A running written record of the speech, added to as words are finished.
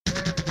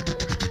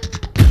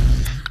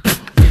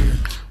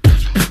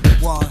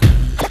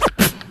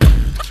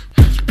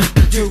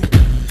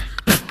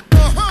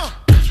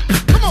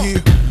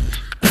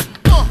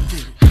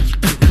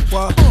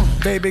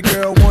Baby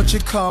girl, won't you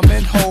come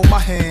and hold my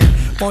hand?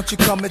 Won't you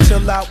come and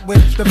chill out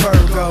with the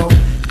Virgo?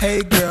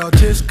 Hey girl,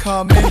 just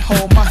come and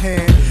hold my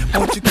hand.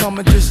 Won't you come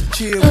and just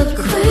chill with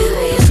the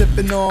Virgo?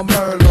 Sipping on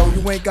Merlot,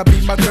 you ain't gotta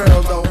be my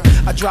girl though.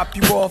 I drop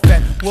you off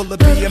at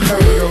Willoughby and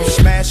Murdo.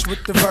 Smash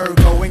with the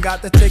Virgo, ain't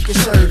got to take your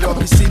shirt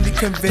off. You see me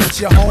convince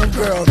your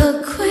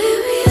homegirl.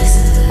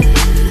 Aquarius.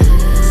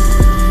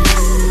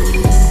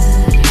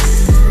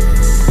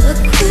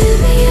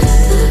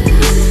 Aquarius.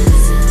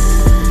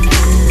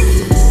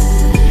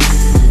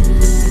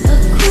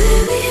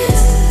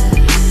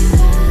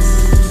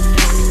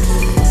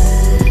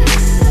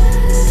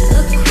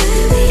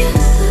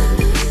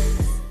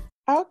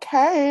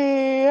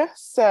 Okay,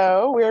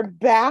 so we're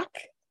back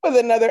with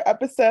another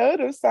episode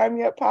of Sign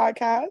Me Up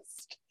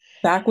Podcast.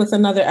 Back with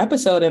another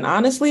episode. And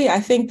honestly, I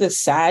think the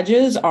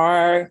Sages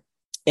are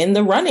in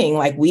the running.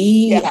 Like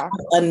we have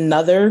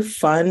another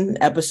fun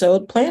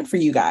episode planned for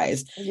you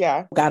guys.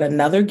 Yeah. Got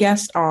another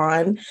guest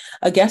on,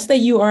 a guest that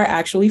you are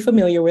actually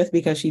familiar with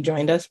because she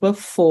joined us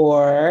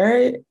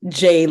before,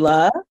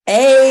 Jayla.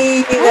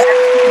 Hey!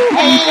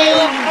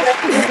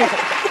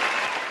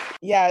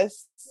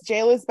 Yes.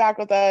 Jayla's back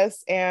with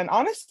us, and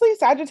honestly,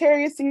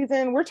 Sagittarius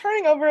season, we're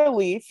turning over a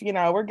leaf. You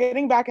know, we're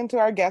getting back into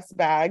our guest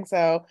bag,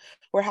 so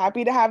we're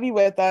happy to have you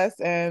with us,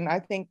 and I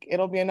think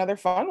it'll be another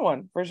fun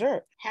one for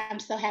sure. I'm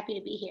so happy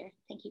to be here.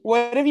 Thank you.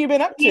 What have you been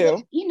up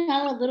to? You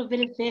know, a little bit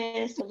of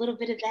this, a little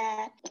bit of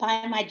that.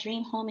 Find my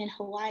dream home in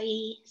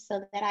Hawaii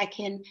so that I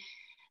can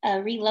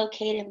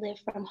relocate and live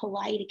from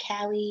Hawaii to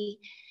Cali.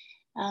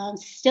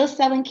 Still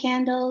selling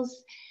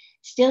candles,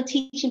 still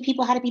teaching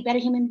people how to be better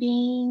human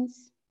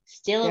beings.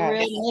 Still a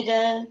real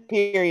nigga.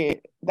 Period.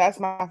 That's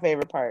my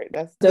favorite part.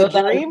 That's the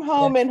dream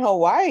home in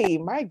Hawaii.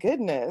 My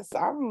goodness.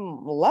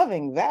 I'm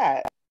loving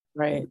that.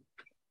 Right.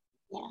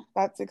 Yeah.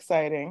 That's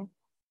exciting.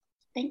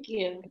 Thank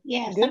you.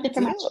 Yeah, something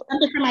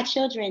for my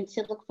children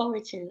to look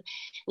forward to.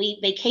 We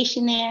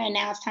vacation there, and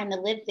now it's time to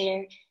live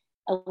there.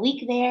 A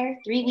week there,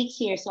 3 weeks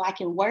here, so I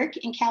can work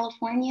in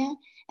California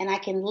and I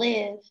can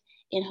live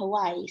in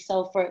Hawaii.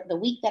 So for the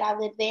week that I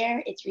live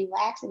there, it's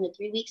relaxed, and the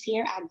 3 weeks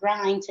here, I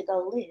grind to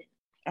go live.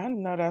 I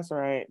know that's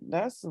right.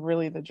 That's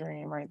really the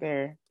dream right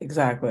there.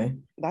 Exactly.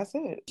 That's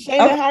it.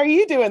 Shayna, how are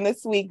you doing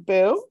this week,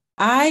 boo?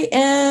 I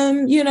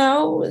am,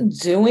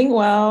 doing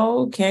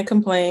well. Can't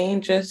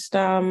complain. Just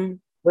we're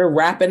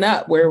wrapping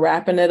up. We're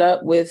wrapping it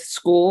up with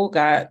school.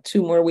 Got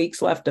 2 more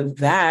weeks left of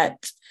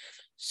that.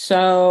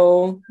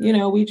 So,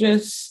 we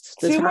just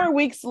 2 more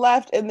weeks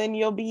left, and then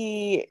you'll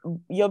be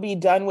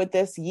done with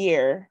this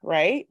year,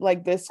 right?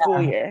 Like this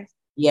school year.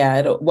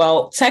 Yeah,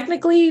 well,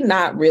 technically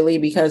not really,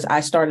 because I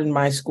started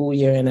my school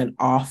year in an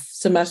off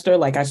semester.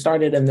 Like I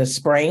started in the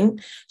spring.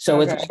 So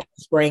it's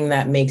spring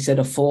that makes it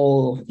a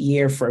full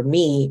year for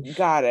me.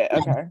 Got it.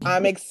 Okay.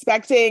 I'm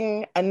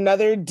expecting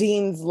another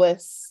dean's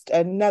list,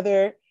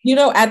 another.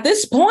 At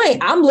this point,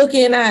 I'm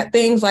looking at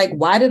things like,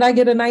 why did I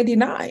get a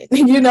 99?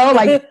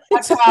 Like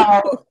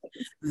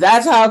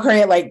that's how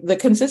great, like the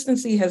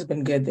consistency has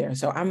been good there.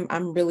 So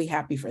I'm really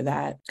happy for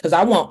that, because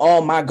I want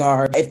all my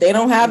guard. If they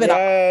don't have it,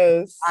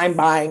 I'm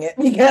buying it,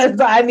 because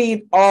I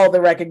need all the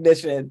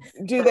recognition.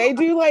 Do they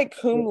do like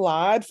cum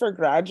laude for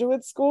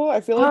graduate school?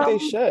 I feel like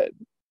they should.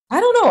 I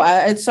don't know.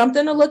 It's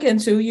something to look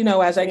into,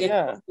 as I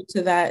get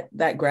to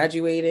that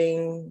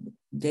graduating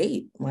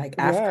date, like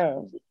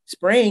after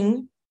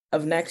spring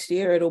of next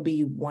year, it'll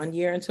be 1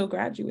 year until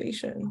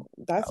graduation.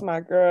 That's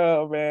my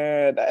girl,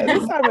 man.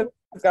 This time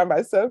has gone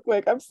by so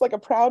quick. I'm just like a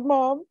proud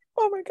mom.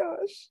 Oh my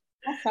gosh.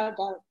 That's so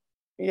dope.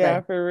 Yeah,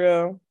 right. For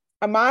real.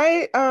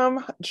 My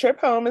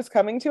trip home is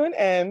coming to an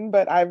end,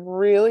 but I've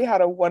really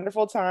had a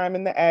wonderful time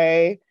in the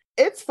A.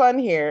 It's fun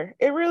here.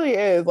 It really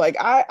is. Like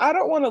I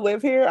don't want to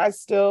live here. I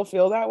still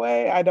feel that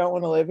way. I don't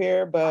want to live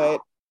here,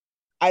 but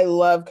I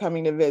love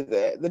coming to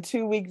visit. The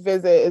 2-week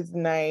visit is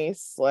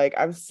nice. Like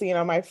I've seen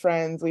all my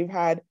friends. We've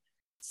had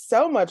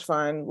so much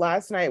fun.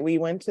 Last night we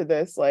went to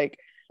this like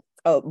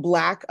a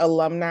Black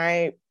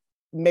alumni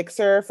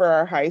mixer for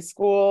our high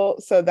school.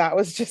 So that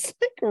was just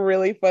like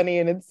really funny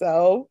in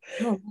itself.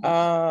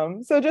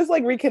 So just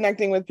like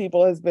reconnecting with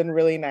people has been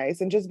really nice.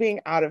 And just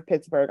being out of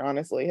Pittsburgh,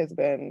 honestly, has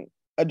been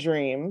a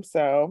dream.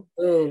 So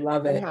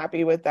love it. I'm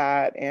happy with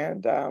that.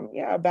 And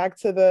back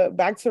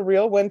to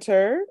real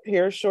winter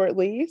here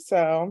shortly.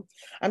 So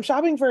I'm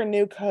shopping for a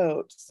new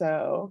coat.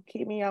 So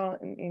keep me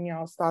out in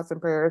y'all's thoughts and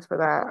prayers for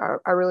that.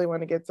 I really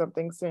want to get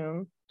something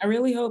soon. I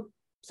really hope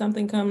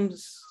something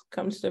comes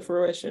to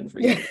fruition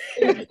for you.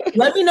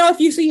 Let me know if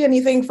you see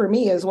anything for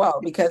me as well,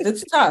 because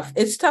it's tough.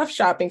 It's tough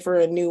shopping for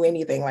a new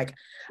anything. Like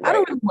I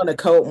don't really want a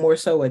coat, more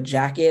so a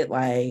jacket,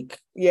 like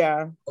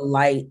a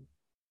light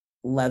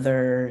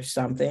leather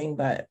something,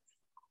 but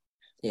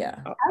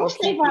I wish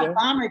they brought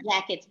bomber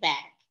jackets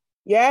back.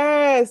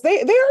 Yes, they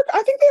are.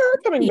 I think they are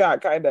coming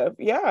back, kind of.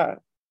 Yeah,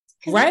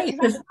 right.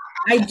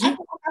 I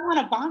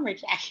want a bomber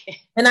jacket,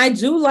 and I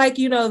do like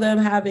them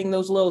having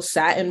those little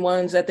satin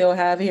ones that they'll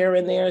have here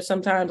and there.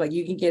 Sometimes, like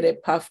you can get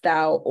it puffed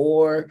out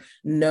or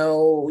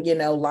no,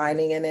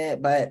 lining in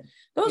it. But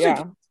those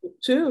are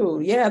too.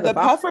 Yeah, the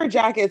puffer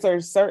jackets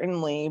are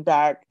certainly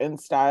back in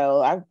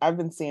style. I've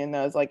been seeing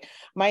those. Like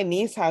my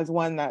niece has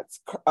one that's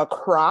a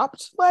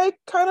cropped like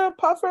kind of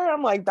puffer.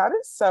 I'm like, that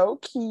is so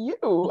cute.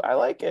 I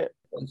like it.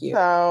 Thank you.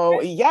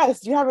 So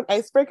yes, do you have an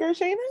icebreaker,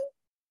 Shayna?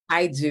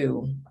 I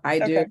do.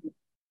 Okay.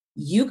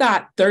 You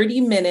got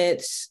 30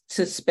 minutes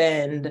to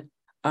spend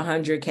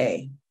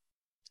 $100K.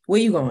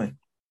 Where you going?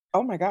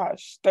 Oh my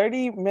gosh,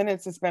 30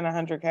 minutes to spend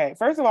 $100K.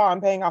 First of all,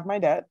 I'm paying off my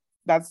debt.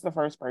 That's the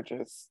first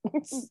purchase.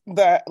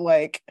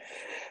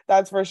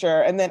 That's for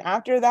sure. And then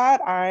after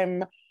that,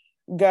 I'm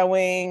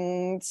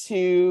going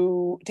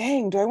to, do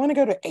I want to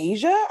go to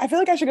Asia? I feel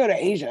like I should go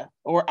to Asia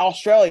or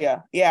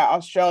Australia. Yeah,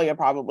 Australia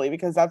probably,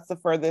 because that's the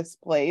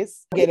furthest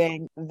place.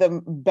 Getting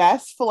the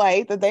best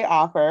flight that they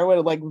offer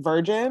with like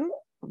Virgin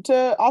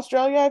to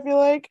Australia, I feel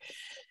like.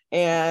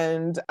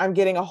 And I'm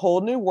getting a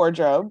whole new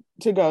wardrobe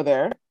to go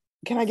there.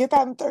 Can I get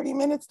that in 30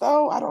 minutes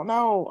though? I don't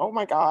know. Oh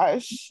my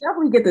gosh.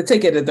 Definitely get the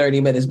ticket in 30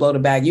 minutes, blow the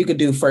bag. You could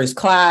do first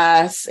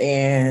class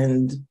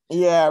and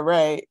yeah,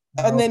 right.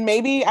 And then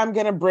maybe I'm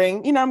going to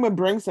bring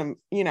some,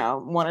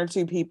 one or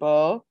two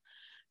people.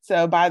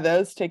 So buy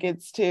those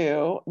tickets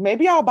too.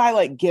 Maybe I'll buy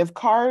like gift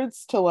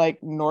cards to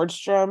like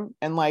Nordstrom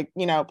and like,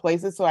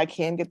 places so I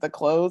can get the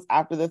clothes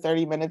after the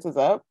 30 minutes is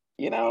up.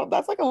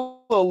 That's like a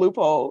little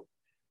loophole.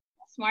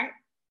 Smart.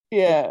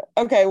 Yeah.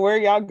 Okay. Where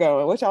y'all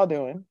going? What y'all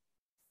doing?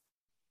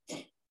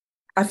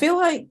 I feel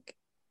like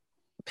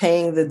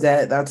paying the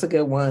debt, that's a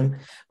good one.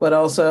 But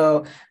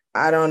also,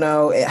 I don't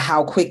know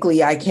how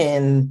quickly I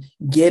can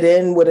get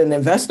in with an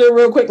investor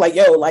real quick. Like,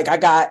 I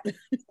got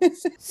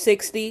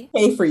 60.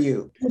 Pay for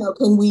you.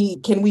 Can we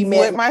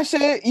flip my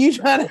shit? You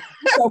trying to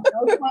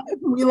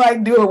can we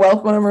like do a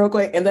wealth fund real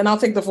quick? And then I'll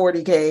take the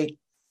 40K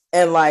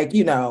and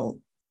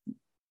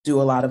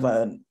do a lot of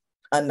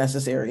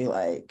unnecessary,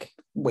 like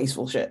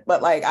wasteful shit.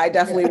 But like I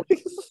definitely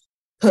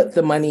put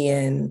the money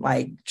in,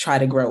 like try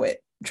to grow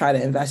it. Try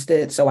to invest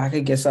it so I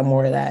could get some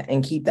more of that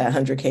and keep that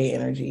 100K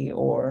energy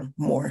or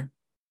more.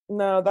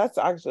 No, that's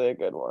actually a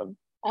good one.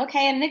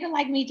 Okay, a nigga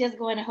like me just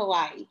going to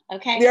Hawaii.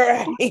 Okay. You're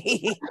right.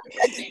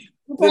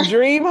 The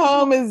dream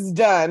home is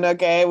done.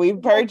 Okay. We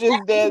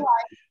purchased it.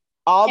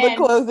 All the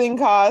closing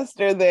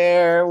costs are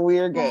there.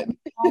 We're good.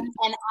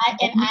 And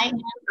I'm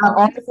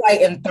on the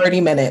flight in 30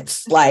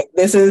 minutes. Like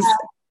this is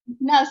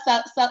no,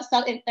 so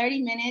in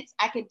 30 minutes,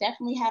 I could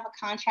definitely have a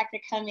contractor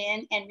come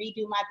in and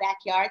redo my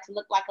backyard to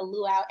look like a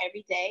luau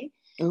every day.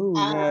 Ooh,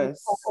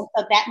 yes. So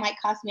that might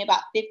cost me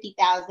about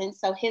 $50,000.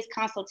 So his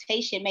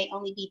consultation may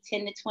only be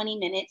 10 to 20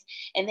 minutes.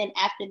 And then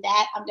after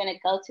that, I'm going to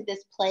go to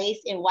this place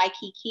in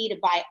Waikiki to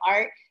buy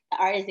art. The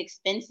art is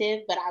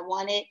expensive, but I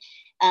want it.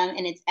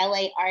 And it's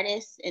LA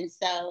artists. And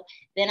so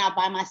then I'll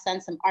buy my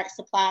son some art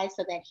supplies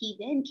so that he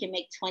then can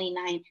make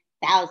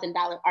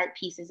 $29,000 art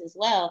pieces as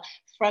well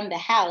from the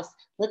house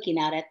looking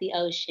out at the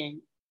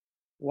ocean.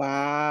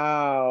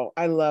 Wow.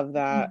 I love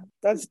that.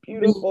 That's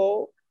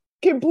beautiful.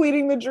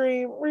 Completing the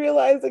dream,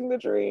 realizing the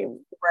dream.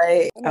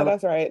 Right. No,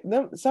 that's right.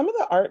 Some of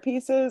the art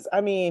pieces,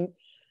 I mean,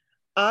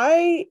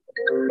 I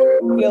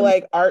feel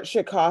like art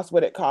should cost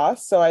what it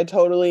costs. So I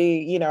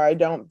totally, I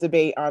don't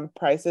debate on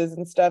prices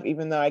and stuff,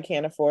 even though I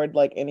can't afford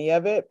like any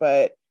of it.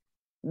 But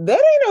that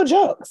ain't no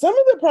joke. Some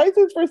of the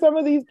prices for some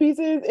of these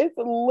pieces, it's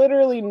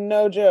literally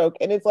no joke.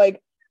 And it's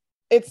like,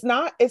 it's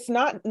not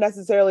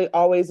necessarily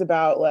always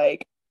about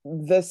like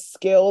the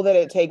skill that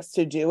it takes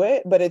to do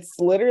it, but it's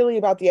literally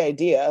about the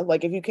idea.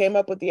 Like if you came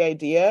up with the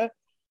idea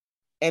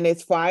and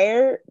it's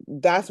fire,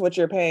 that's what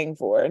you're paying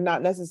for.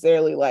 Not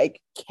necessarily like,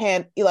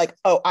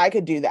 I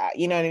could do that.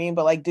 You know what I mean?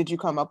 But like, did you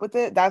come up with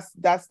it?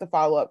 That's the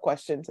follow-up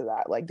question to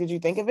that. Like, did you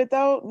think of it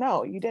though?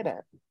 No, you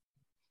didn't.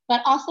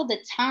 But also the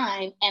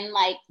time and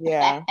like the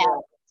fact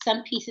that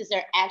some pieces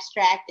are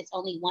abstract. It's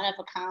only one of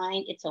a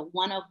kind. It's a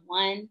one of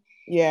one.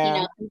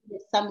 Yeah.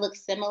 Some look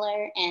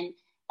similar. And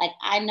like,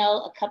 I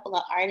know a couple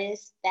of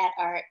artists that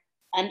are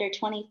under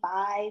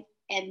 25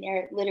 and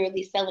they're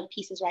literally selling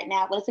pieces right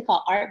now. What is it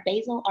called? Art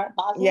Basel?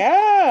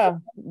 Yeah.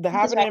 They're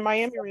happening in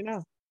Miami right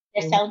now.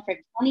 They're selling for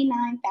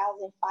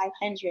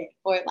 $29,500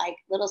 for like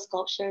little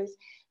sculptures.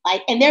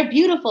 Like, and they're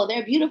beautiful.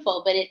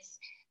 But it's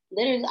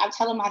literally, I'm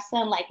telling my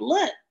son, like,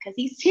 look, because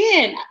he's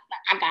 10.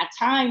 I got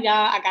time, y'all.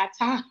 I got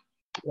time.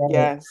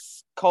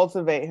 Yes.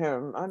 Cultivate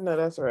him. I know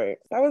that's right.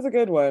 That was a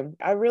good one.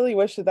 I really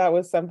wish that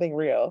was something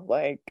real.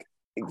 Like,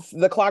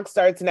 the clock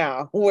starts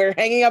now. We're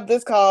hanging up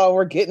this call.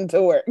 We're getting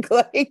to work.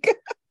 Like,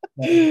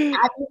 I do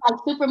like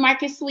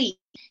supermarket sweep.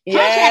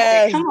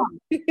 Yes. Come on.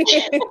 Uber,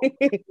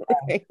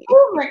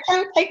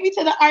 come take me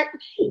to the art.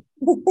 I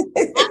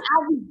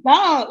was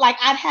gone. Like,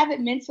 I'd have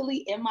it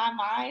mentally in my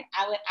mind.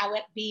 I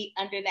would be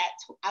under that.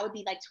 I would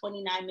be like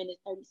 29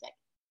 minutes, 30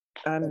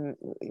 seconds.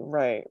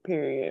 Right.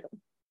 Period.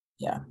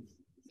 Yeah.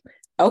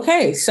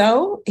 Okay,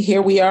 so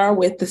here we are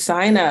with the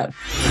sign up.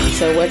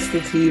 So what's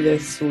the tea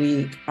this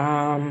week?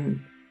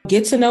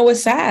 Get to know a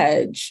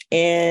Sag.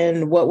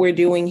 And what we're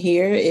doing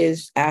here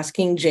is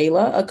asking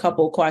Jayla a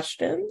couple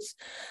questions.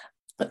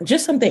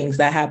 Just some things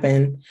that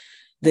happened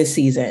this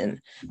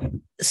season.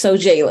 So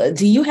Jayla,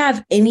 do you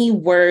have any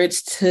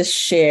words to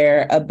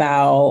share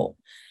about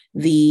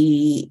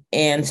the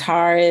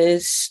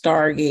Antares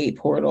Stargate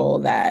portal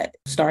that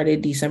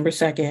started December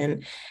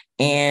 2nd,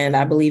 and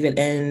I believe it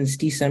ends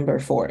December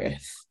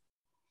 4th.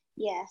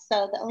 Yeah,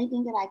 so the only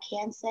thing that I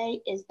can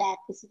say is that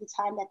this is the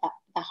time that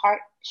the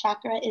heart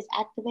chakra is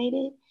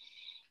activated.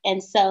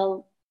 And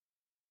so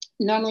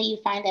normally you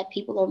find that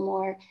people are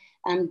more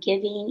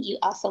giving. You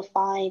also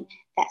find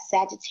that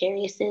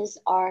Sagittariuses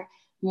are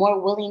more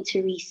willing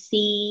to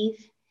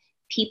receive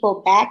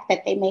people back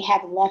that they may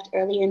have left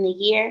earlier in the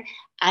year.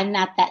 I'm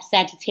not that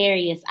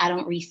Sagittarius. I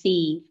don't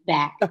receive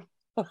back. For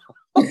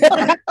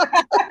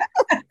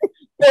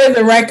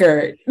the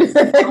record.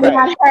 I'm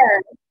not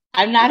her.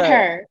 I'm not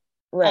her.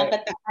 Right.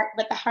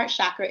 But the heart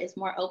chakra is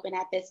more open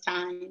at this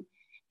time.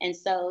 And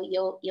so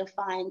you'll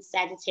find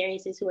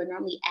Sagittariuses who are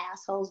normally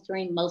assholes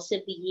during most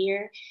of the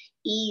year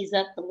ease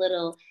up a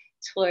little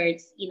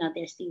towards,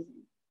 their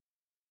season.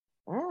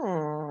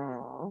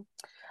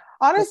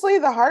 Honestly,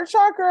 the heart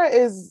chakra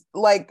is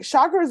like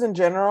chakras in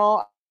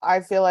general. I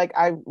feel like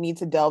I need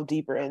to delve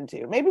deeper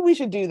into. Maybe we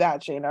should do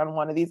that, Shane, on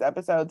one of these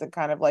episodes and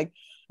kind of like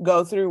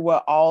go through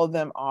what all of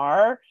them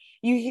are.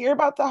 You hear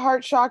about the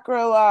heart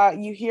chakra a lot.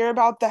 You hear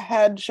about the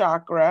head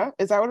chakra.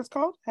 Is that what it's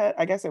called? Head?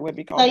 I guess it would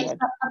be called head.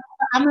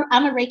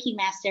 I'm a Reiki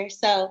master.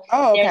 So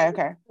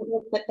okay.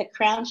 The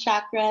crown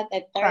chakra,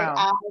 the third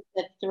eye,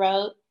 the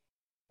throat,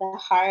 the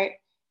heart,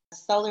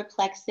 solar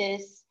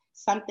plexus,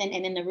 something,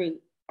 and then the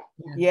root.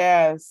 Yeah.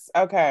 Yes.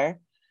 Okay.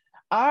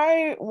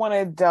 I want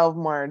to delve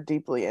more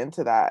deeply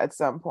into that at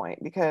some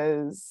point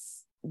because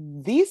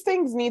these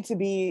things need to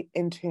be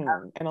in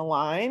tune and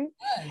aligned.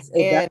 Yes,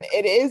 exactly.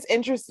 And it is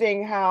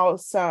interesting how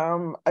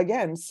some,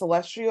 again,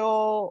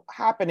 celestial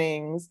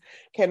happenings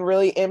can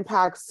really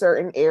impact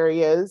certain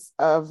areas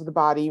of the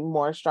body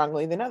more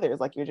strongly than others,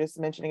 like you're just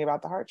mentioning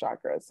about the heart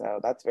chakra. So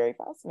that's very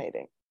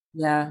fascinating.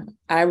 Yeah,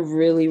 I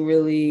really,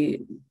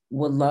 really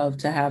would love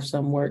to have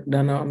some work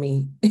done on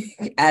me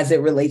as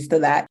it relates to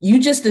that. You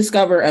just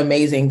discover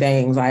amazing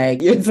things,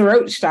 like your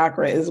throat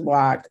chakra is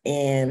blocked,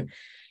 and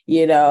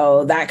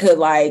that could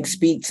like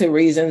speak to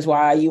reasons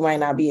why you might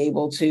not be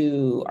able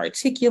to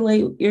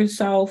articulate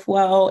yourself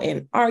well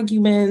in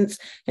arguments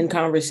and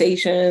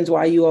conversations,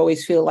 why you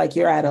always feel like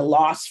you're at a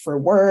loss for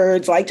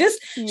words, like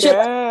just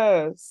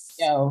yes.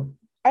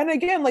 And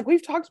again, like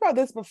we've talked about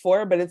this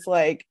before, but it's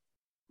like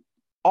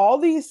all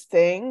these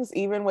things,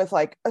 even with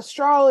like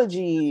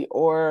astrology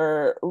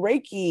or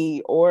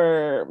Reiki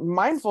or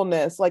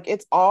mindfulness, like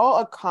it's all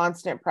a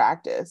constant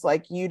practice.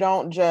 Like you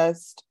don't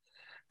just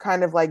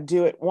kind of like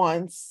do it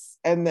once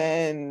and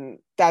then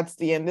that's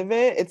the end of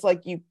it. It's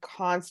like you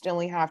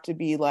constantly have to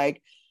be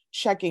like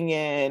checking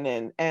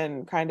in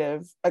and kind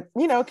of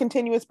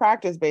continuous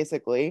practice.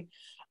 Basically,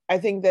 I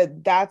think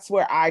that's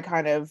where I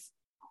kind of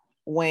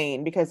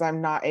wane because I'm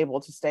not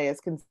able to stay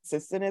as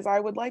consistent as I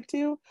would like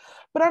to,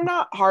 but I'm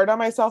not hard on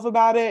myself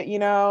about it.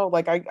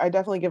 Like I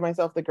definitely give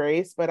myself the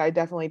grace, but I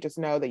definitely just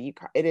know that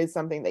it is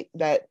something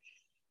that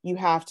you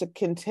have to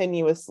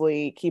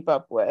continuously keep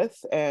up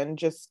with and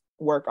just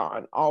work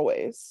on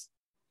always.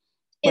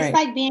 It's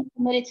like being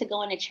committed to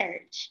going to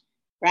church,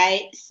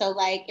 right? So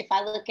like if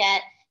I look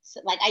at,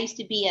 I used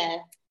to be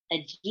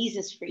a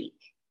Jesus freak.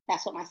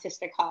 That's what my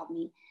sister called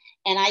me.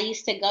 And I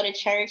used to go to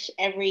church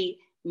every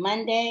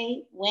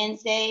Monday,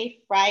 Wednesday,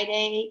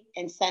 Friday,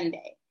 and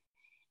Sunday.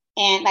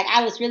 And like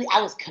I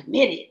was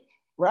committed.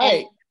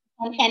 Right.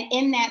 And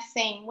in that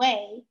same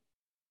way,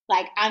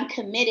 like I'm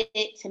committed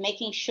to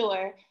making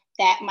sure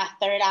that my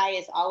third eye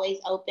is always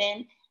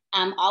open.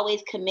 I'm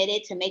always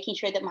committed to making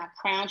sure that my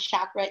crown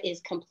chakra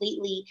is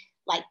completely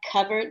like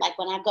covered. Like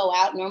when I go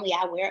out, normally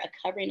I wear a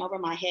covering over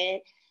my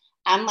head.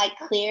 I'm like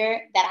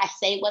clear that I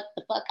say what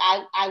the fuck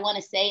I want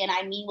to say, and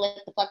I mean what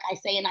the fuck I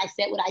say, and I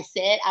said what I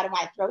said out of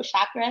my throat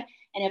chakra.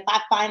 And if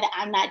I find that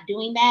I'm not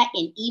doing that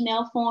in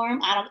email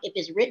form, if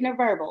it's written or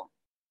verbal,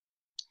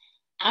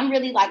 I'm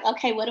really like,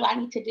 okay, what do I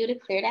need to do to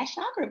clear that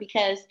chakra?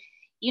 Because,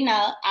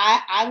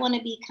 I want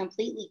to be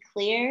completely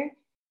clear,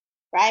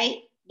 right?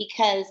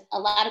 Because a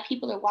lot of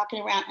people are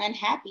walking around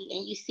unhappy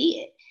and you see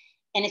it.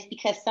 And it's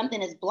because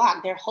something is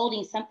blocked. They're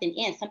holding something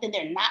in, something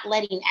they're not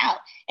letting out.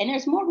 And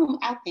there's more room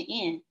out than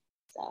in.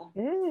 So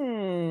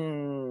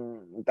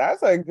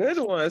that's a good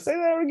one. Say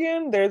that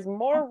again. There's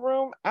more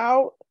room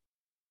out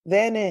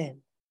than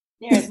in.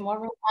 There is more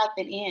room out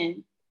than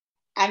in.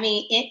 I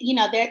mean,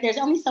 there's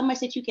only so much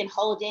that you can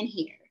hold in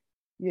here.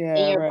 Yeah,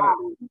 in your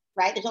body,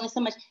 right? There's only so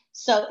much.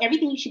 So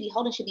everything you should be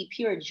holding should be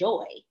pure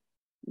joy.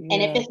 Yeah.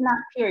 And if it's not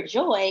pure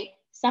joy,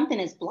 something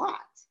is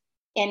blocked.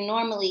 And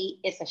normally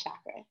it's a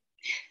chakra.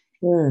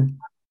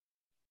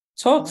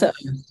 Talk to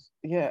us.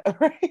 Yeah,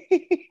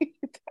 right.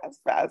 That's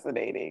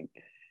fascinating.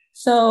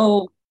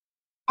 So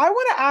I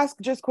want to ask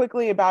just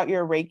quickly about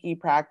your Reiki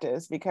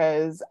practice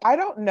because I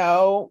don't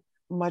know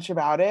much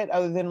about it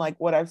other than like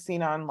what I've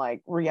seen on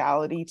like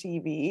reality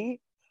TV.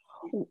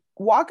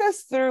 Walk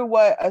us through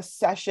what a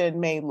session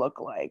may look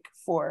like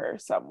for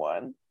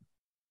someone.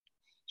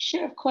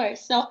 Sure, of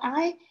course. So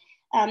I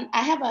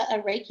have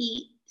a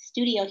Reiki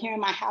studio here in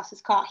my house.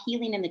 It's called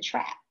Healing in the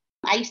Trap.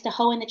 I used to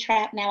hoe in the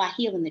trap. Now I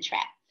heal in the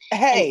trap.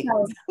 Hey.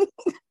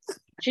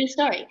 True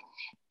story.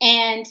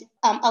 And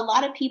a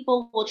lot of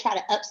people will try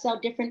to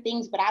upsell different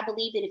things, but I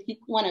believe that if you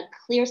want to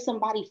clear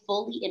somebody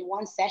fully in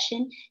one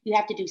session, you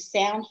have to do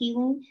sound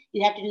healing.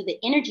 You have to do the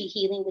energy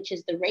healing, which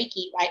is the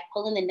Reiki, right?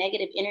 Pulling the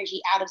negative energy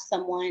out of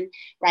someone,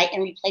 right?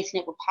 And replacing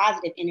it with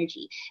positive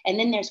energy. And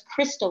then there's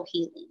crystal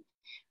healing.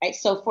 Right.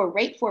 So for a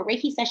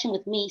Reiki session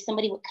with me,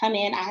 somebody would come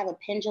in, I have a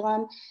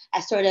pendulum. I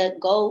sort of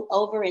go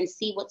over and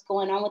see what's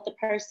going on with the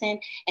person.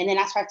 And then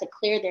I start to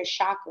clear their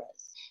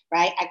chakras.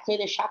 Right? I clear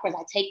their chakras.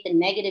 I take the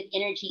negative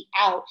energy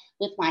out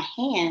with my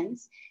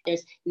hands.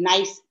 There's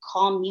nice,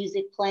 calm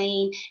music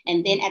playing.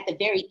 And then at the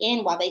very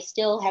end, while they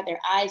still have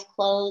their eyes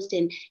closed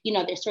and,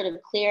 they're sort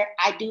of clear,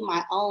 I do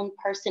my own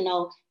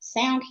personal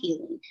sound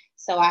healing.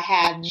 So I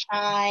have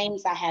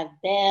chimes, I have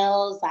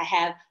bells, I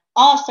have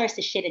all sorts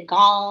of shit,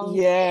 gongs.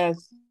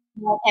 Yes.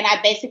 And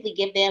I basically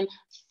give them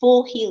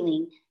full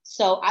healing.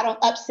 So I don't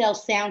upsell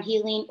sound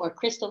healing or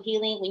crystal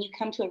healing. When you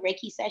come to a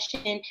Reiki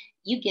session,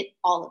 you get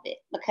all of it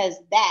because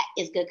that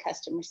is good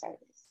customer service.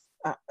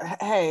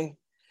 Hey,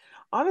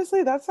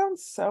 honestly, that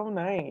sounds so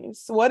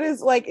nice. What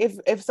is like,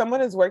 if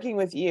someone is working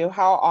with you,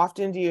 how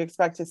often do you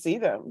expect to see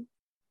them?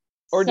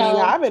 Or do you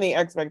have any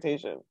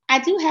expectation? I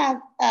do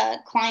have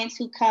clients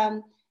who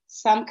come.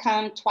 Some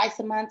come twice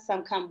a month.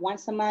 Some come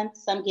once a month.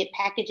 Some get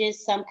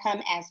packages. Some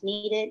come as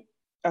needed.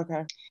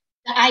 Okay.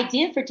 The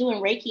idea for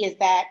doing Reiki is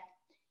that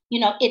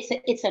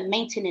it's a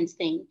maintenance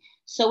thing.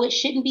 So it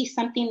shouldn't be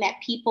something that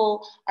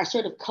people are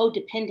sort of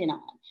codependent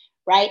on,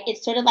 right?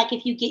 It's sort of like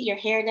if you get your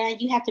hair done,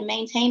 you have to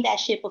maintain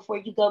that shit before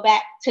you go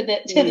back to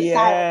the salon.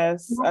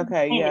 Yes.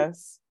 Okay.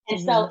 Yes.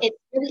 And so it's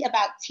really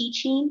about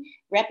teaching,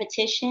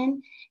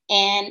 repetition.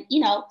 And,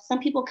 some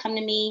people come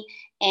to me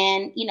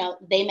and,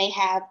 they may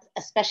have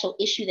a special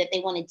issue that they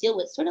want to deal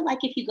with. Sort of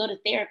like if you go to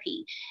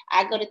therapy.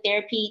 I go to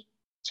therapy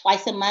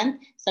twice a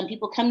month. Some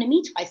people come to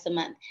me twice a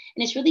month.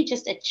 And it's really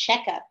just a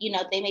checkup.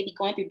 They may be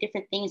going through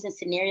different things and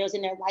scenarios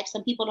in their life.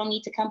 Some people don't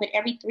need to come, but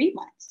every 3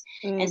 months.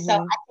 And so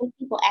I take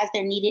people as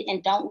they're needed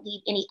and don't leave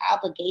any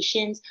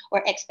obligations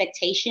or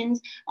expectations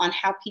on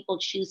how people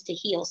choose to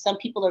heal. Some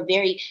people are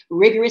very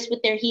rigorous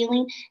with their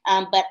healing,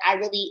 but I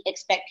really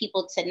expect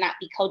people to not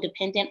be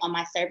codependent on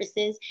my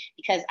services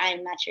because I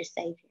am not your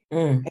savior.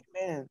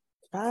 Amen.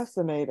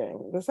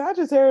 Fascinating. The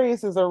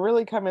Sagittarius are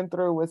really coming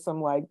through with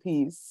some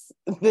peace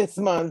this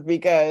month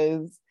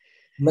because,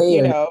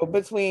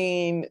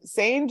 between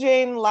Saint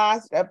Jane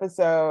last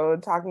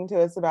episode talking to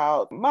us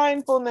about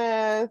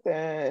mindfulness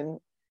and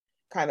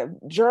kind of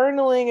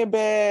journaling a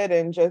bit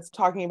and just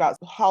talking about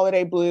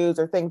holiday blues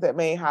or things that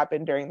may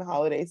happen during the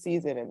holiday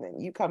season. And then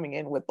you coming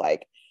in with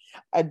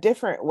a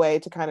different way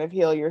to kind of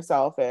heal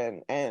yourself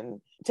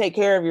and take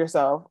care of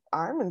yourself.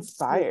 I'm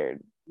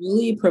inspired.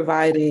 Really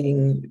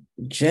providing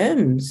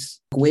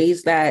gems,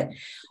 ways that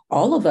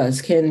all of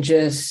us can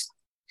just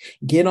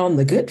get on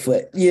the good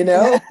foot, do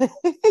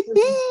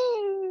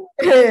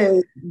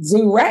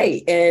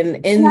right.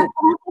 And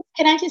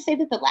can I just say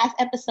that the last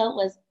episode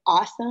was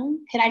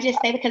awesome? Can I just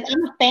say, because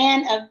I'm a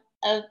fan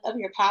of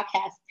your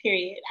podcast,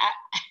 period.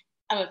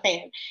 I'm a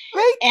fan.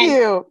 Thank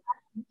you.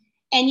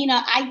 And,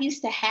 I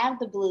used to have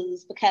the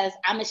blues because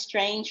I'm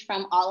estranged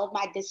from all of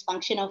my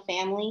dysfunctional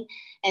family.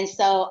 And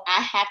so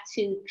I have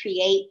to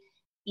create,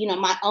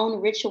 my own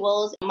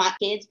rituals, my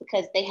kids,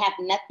 because they have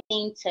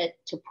nothing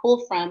to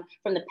pull from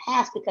the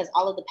past because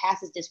all of the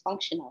past is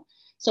dysfunctional.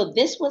 So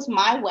this was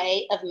my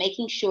way of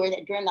making sure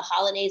that during the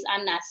holidays,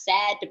 I'm not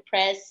sad,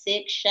 depressed,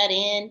 sick, shut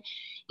in.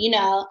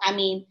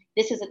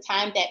 This is a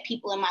time that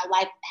people in my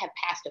life have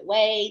passed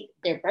away.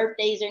 Their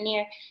birthdays are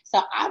near. So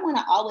I want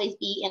to always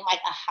be in a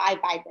high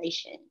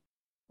vibration.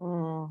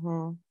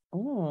 Mm-hmm.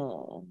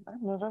 I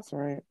know that's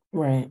right.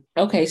 Right.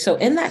 Okay. So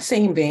in that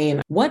same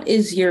vein, what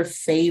is your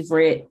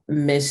favorite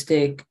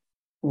mystic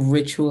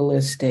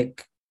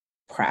ritualistic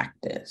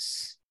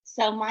practice?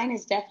 So mine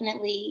is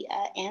definitely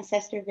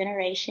ancestor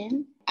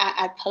veneration.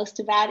 I post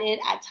about it.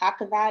 I talk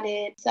about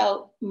it.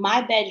 So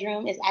my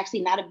bedroom is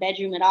actually not a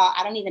bedroom at all.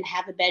 I don't even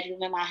have a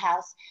bedroom in my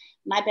house.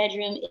 My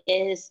bedroom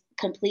is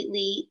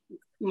completely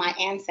my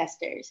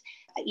ancestors.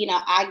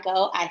 I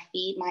go, I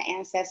feed my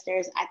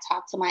ancestors. I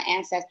talk to my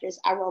ancestors.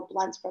 I roll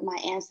blunts for my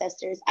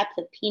ancestors. I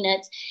put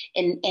peanuts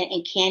and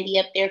candy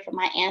up there for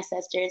my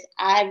ancestors.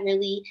 I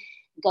really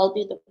go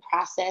through the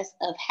process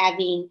of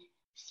having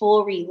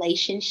full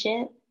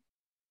relationship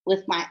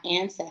with my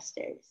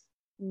ancestors.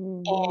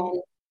 Mm-hmm.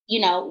 And,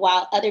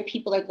 while other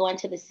people are going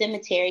to the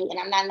cemetery, and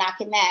I'm not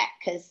knocking that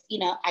because,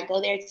 I go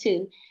there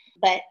too.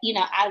 But,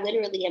 I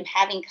literally am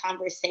having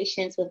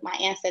conversations with my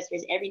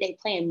ancestors every day,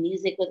 playing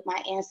music with my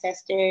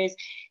ancestors,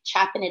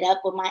 chopping it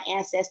up with my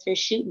ancestors,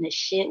 shooting the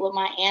shit with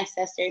my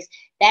ancestors.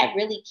 That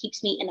really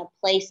keeps me in a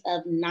place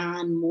of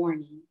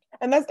non-mourning.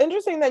 And that's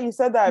interesting that you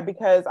said that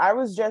because I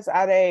was just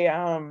at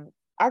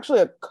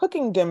actually a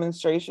cooking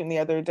demonstration the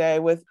other day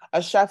with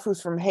a chef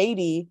who's from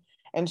Haiti,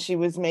 and she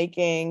was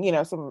making,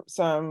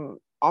 some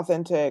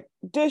authentic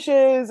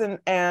dishes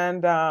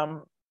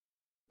and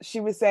she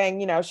was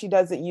saying, she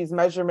doesn't use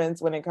measurements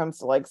when it comes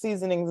to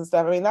seasonings and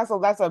stuff. I mean, that's a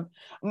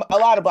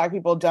lot of Black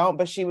people don't,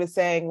 but she was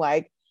saying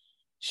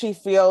she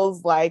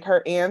feels like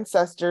her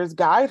ancestors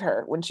guide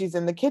her when she's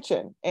in the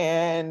kitchen,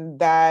 and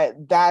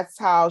that's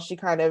how she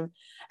kind of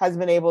has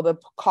been able to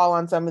call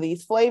on some of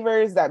these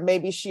flavors that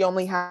maybe she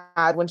only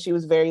had when she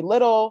was very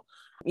little,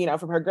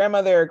 from her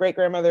grandmother or great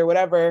grandmother,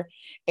 whatever.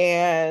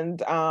 And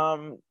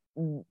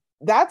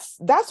that's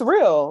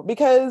real,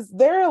 because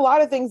there are a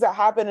lot of things that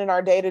happen in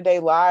our day-to-day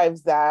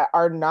lives that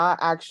are not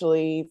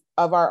actually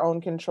of our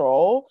own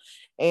control.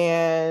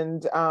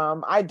 And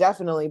I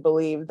definitely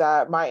believe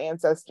that my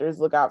ancestors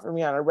look out for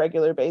me on a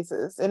regular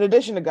basis, in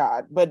addition to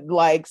God. But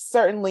like,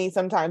 certainly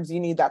sometimes you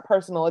need that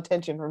personal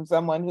attention from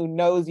someone who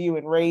knows you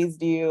and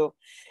raised you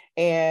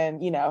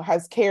and,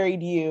 has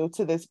carried you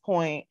to this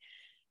point.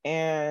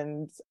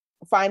 And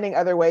finding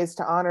other ways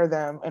to honor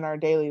them in our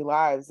daily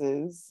lives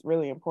is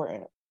really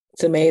important.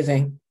 It's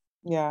amazing.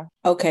 Yeah.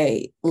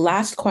 Okay.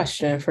 Last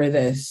question for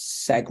this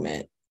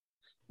segment.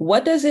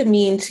 What does it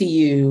mean to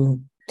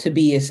you to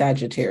be a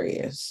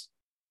Sagittarius?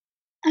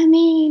 I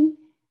mean,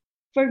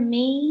 for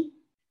me,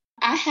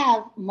 I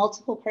have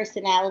multiple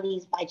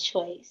personalities by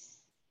choice,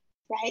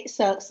 right?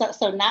 So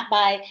not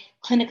by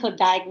clinical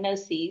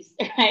diagnoses,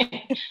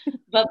 right?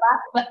 but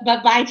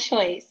by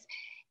choice.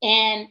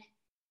 And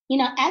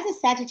as a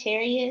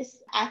Sagittarius,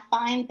 I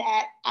find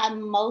that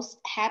I'm most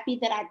happy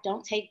that I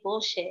don't take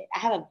bullshit. I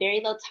have a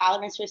very low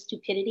tolerance for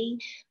stupidity,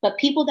 but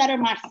people that are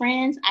my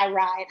friends, I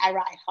ride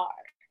hard.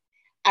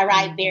 I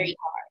ride very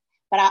hard,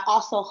 but I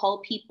also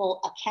hold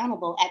people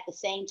accountable at the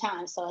same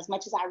time. So as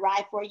much as I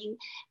ride for you,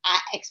 I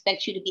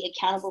expect you to be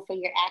accountable for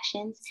your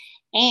actions.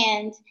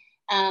 And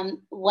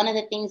one of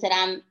the things that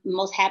I'm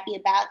most happy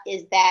about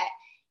is that,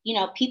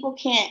 people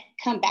can't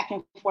come back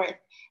and forth.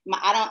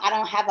 I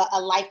don't have a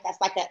life that's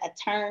like a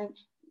turn.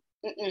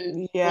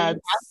 Yeah.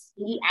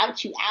 When you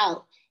out, you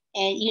out.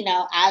 And,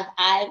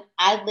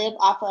 I live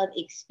off of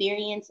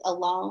experience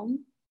alone.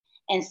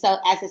 And so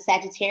as a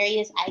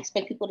Sagittarius, I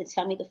expect people to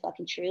tell me the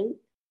fucking truth.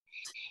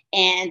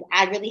 And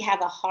I really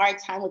have a hard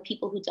time with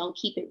people who don't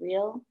keep it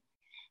real.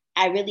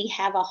 I really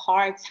have a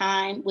hard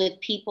time with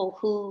people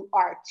who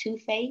are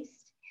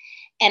two-faced.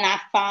 And I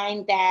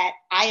find that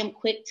I am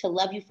quick to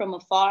love you from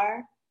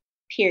afar,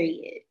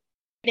 period.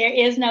 There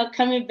is no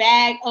coming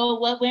back. Oh,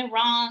 what went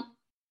wrong?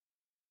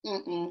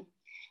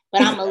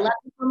 But I'm going to love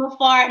you from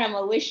afar, and I'm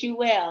going to wish you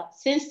well,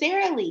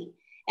 sincerely.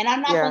 And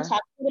I'm not going to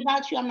talk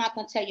about you. I'm not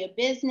going to tell your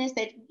business.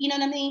 That, you know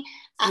what I mean?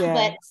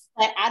 But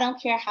I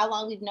don't care how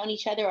long we've known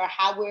each other or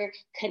how we're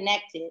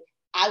connected.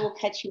 I will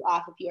cut you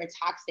off if you are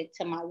toxic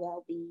to my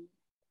well-being.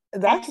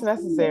 That's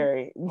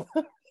necessary.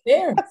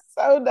 Yeah. That's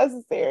so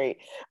necessary.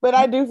 But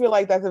I do feel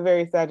like that's a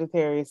very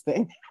Sagittarius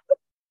thing.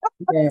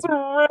 There's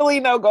really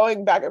no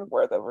going back and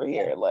forth over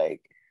here.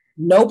 Like,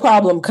 no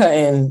problem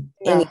cutting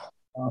anything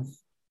off.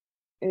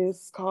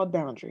 It's called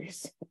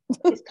boundaries.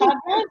 It's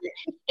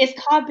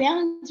called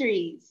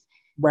boundaries.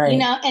 Right.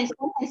 And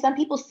some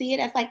people see it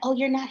as like, oh,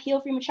 you're not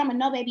healed from your trauma.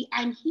 No, baby,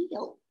 I'm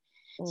healed.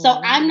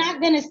 So I'm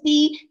not going to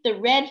see the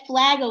red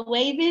flag of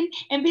waving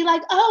and be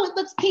like, oh, it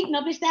looks pink.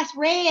 No, bitch, that's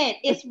red.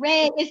 It's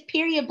red. It's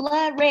period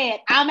blood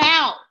red. I'm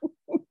out.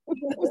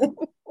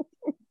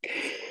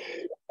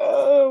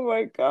 Oh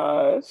my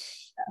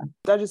gosh.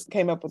 I just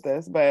came up with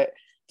this, but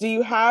do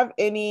you have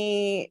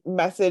any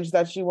message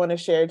that you want to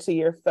share to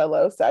your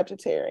fellow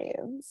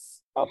Sagittarians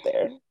out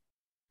there?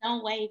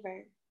 Don't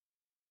waver.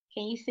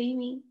 Can you see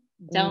me?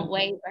 Don't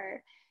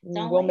waver.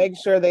 We'll make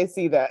sure they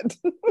see that.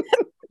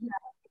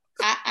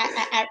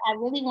 I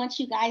really want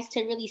you guys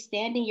to really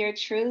stand in your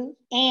truth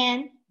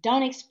and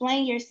don't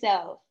explain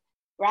yourself,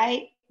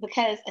 right?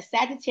 Because a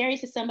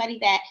Sagittarius is somebody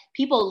that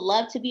people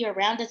love to be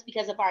around us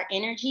because of our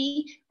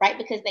energy, right?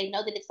 Because they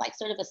know that it's like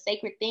sort of a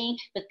sacred thing.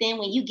 But then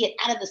when you get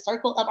out of the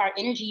circle of our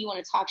energy, you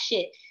want to talk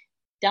shit.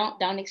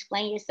 Don't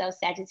explain yourself,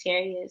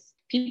 Sagittarius.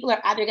 People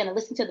are either going to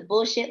listen to the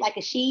bullshit like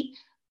a sheep,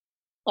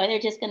 or they're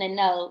just going to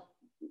know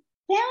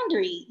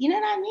boundary. You know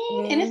what I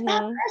mean? And it's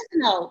not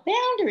personal.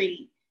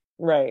 Boundary.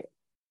 Right.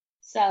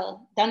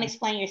 So don't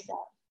explain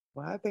yourself.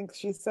 Well, I think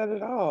she said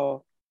it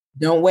all.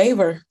 Don't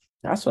waver.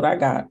 That's what I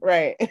got.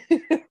 Right.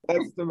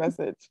 That's the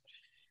message.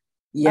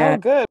 Yeah. Oh,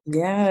 good.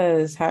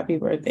 Yes. Happy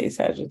birthday,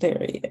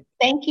 Sagittarius.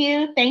 Thank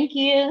you. Thank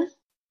you.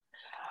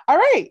 All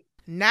right.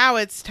 Now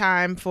it's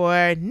time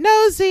for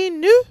Nosy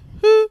News.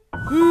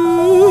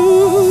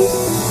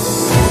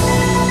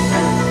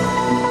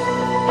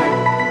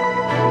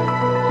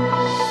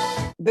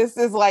 This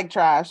is like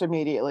trash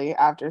immediately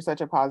after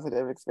such a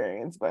positive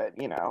experience, but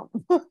not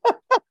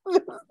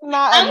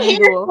I'm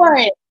unusual. here for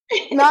it.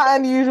 Not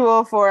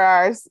unusual for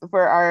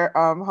our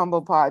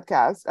humble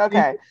podcast.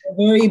 Okay.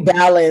 Very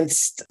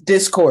balanced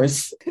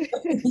discourse.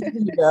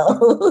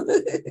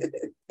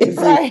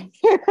 Right.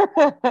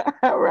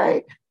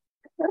 Right.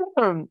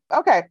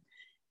 Okay.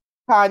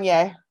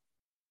 Kanye.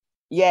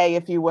 Yay,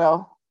 if you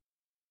will.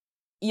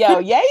 Yo,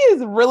 Ye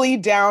is really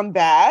down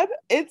bad.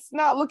 It's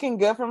not looking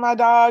good for my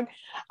dog.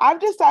 I've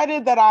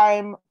decided that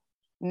I'm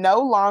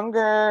no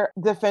longer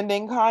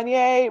defending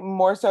Kanye,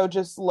 more so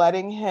just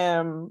letting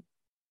him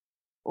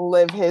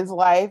live his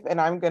life, and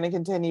I'm going to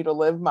continue to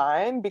live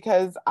mine,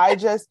 because I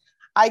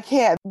I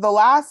can't. The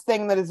last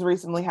thing that has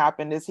recently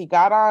happened is he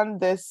got on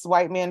this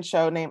white man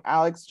show named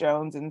Alex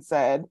Jones and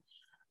said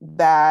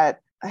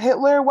that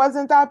Hitler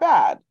wasn't that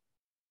bad.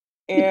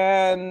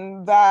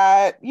 And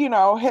that, you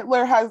know,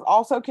 Hitler has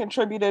also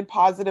contributed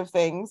positive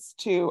things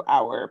to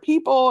our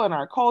people and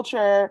our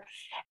culture.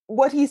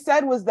 What he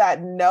said was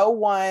that no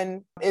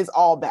one is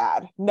all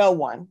bad. No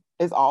one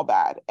is all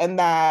bad. And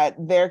that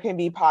there can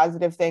be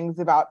positive things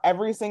about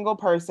every single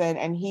person.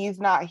 And he's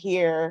not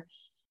here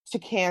to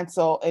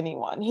cancel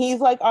anyone. He's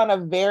like on a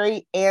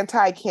very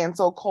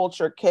anti-cancel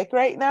culture kick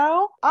right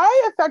now.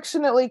 I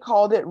affectionately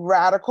called it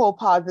radical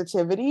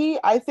positivity.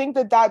 I think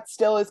that that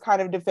still is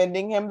kind of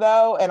defending him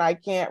though, and I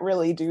can't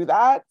really do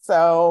that.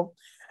 So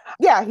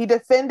yeah, he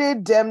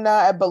defended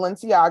Demna at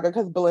Balenciaga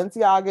because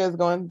Balenciaga is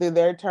going through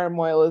their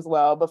turmoil as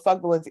well. But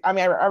fuck Balenciaga. I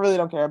mean, I really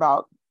don't care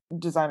about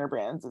designer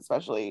brands,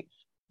 especially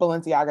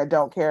Balenciaga.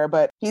 Don't care.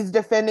 But he's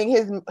defending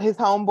his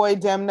homeboy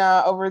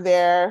Demna over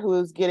there,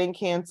 who's getting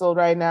canceled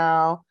right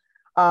now.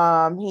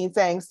 He's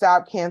saying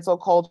stop cancel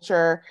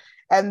culture.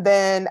 And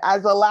then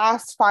as a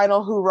last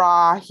final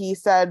hoorah, he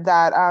said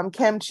that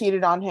Kim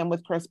cheated on him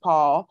with Chris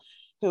Paul,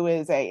 who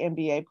is a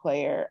NBA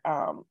player.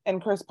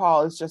 And Chris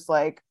Paul is just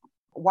like,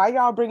 why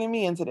y'all bringing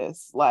me into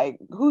this? Like,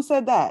 who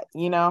said that?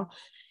 You know,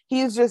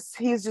 he's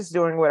just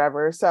doing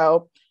whatever.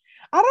 So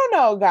I don't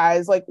know,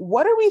 guys, like,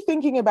 what are we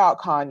thinking about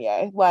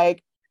Kanye?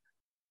 Like,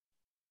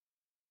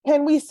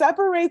 can we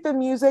separate the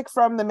music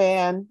from the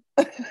man?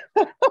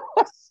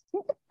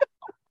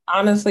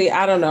 Honestly,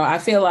 I don't know. I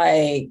feel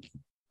like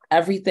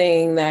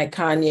everything that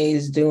Kanye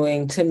is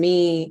doing, to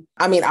me,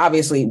 I mean,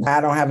 obviously, I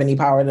don't have any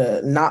power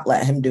to not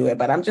let him do it,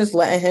 but I'm just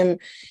letting him,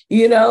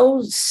 you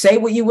know, say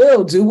what you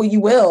will, do what you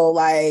will.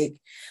 Like,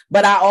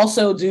 but I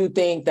also do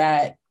think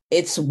that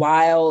it's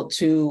wild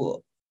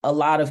to a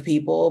lot of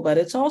people, but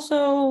it's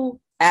also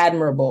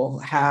admirable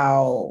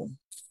how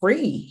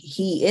free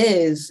he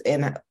is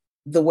and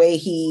the way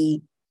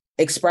he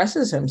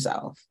expresses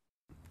himself.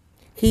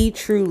 He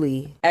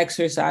truly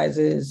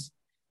exercises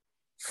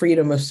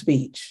freedom of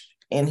speech,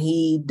 and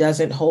he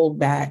doesn't hold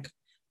back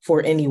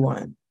for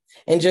anyone.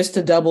 And just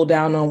to double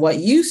down on what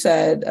you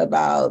said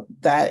about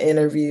that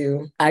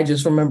interview, I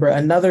just remember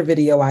another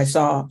video I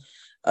saw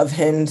of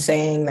him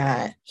saying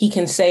that he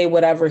can say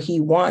whatever he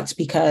wants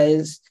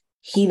because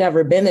he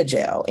never been to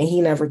jail and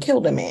he never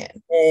killed a man.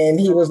 And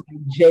he was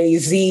like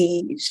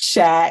Jay-Z,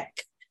 Shaq,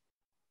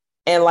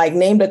 and like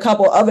named a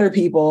couple other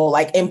people,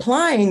 like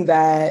implying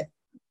that,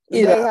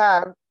 you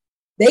know,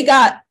 they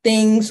got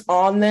things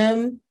on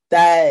them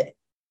that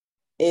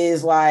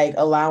is like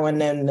allowing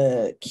them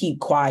to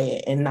keep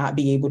quiet and not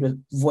be able to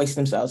voice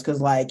themselves.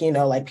 Cause like, you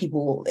know, like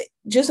people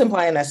just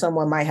implying that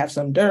someone might have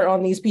some dirt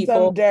on these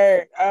people. Some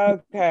dirt.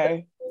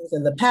 Okay.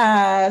 In the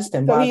past.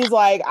 And so he's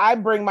like, I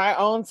bring my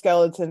own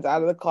skeletons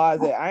out of the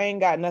closet. I ain't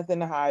got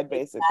nothing to hide,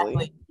 basically.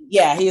 Exactly.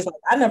 Yeah, he's like,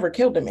 I never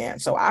killed a man,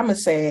 so I'm gonna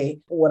say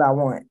what I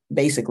want.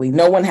 Basically,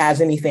 no one has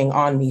anything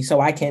on me,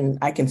 so I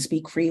can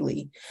speak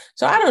freely.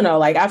 So I don't know,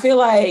 like I feel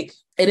like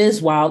it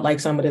is wild, like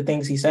some of the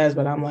things he says,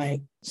 but I'm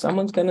like,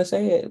 someone's gonna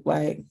say it.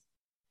 Like,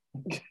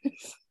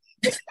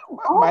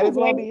 might as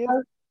well be.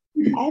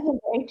 I have a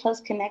very close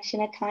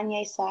connection to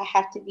Kanye, so I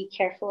have to be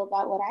careful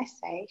about what I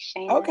say.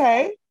 Shayna,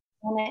 okay.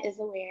 Shayna is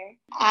aware.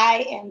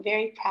 I am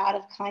very proud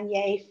of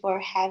Kanye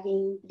for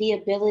having the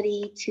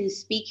ability to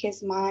speak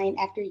his mind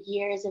after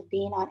years of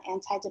being on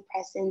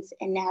antidepressants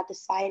and now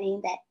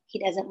deciding that he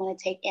doesn't want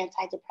to take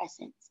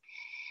antidepressants.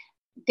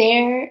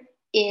 There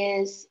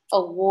is a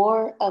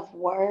war of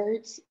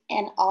words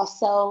and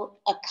also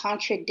a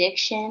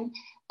contradiction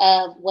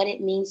of what it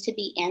means to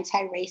be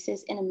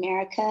anti-racist in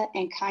America,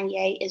 and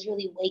Kanye is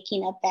really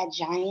waking up that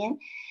giant.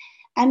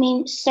 I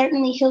mean,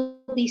 certainly he'll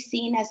be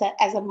seen as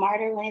a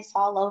martyr when it's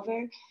all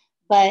over,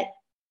 but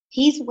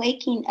he's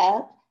waking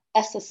up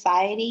a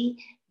society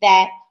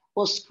that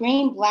will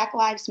scream Black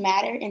Lives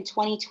Matter in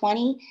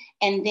 2020,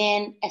 and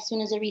then as soon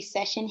as a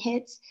recession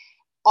hits,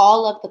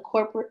 all of the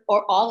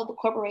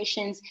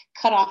corporations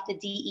cut off the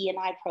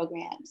DE&I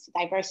programs,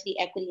 diversity,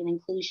 equity, and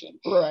inclusion.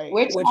 Right,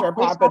 which are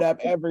popping up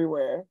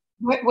everywhere.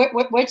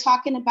 We're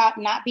talking about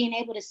not being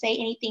able to say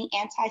anything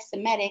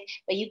anti-Semitic,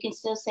 but you can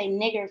still say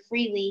nigger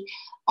freely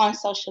on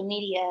social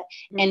media,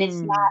 and it's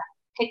not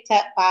picked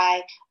up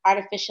by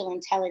artificial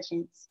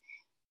intelligence.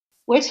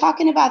 We're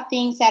talking about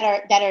things that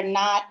are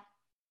not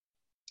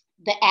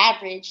the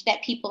average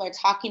that people are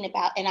talking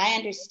about. And I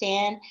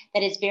understand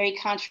that it's very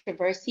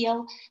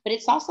controversial, but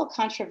it's also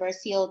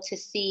controversial to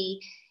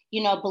see,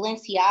 you know,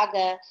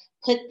 Balenciaga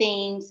put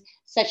things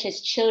such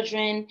as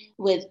children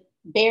with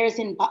bears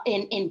in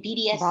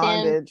BDSM,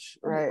 bondage,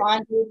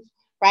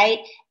 right?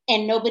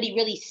 And nobody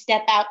really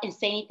step out and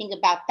say anything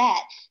about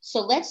that.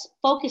 So let's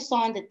focus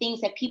on the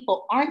things that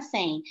people aren't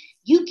saying.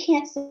 You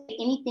can't say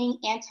anything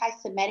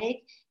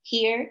anti-Semitic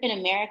here in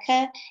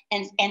America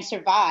and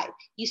survive.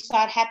 You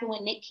saw it happen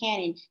with Nick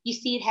Cannon. You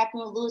see it happen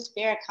with Louis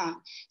Farrakhan.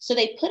 So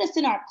they put us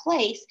in our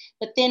place,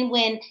 but then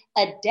when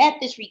a death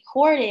is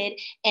recorded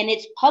and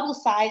it's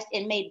publicized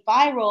and made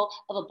viral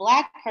of a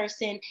Black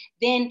person,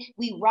 then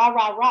we rah,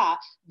 rah, rah.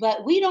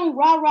 But we don't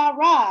rah, rah,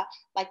 rah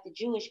like the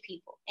Jewish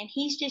people. And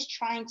he's just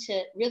trying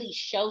to really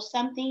show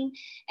something.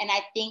 And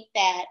I think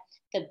that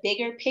the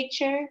bigger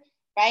picture,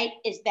 right,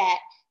 is that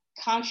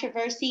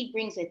controversy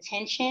brings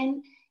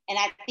attention. And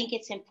I think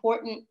it's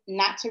important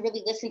not to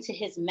really listen to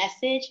his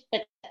message,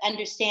 but to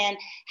understand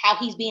how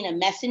he's being a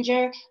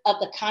messenger of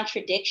the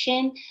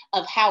contradiction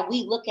of how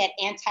we look at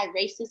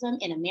anti-racism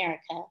in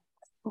America.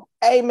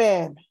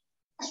 Amen.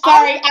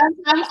 Sorry,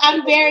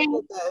 I'm very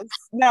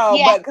no,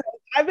 yeah. But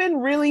I've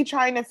been really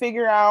trying to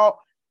figure out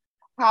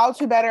how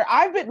to better.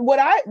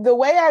 The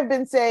way I've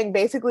been saying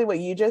basically what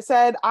you just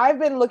said. I've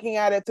been looking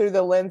at it through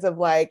the lens of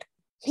like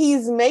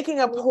he's making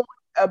a point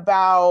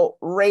about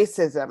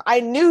racism.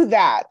 I knew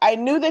that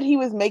he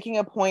was making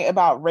a point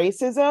about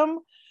racism,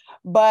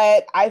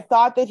 but I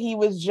thought that he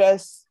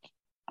was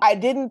I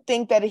didn't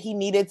think that he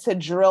needed to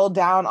drill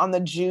down on the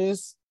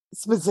Jews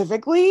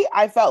specifically.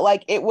 I felt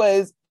like it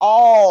was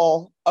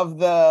all of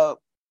the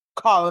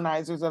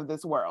colonizers of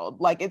this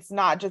world. Like it's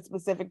not just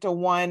specific to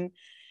one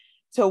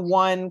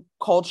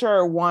culture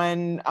or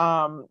one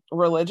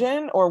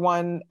religion or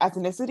one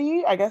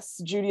ethnicity. I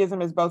guess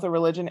Judaism is both a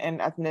religion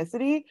and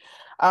ethnicity.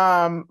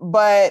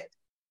 But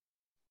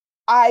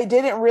I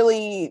didn't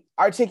really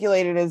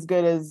articulate it as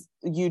good as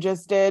you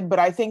just did, but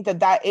I think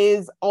that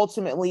is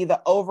ultimately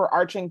the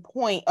overarching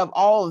point of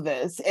all of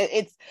this.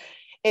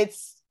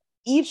 It's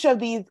each of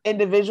these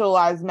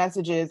individualized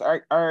messages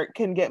are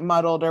can get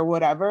muddled or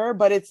whatever,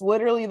 but it's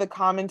literally the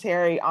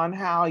commentary on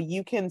how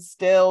you can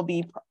still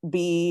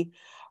be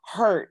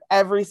hurt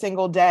every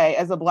single day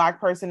as a Black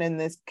person in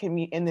this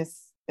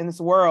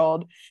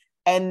world,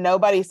 and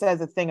nobody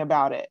says a thing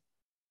about it.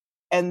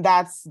 And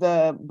that's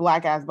the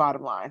Black ass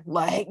bottom line.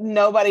 Like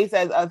nobody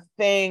says a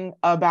thing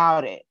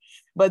about it.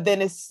 But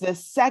then it's the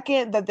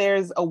second that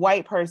there's a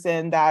white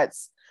person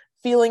that's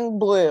feeling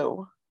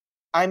blue,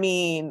 I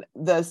mean,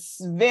 the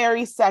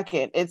very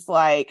second it's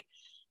like,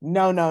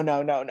 no.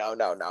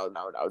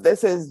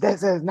 This is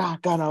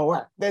not gonna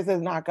work. This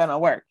is not gonna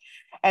work.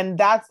 And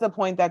that's the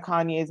point that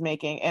Kanye is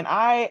making. And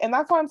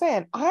that's what I'm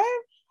saying.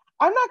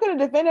 I'm not going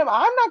to defend him.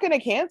 I'm not going to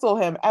cancel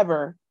him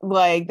ever.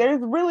 Like,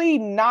 there's really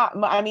not,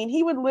 I mean,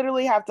 he would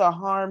literally have to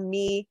harm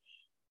me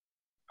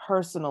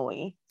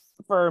personally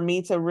for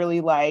me to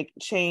really like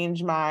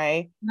change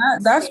my.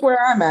 That's where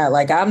I'm at.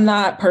 Like, I'm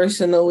not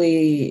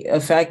personally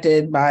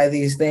affected by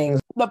these things.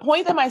 The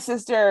point that my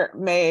sister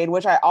made,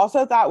 which I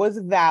also thought was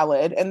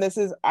valid, and this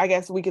is, I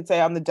guess we could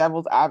say on the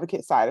devil's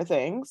advocate side of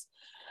things.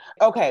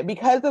 Okay,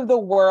 because of the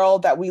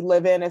world that we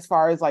live in as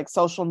far as like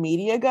social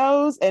media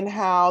goes and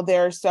how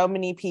there are so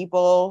many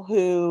people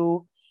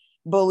who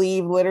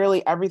believe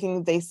literally everything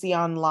that they see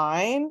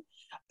online,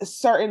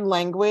 certain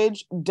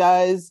language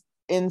does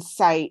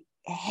incite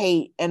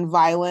hate and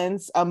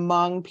violence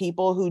among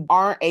people who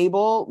aren't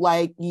able,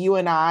 like you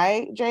and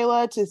I,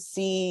 Jayla, to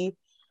see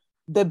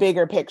the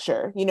bigger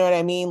picture. You know what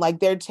I mean? Like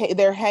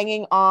they're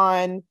hanging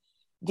on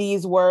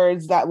these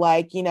words that,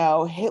 like, you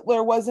know,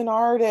 Hitler was an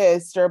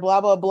artist or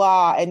blah, blah,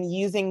 blah, and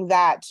using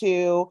that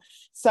to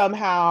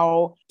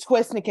somehow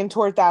twist and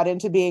contort that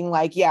into being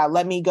like, yeah,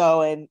 let me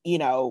go and, you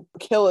know,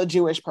 kill a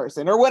Jewish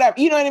person or whatever.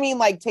 You know what I mean?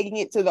 Like taking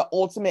it to the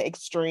ultimate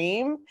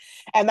extreme.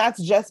 And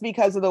that's just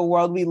because of the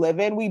world we live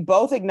in. We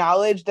both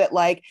acknowledge that,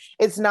 like,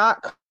 it's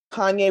not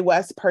Kanye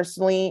West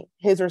personally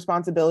his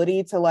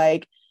responsibility to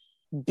like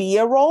be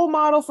a role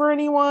model for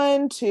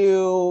anyone,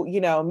 to, you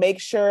know, make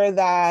sure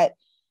that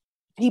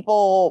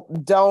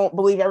people don't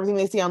believe everything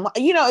they see online.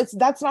 You know,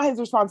 that's not his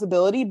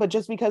responsibility, but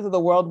just because of the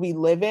world we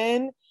live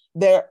in,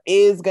 there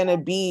is going to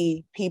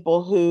be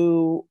people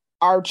who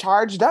are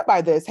charged up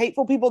by this,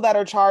 hateful people that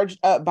are charged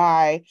up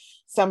by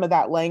some of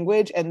that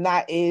language. And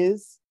that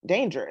is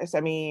dangerous.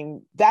 I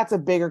mean, that's a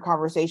bigger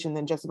conversation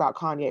than just about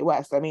Kanye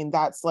West. I mean,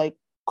 that's like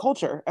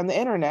culture and the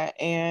internet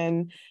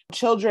and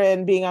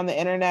children being on the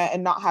internet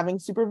and not having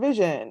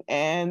supervision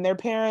and their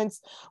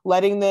parents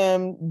letting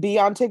them be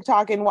on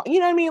TikTok and, you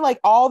know what I mean? Like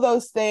all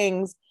those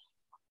things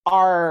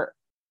are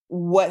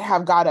what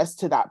have got us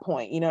to that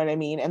point. You know what I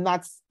mean? And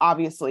that's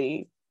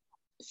obviously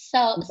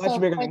much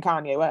bigger than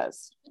Kanye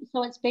West.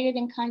 So it's bigger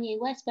than Kanye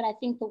West, but I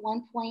think the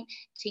one point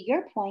to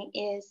your point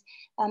is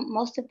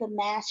most of the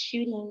mass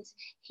shootings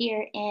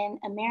here in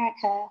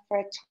America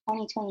for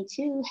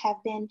 2022 have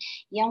been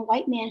young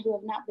white men who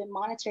have not been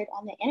monitored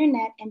on the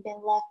internet and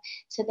been left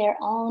to their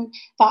own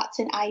thoughts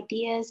and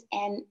ideas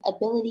and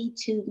ability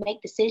to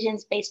make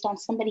decisions based on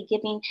somebody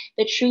giving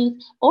the truth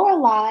or a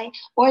lie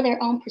or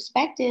their own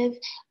perspective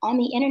on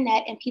the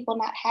internet, and people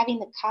not having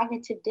the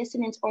cognitive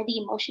dissonance or the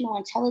emotional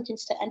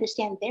intelligence to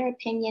understand their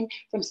opinion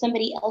from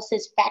somebody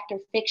else's fact or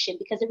fiction.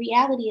 Because the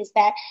reality is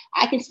that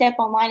I can step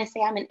online and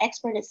say I'm an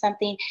expert at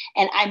something,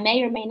 and I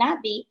may or may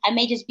not be. I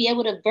may just be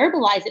able to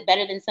verbalize it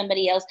better than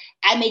somebody else.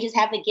 I may just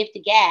have the gift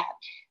of gab,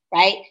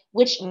 right?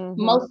 Which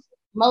most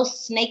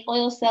most snake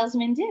oil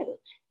salesmen do.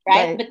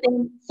 Right? But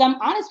then some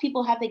honest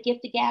people have the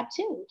gift of gab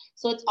too.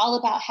 So it's all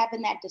about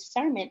having that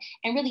discernment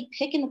and really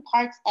picking the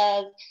parts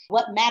of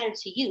what matter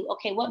to you.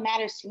 Okay, what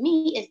matters to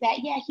me is that,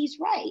 yeah, he's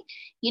right.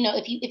 You know,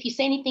 if you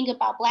say anything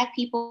about Black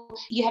people,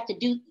 you have to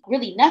do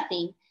really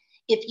nothing.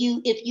 If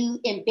you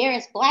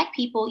embarrass Black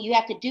people, you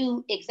have to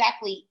do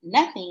exactly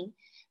nothing.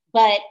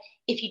 But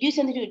if you do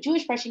something to a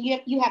Jewish person,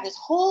 you have this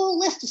whole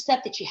list of stuff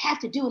that you have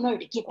to do in order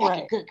to get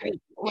back a good grade.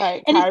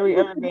 Right, and Kyrie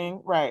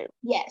Irving, right.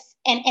 Yes,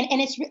 and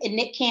it's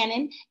Nick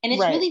Cannon, and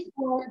it's really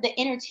for the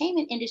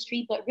entertainment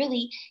industry, but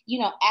really, you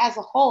know, as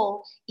a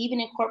whole, even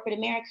in corporate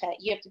America,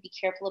 you have to be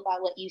careful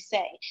about what you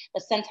say.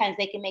 But sometimes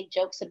they can make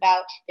jokes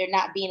about there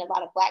not being a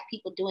lot of Black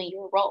people doing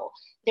your role.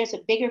 There's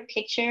a bigger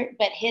picture,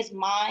 but his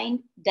mind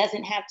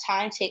doesn't have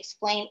time to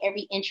explain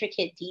every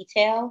intricate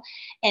detail,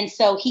 and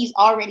so he's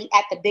already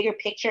at the bigger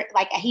picture,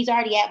 like he's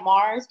already at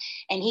Mars,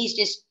 and he's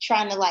just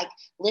trying to like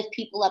lift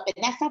people up,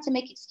 and that's not to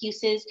make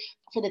excuses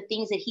for the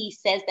things that he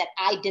says that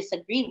I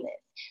disagree with,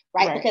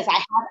 right? Because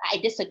I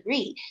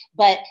disagree.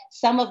 But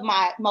some of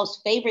my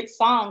most favorite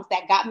songs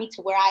that got me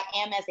to where I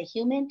am as a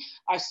human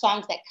are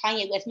songs that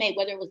Kanye West made,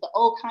 whether it was the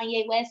old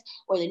Kanye West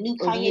or the new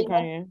Kanye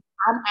West.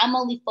 I'm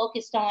only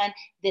focused on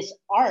this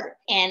art.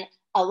 And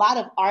a lot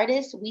of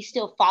artists, we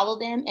still follow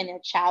them and they're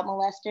child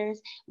molesters.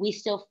 We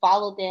still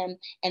follow them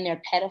and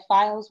they're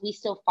pedophiles. We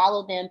still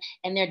follow them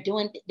and they're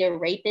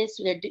rapists.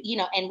 You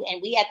know,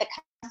 and we at the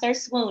concert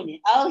swooning.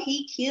 Oh,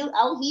 he cute.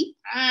 Oh, he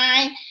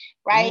fine.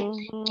 Right.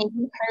 Mm-hmm. And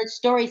you've heard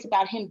stories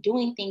about him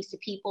doing things to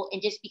people.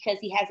 And just because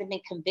he hasn't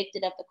been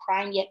convicted of the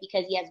crime yet,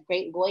 because he has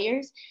great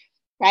lawyers.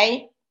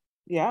 Right.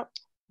 Yeah.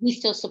 We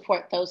still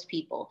support those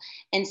people.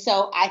 And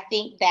so I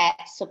think that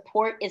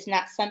support is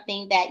not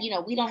something that, you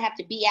know, we don't have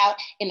to be out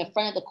in the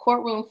front of the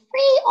courtroom,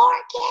 free R.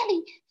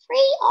 Kelly,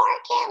 free R.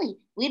 Kelly.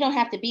 We don't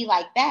have to be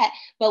like that,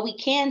 but we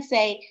can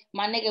say,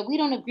 my nigga, we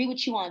don't agree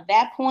with you on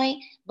that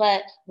point,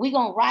 but we're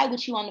going to ride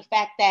with you on the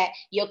fact that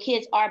your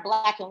kids are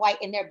Black and white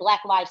and their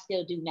Black lives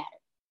still do matter.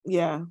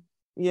 Yeah.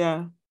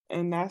 Yeah.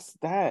 And that's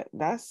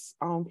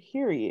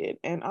period.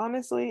 And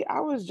honestly,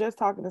 I was just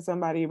talking to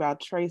somebody about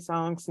Trey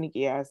Songz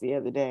sneaky ass the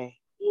other day.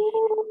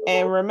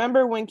 And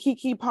remember when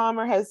Keke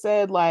Palmer had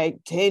said like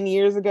 10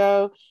 years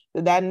ago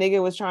that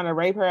nigga was trying to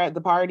rape her at the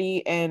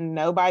party, and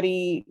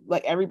nobody,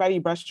 like everybody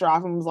brushed her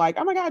off and was like,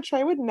 oh my God,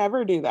 Trey would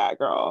never do that,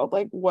 girl.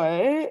 Like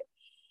what?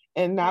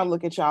 And now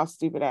look at y'all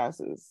stupid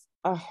asses.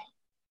 Oh,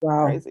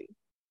 wow. Crazy.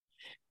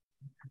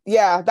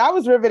 Yeah, that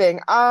was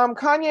riveting.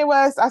 Kanye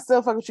West, I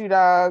still fuck with you,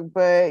 dog,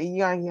 but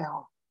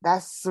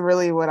that's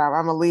really what I'm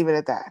gonna leave it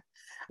at that.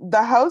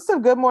 The hosts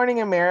of Good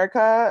Morning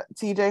America,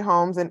 TJ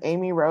Holmes and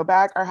Amy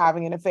Robach, are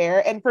having an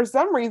affair. And for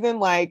some reason,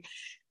 like,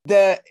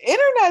 the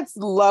internets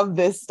love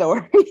this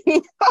story.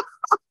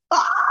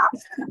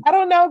 I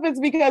don't know if it's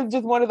because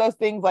just one of those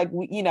things, like,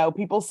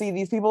 people see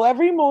these people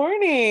every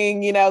morning,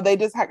 they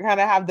just kind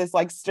of have this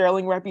like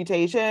sterling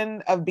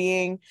reputation of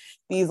being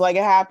these like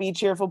happy,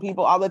 cheerful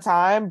people all the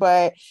time.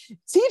 But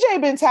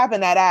TJ been tapping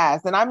that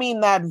ass. And I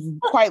mean that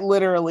quite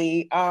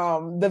literally.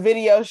 The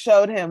video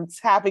showed him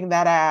tapping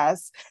that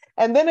ass.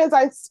 And then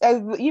as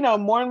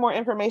more and more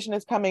information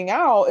is coming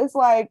out, it's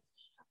like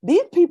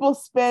these people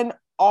spend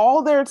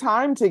all their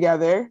time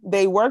together.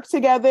 They work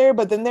together,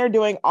 but then they're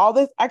doing all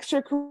this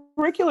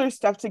extracurricular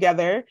stuff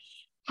together.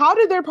 How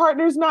did their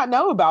partners not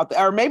know about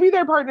that? Or maybe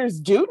their partners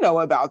do know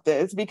about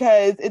this,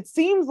 because it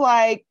seems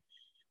like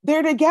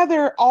they're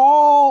together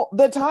all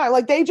the time.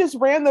 Like they just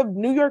ran the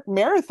New York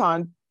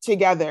Marathon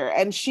together,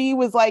 and she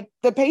was like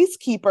the pace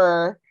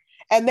keeper,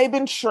 and they've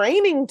been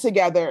training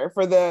together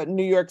for the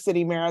New York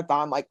City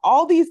Marathon. Like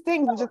all these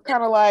things are just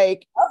kind of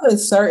like, that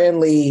is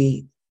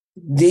certainly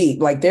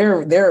deep. Like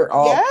they're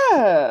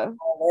all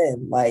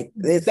in. Like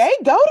they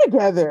go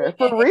together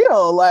for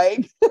real.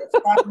 Like it's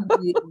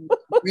probably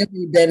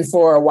really been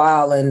for a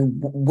while, and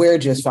we're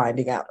just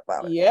finding out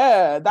about it.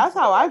 Yeah, that's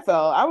how I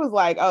felt. I was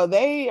like, oh,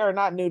 they are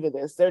not new to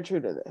this. They're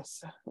true to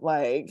this.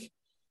 Like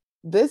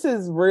this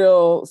is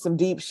real, some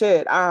deep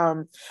shit.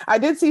 I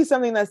did see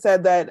something that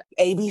said that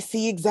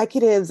ABC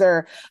executives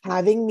are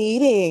having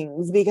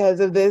meetings because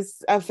of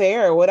this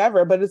affair or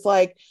whatever. But it's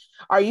like,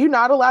 are you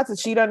not allowed to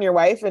cheat on your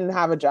wife and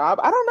have a job?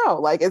 I don't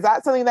know. Like, is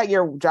that something that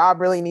your job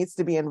really needs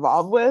to be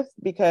involved with?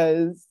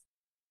 Because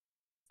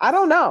I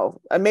don't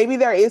know. Maybe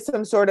there is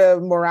some sort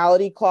of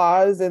morality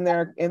clause in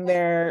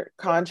their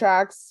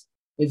contracts.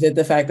 Is it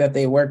the fact that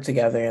they work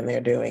together and they're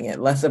doing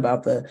it? Less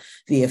about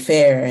the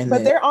affair.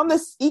 But they're on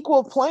this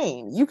equal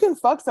plane. You can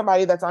fuck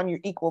somebody that's on your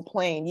equal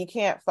plane. You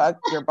can't fuck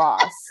your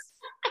boss.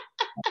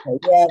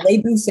 Yeah, they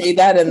do say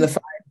that in the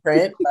fine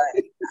print,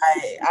 but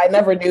I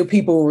never knew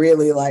people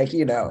really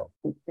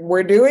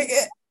we're doing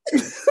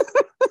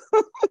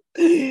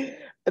it.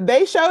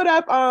 They showed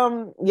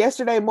up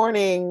yesterday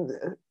morning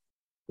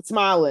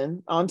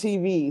smiling on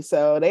TV.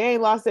 So they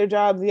ain't lost their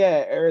jobs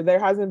yet, or there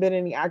hasn't been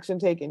any action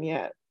taken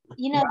yet.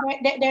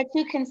 They're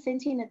two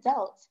consenting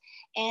adults.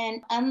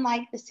 And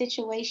unlike the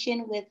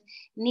situation with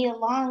Nia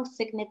Long's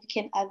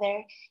significant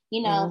other,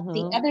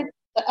 the other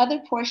The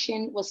other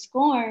portion was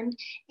scorned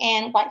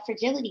and white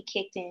fragility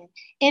kicked in.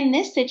 In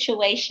this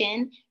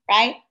situation,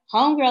 right,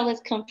 homegirl is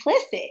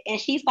complicit. And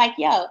she's like,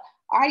 yo, I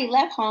already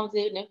left home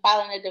dude and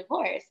filing a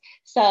divorce.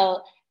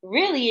 So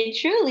really and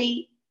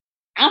truly,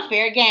 I'm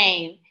fair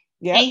game.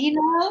 Yep. And you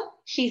know,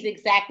 she's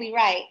exactly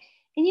right.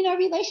 And you know,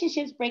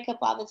 relationships break up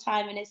all the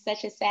time and it's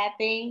such a sad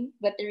thing.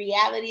 But the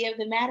reality of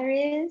the matter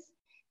is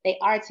they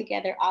are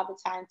together all the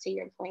time, to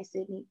your point,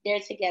 Sydney. They're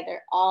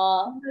together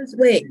all the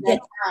time.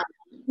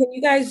 Can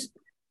you guys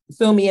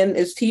fill me in?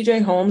 Is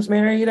TJ Holmes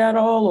married at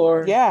all?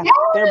 Or they're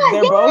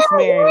both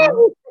married.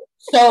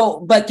 So,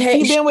 but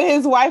he's been with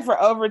his wife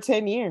for over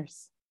 10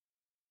 years.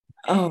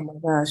 Oh my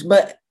gosh.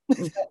 But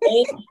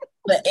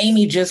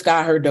Amy just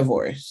got her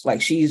divorce.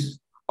 Like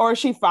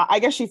I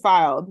guess she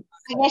filed.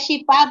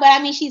 But I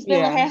mean, she's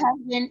been with her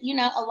husband, you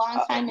know, a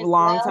long time.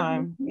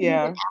 Time.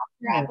 Yeah.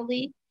 I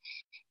believe.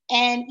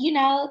 And, you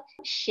know,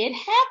 shit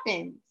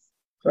happens.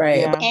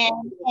 Right. Yeah.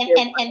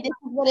 And this is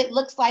what it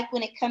looks like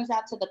when it comes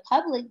out to the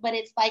public, but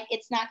it's like,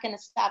 it's not going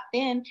to stop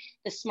them.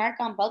 The smirk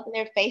on both of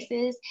their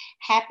faces,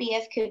 happy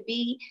as could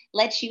be,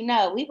 lets you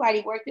know we've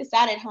already worked this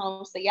out at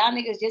home. So y'all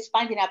niggas just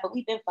finding out, but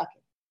we've been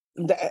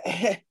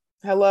fucking.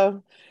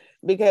 Hello.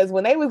 Because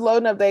when they was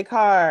loading up their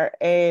car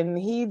and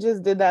he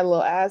just did that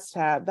little ass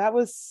tap, that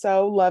was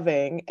so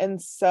loving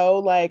and so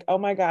like, oh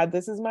my God,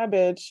 this is my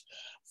bitch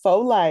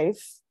for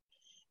life.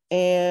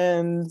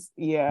 And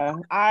yeah,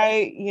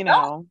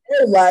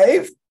 for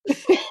life.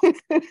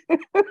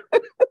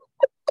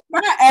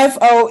 Not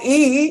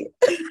FOE.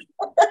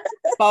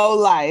 For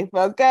life,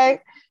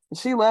 okay?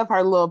 She loved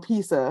her little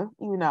pizza,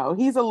 you know.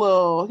 He's a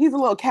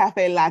little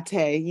cafe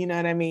latte, you know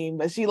what I mean?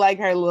 But she like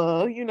her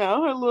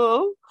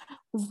little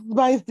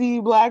spicy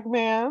black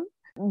man.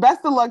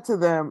 Best of luck to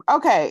them.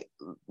 Okay,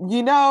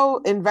 you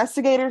know,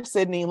 investigator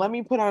Sydney, let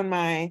me put on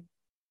my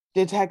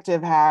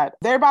detective hat.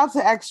 They're about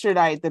to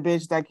extradite the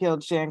bitch that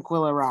killed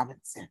Shanquilla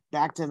Robinson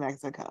back to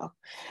Mexico.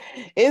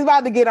 It's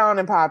about to get on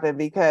and popping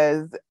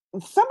because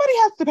somebody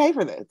has to pay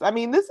for this. I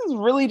mean, this is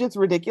really just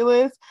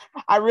ridiculous.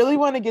 I really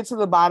want to get to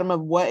the bottom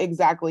of what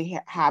exactly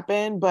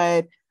happened,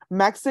 but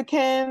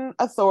Mexican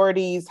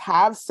authorities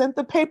have sent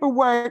the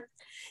paperwork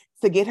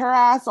to get her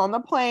ass on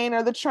the plane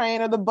or the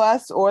train or the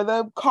bus or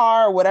the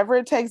car or whatever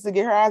it takes to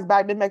get her ass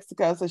back to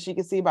Mexico so she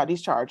can see about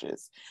these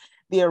charges.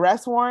 The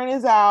arrest warrant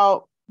is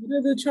out. What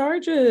are the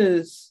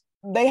charges?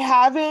 They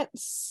haven't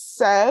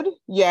said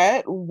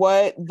yet who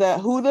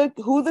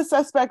the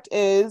suspect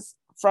is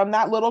from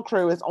that little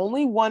crew. It's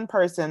only one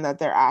person that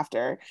they're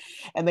after.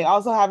 And they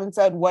also haven't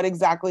said what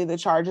exactly the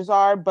charges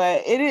are,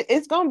 but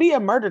it's going to be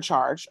a murder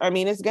charge. I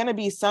mean, it's going to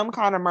be some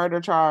kind of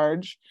murder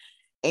charge.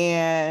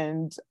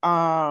 And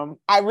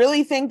I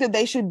really think that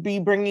they should be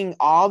bringing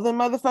all the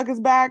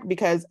motherfuckers back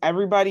because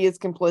everybody is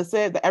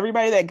complicit.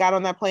 Everybody that got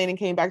on that plane and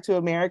came back to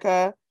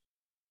America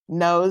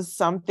knows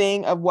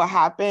something of what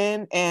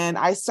happened. And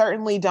I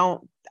certainly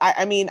don't,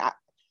 I mean,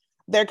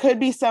 there could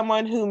be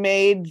someone who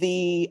made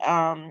the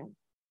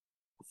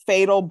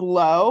fatal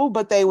blow,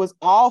 but they was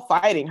all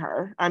fighting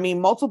her. I mean,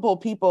 multiple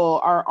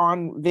people are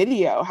on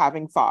video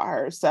having fought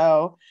her.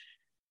 So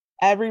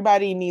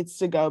everybody needs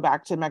to go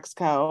back to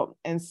Mexico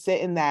and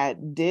sit in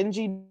that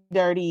dingy,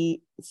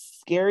 dirty,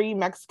 scary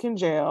Mexican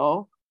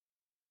jail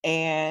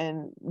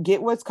and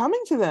get what's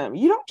coming to them.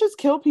 You don't just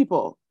kill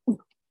people.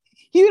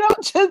 You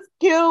don't just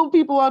kill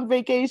people on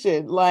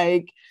vacation.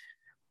 Like,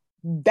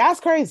 that's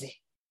crazy.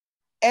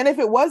 And if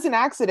it was an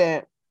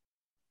accident,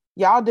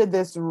 y'all did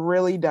this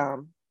really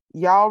dumb.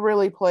 Y'all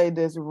really played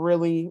this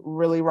really,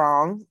 really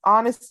wrong.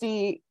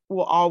 Honesty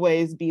will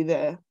always be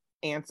the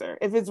answer.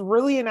 If it's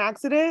really an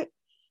accident,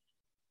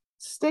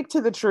 stick to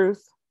the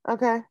truth,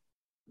 okay?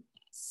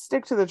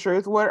 Stick to the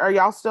truth. What are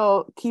y'all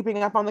still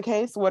keeping up on the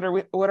case? What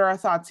are our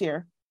thoughts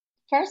here?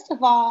 First of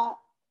all,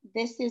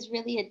 this is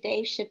really a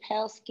Dave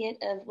Chappelle skit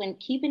of when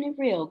keeping it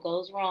real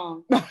goes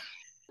wrong.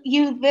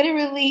 You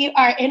literally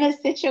are in a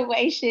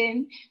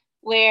situation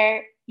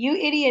where you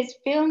idiots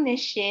film this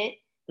shit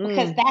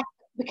because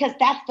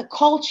that's the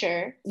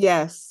culture.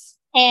 Yes.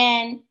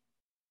 And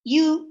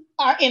you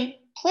are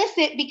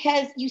implicit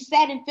because you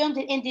sat and filmed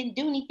it and didn't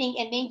do anything,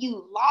 and then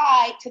you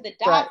lied to the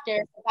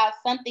doctor about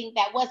something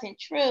that wasn't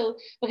true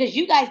because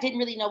you guys didn't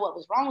really know what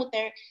was wrong with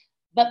her.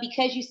 But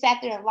because you sat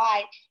there and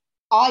lied,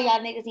 all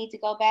y'all niggas need to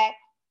go back.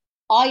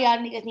 All y'all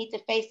niggas need to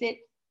face it.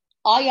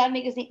 All y'all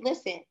niggas need,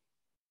 listen,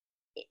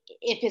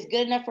 if it's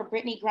good enough for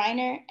Brittany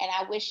Griner, and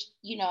I wish,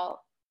 you know,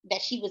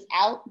 that she was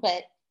out,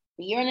 but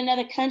when you're in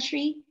another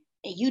country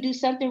and you do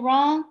something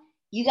wrong,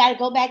 you got to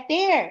go back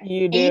there.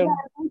 You do.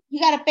 You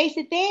got to face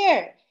it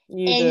there.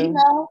 You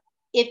know,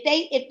 if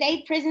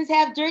they prisons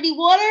have dirty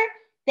water,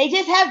 they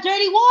just have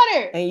dirty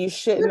water. And you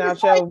shitting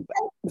out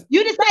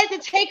you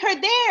decided to take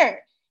her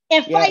there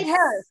and fight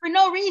her for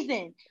no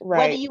reason.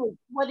 Right.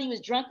 Whether you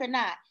was drunk or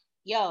not.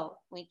 Yo,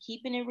 when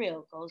keeping it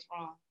real goes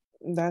wrong.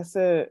 That's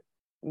it.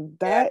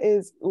 That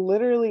is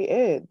literally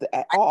it.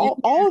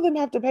 All of them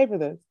have to pay for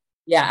this.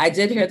 Yeah, I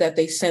did hear that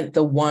they sent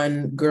the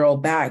one girl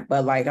back,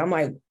 but like, I'm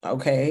like,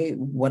 okay,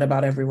 what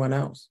about everyone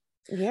else?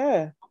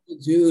 Yeah.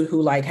 the dude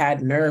who like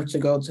had nerve to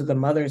go to the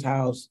mother's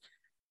house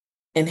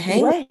and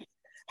hang Right.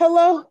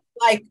 Hello.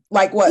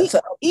 like what?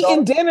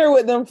 Eating dinner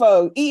with them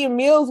folks, eating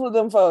meals with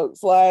them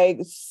folks, like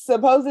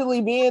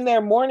supposedly being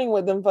there mourning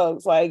with them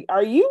folks. Like,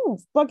 are you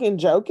fucking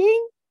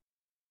joking?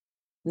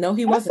 No,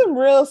 he That's wasn't. some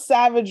real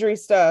savagery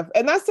stuff.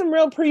 And that's some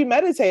real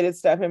premeditated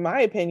stuff, in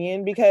my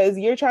opinion, because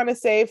you're trying to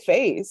save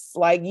face.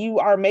 Like, you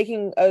are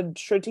making a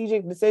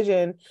strategic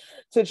decision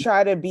to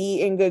try to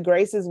be in good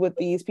graces with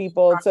these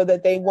people so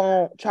that they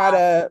won't try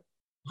to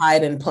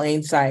hide in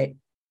plain sight.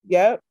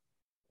 Yep.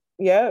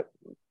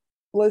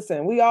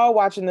 Listen, we all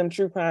watching them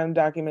true crime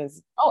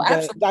documentaries,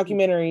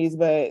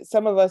 but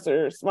some of us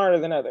are smarter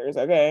than others.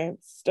 Okay,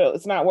 still,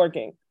 it's not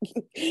working.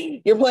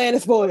 Your plan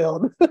is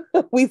spoiled.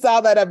 We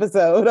saw that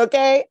episode.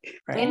 Okay,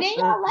 and then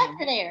y'all left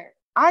her there.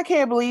 I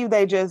can't believe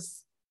they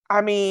just.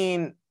 I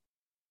mean,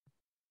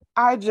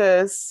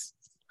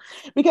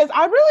 because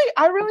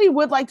I really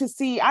would like to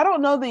see. I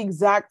don't know the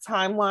exact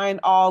timeline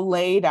all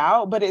laid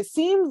out, but it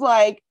seems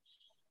like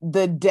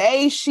the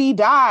day she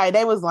died,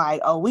 they was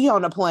like, oh, we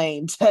on a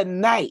plane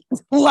tonight.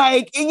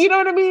 Like, you know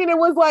what I mean? It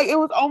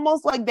was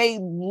almost like they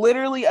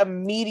literally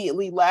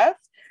immediately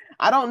left.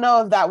 I don't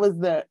know if that was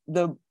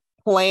the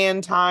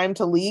planned time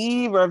to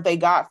leave or if they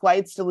got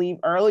flights to leave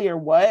early or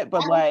what, but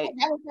that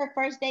was their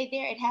first day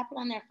there. It happened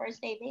on their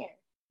first day there.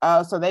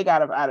 Oh, so they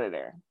got him out of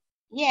there.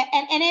 Yeah,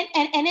 and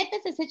if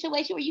it's a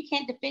situation where you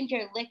can't defend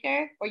your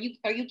liquor or you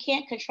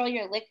can't control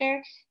your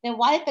liquor, then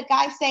why did the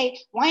guy say,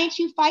 why ain't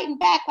you fighting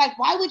back? Like,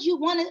 why would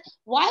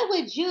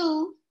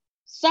you,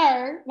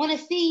 sir, want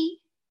to see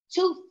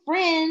two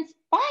friends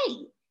fight?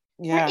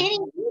 Yeah. For any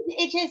reason?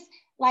 It just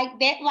like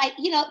that, like,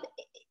 you know.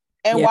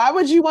 And why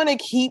would you want to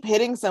keep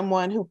hitting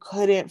someone who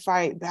couldn't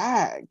fight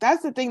back?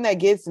 That's the thing that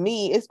gets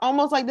me. It's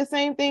almost like the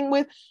same thing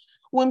with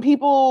when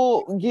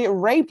people get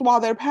raped while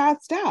they're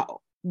passed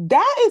out.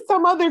 That is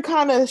some other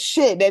kind of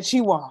shit that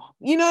you want.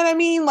 You know what I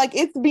mean? Like,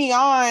 it's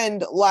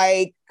beyond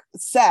like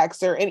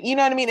sex and you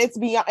know what I mean? It's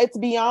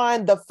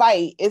beyond the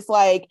fight. It's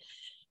like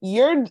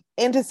you're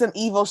into some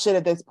evil shit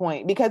at this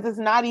point because it's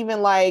not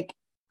even like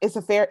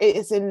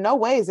it's in no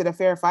way is it a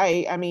fair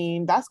fight. I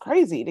mean, that's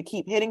crazy to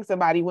keep hitting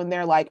somebody when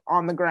they're like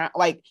on the ground,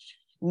 like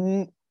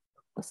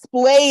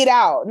splayed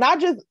out, not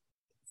just,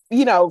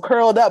 you know,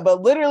 curled up,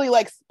 but literally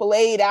like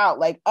splayed out,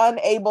 like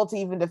unable to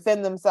even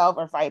defend themselves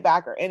or fight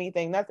back or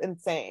anything. That's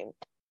insane.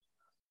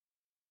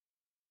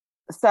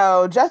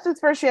 So justice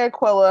for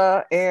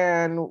Shanquella,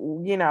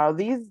 and you know,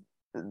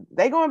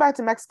 they going back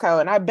to Mexico,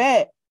 and I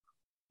bet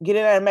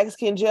getting out of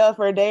Mexican jail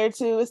for a day or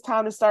two, it's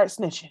time to start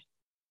snitching.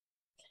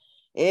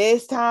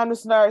 It's time to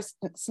start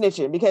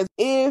snitching, because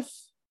if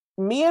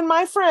me and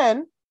my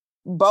friend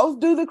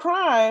both do the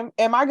crime,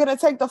 am I going to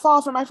take the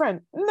fall for my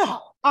friend?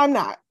 No, I'm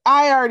not.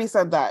 I already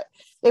said that.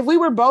 If we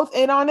were both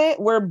in on it,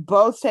 we're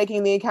both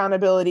taking the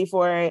accountability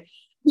for it.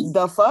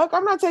 The fuck?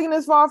 I'm not taking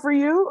this fall for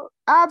you.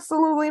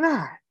 Absolutely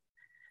not.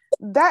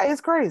 That is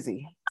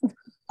crazy.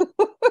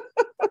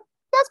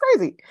 That's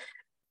crazy.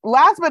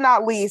 Last but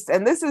not least,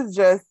 and this is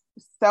just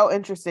so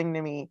interesting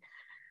to me,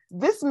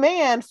 this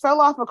man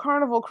fell off a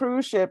Carnival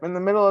cruise ship in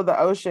the middle of the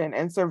ocean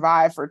and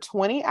survived for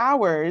 20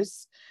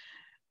 hours,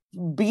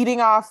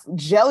 beating off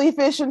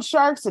jellyfish and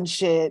sharks and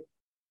shit,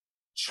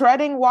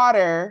 treading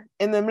water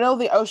in the middle of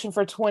the ocean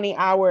for 20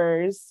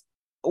 hours,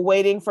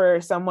 waiting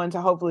for someone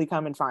to hopefully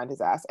come and find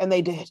his ass. And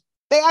they did.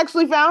 They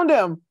actually found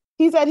him.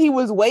 He said he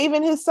was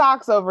waving his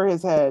socks over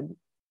his head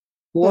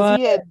because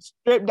he had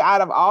stripped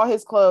out of all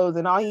his clothes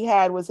and all he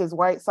had was his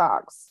white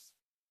socks.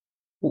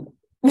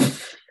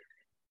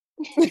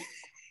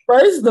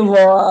 First of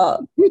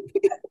all,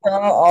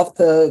 off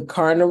the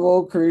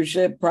Carnival cruise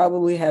ship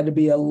probably had to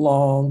be a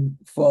long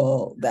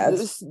fall.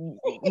 That's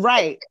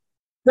right.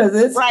 Because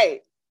it's right.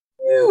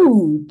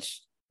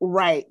 Huge.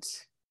 Right.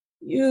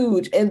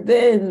 Huge. And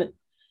then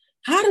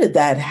how did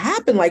that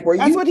happen? Like,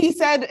 that's what he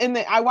said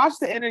I watched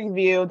the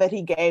interview that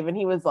he gave, and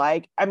he was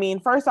like, I mean,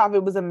 first off,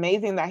 it was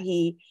amazing that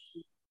he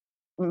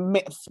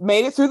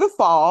made it through the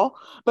fall,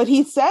 but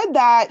he said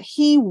that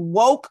he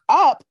woke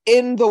up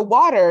in the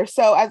water.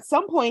 So at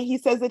some point he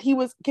says that he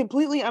was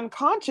completely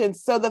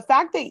unconscious. So the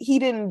fact that he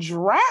didn't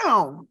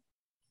drown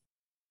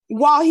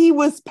while he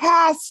was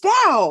passed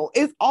out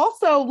is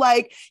also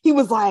like, he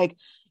was like,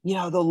 you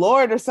know, the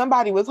Lord or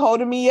somebody was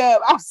holding me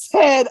up. I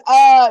said,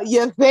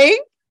 you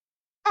think?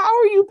 How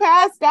are you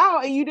passed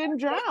out and you didn't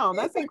drown?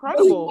 That's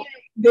incredible.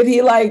 Did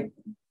he like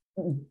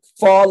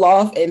fall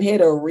off and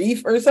hit a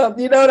reef or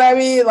something? You know what I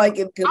mean? Like,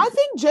 I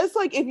think just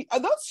like if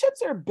those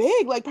ships are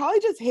big, like probably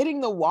just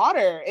hitting the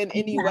water in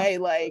any way,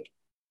 like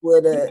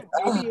maybe it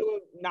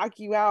would knock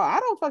you out.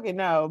 I don't fucking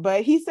know.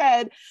 But he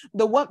said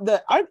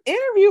the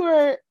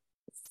interviewer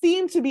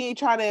seemed to be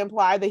trying to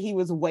imply that he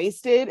was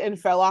wasted and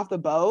fell off the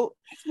boat.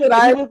 He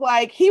was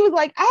like,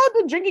 I had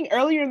been drinking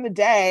earlier in the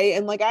day,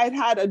 and like I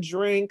had a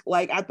drink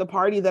like at the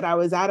party that I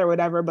was at or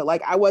whatever, but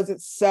like I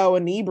wasn't so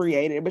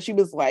inebriated. But she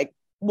was like,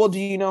 well, do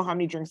you know how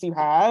many drinks you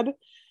had?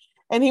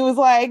 And he was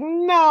like,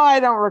 no, I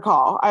don't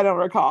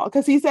recall.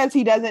 Because he says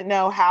he doesn't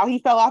know how he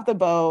fell off the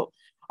boat.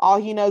 All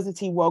he knows is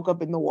he woke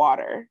up in the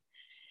water.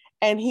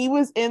 and he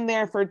was in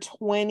there for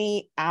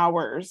 20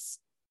 hours.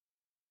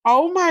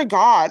 Oh my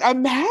God.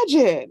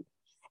 Imagine.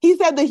 He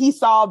said that he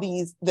saw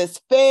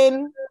this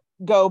fin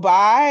go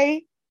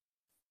by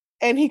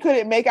and he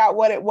couldn't make out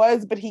what it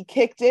was, but he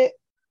kicked it.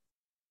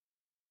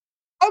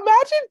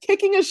 Imagine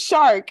kicking a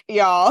shark,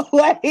 y'all.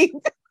 Like,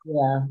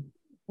 yeah.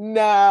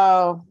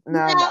 No. I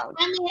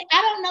mean,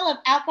 I don't know if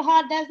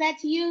alcohol does that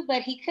to you,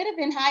 but he could have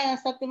been high on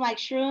something like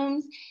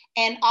shrooms,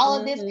 and all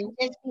of this could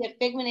just be a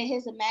figment of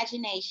his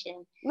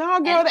imagination. No,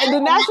 girl,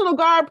 the National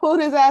Guard pulled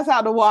his ass out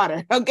of the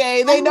water.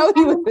 Okay, they know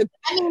he was.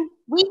 I mean,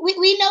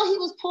 we know he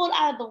was pulled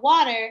out of the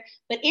water,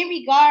 but in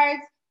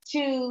regards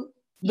to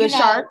the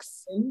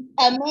sharks,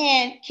 a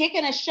man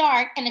kicking a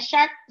shark and the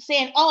shark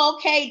saying, "Oh,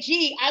 okay,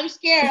 gee, I'm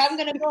scared, I'm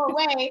gonna go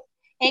away,"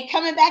 and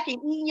coming back and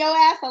eating your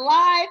ass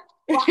alive.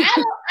 Well,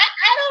 I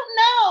don't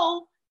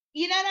know.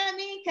 You know what I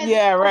mean?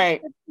 Yeah,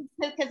 right.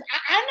 Because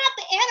I'm not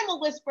the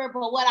animal whisperer,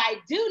 but what I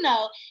do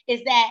know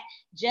is that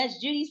Judge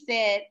Judy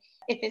said,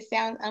 if it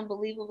sounds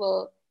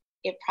unbelievable,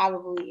 it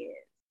probably is.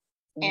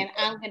 And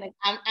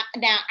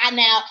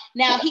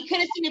now he could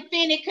have seen a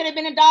fin. It could have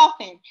been a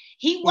dolphin.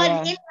 He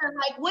wasn't in there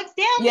like, what's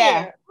down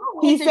there? Oh,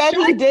 he said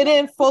he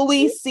didn't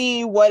fully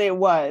see what it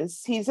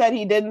was. He said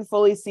he didn't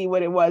fully see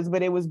what it was,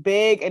 but it was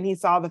big and he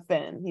saw the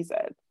fin, he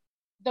said.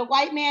 The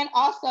white man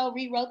also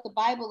rewrote the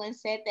Bible and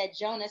said that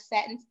Jonah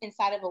sat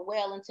inside of a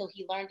well until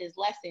he learned his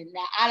lesson.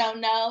 Now, I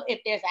don't know if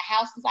there's a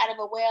house inside of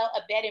a well,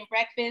 a bed and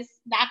breakfast,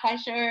 not quite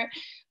sure,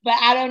 but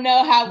I don't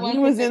know how one he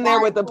was in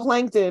there with the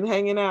plankton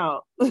hanging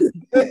out.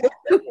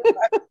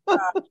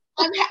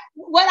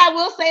 What I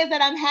will say is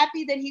that I'm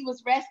happy that he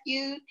was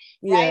rescued,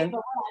 right? But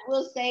what I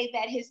will say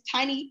that his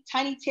tiny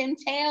 10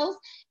 tails,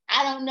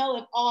 I don't know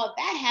if all of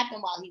that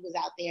happened while he was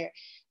out there.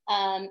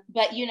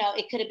 But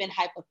it could have been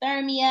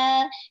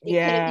hypothermia. It could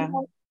have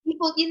been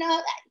people,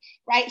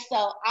 right?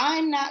 So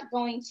I'm not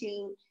going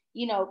to,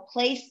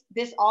 place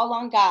this all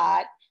on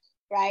God,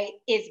 right?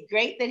 It's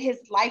great that his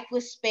life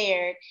was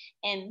spared,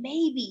 and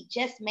maybe,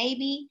 just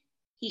maybe,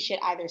 he should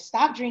either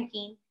stop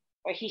drinking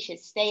or he should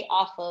stay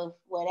off of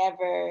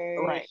whatever.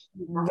 Right,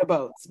 the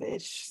boats,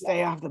 bitch.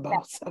 Stay off the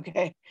boats,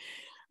 okay?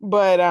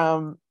 But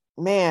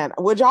man,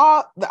 I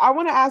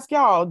want to ask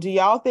y'all, do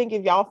y'all think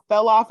if y'all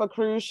fell off a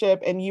cruise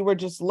ship and you were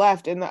just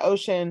left in the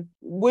ocean,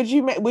 would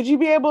you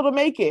be able to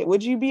make it?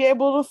 Would you be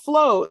able to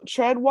float,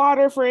 tread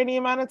water for any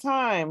amount of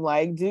time?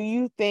 Like, do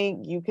you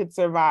think you could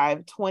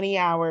survive 20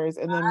 hours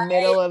in the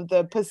middle of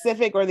the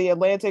Pacific or the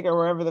Atlantic or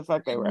wherever the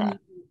fuck they were at?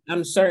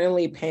 I'm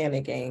certainly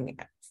panicking.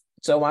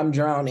 So I'm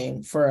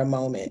drowning for a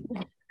moment.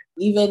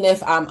 Even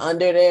if I'm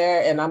under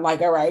there and I'm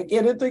like, all right,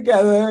 get it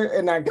together,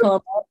 and I come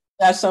up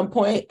at some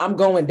point, I'm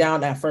going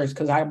down at first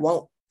because I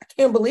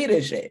can't believe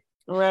this shit.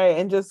 Right.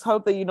 And just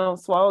hope that you don't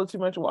swallow too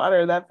much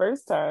water that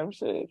first time.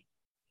 Shit.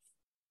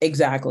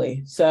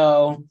 Exactly.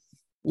 So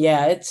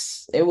yeah,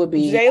 it would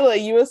be.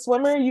 Jayla, you a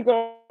swimmer? You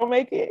gonna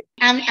make it?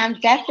 I'm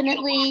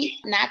definitely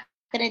not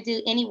gonna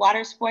do any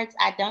water sports.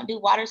 I don't do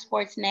water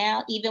sports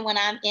now. Even when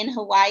I'm in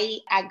Hawaii,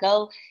 I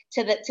go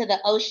to the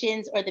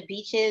oceans or the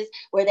beaches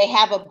where they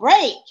have a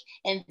break,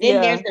 and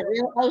then there's the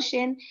real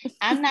ocean.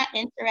 I'm not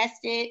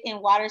interested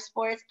in water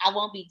sports. I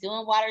won't be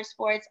doing water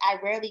sports. I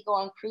rarely go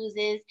on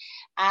cruises.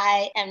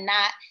 I am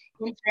not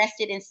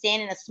interested in staying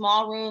in a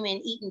small room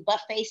and eating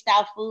buffet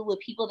style food with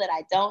people that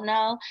I don't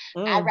know.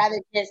 I'd rather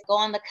just go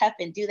on the cup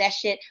and do that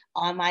shit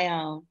on my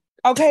own.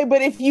 Okay,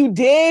 but if you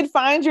did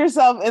find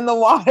yourself in the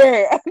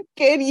water,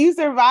 can you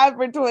survive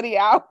for 20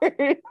 hours?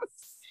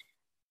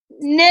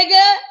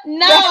 Nigga,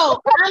 no,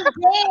 I'm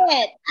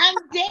dead.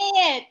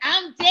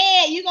 I'm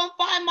dead. You gonna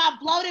find my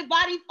bloated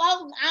body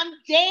floating. I'm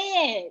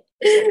dead.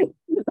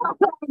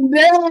 I'm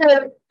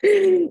dead.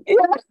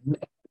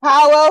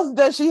 How else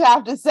does she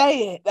have to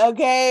say it?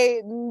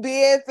 Okay, the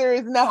answer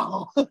is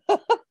no.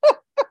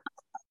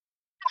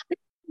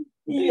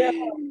 Yeah.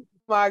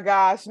 My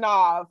gosh,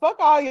 nah, fuck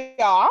all y'all.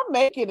 I'm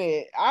making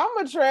it. I'm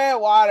gonna tread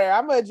water.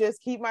 I'm gonna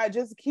just keep my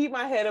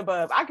head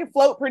above. I can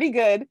float pretty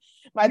good.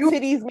 My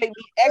titties make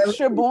me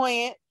extra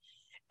buoyant,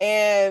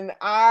 and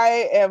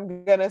I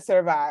am gonna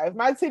survive.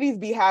 My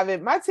titties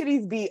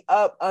be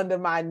up under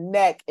my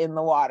neck in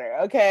the water.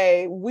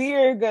 Okay,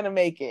 we're gonna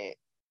make it.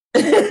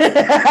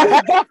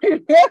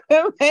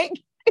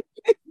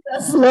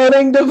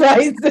 Floating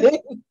devices.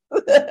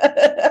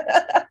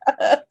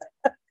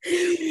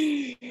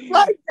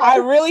 I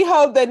really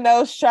hope that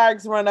no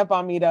sharks run up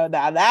on me though.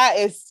 Now that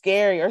is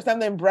scary, or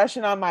something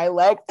brushing on my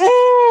leg.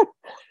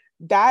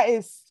 That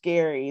is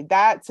scary.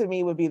 That to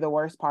me would be the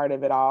worst part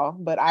of it all.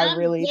 But I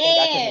really think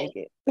I can make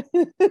it.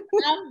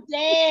 I'm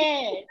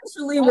dead.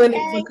 Especially when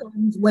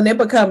it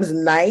becomes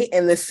night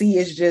and the sea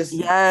is just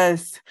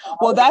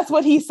Well, that's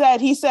what he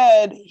said. He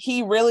said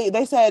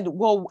they said,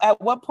 well, at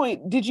what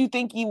point did you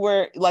think you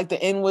were like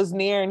the end was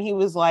near? And he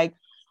was like,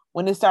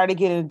 when it started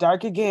getting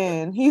dark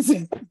again. He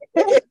said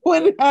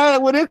when it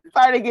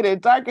started getting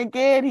dark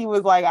again, he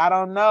was like, I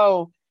don't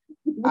know.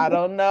 I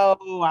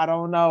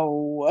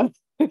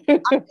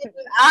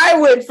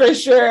would for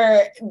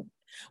sure.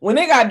 When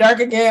it got dark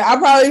again, I'll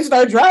probably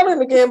start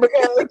drowning again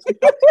because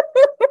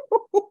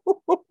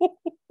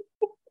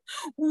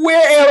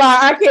Where am I?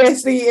 I can't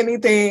see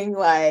anything.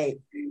 Like,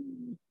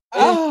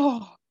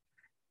 oh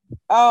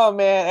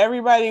man,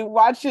 everybody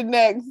watch it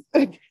next.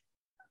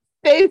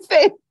 Stay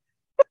safe.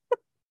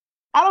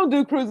 I don't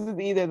do cruises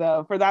either,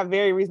 though, for that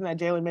very reason that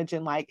Jalen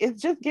mentioned. Like,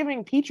 it's just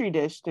giving petri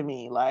dish to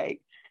me.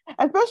 Like,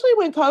 especially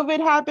when COVID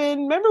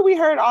happened. Remember, we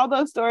heard all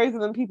those stories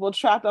and then people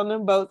trapped on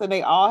them boats and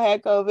they all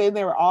had COVID and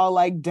they were all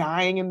like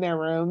dying in their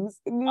rooms.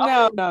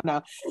 No. They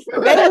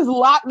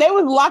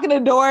was locking the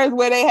doors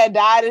where they had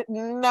died.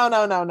 No.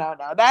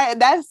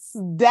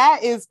 That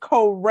is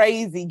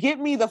crazy. Get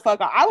me the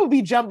fuck out. I would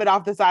be jumping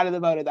off the side of the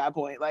boat at that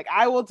point. Like,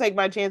 I will take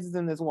my chances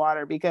in this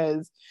water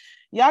because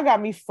y'all got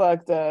me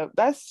fucked up.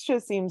 That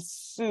shit seems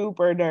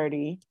super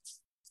dirty.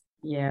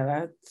 Yeah,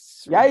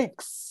 that's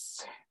yikes.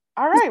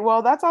 All right,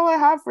 well, that's all I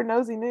have for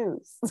nosy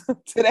news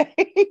today.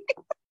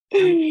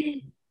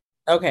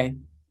 Okay.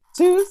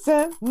 2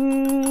 cents,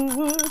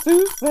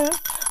 2 cents,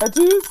 a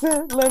 2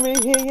 cent. Let me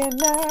hear you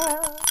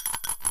now.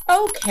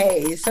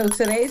 Okay, so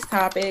today's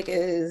topic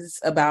is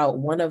about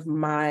one of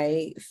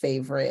my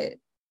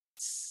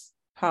favorites,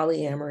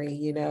 polyamory.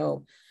 You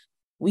know,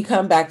 we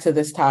come back to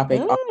this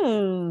topic all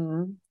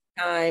the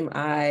time.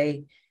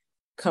 I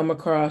come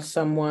across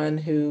someone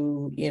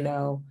who, you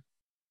know,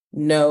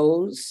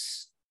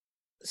 knows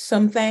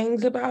some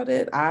things about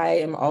it. I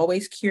am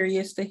always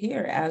curious to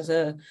hear. As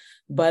a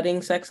budding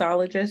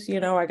sexologist, you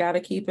know, I got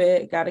to keep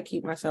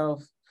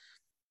myself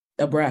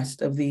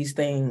abreast of these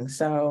things.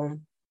 So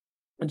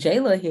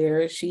Jayla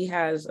here, she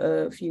has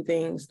a few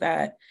things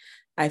that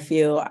I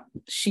feel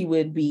she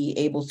would be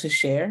able to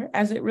share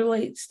as it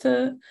relates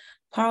to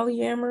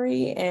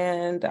polyamory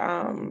and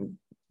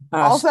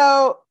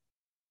also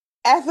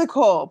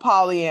ethical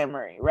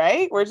polyamory,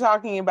 right? We're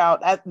talking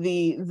about at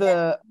the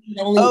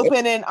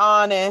open and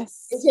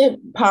honest.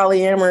 Isn't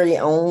polyamory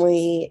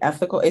only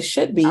ethical? It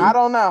should be. I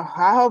don't know.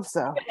 I hope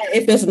so.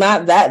 If it's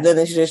not that, then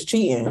it's just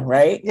cheating,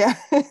 right? Yeah.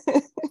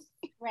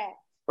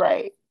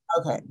 Right.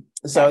 Okay.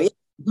 So yeah,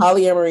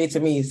 polyamory to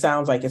me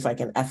sounds like it's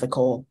like an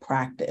ethical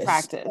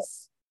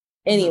practice.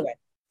 Anyway,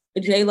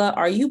 Jayla,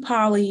 are you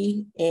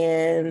poly?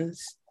 And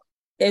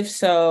if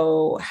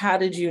so, how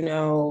did you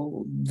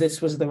know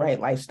this was the right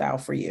lifestyle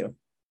for you?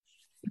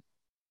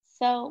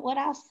 So what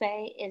I'll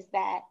say is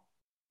that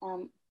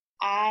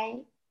I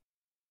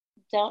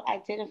don't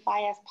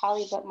identify as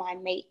poly, but my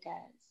mate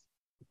does,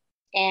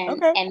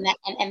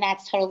 and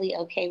that's totally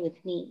okay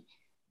with me.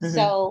 Mm-hmm.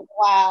 So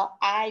while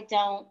I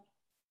don't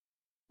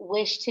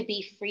wish to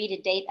be free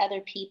to date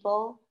other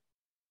people,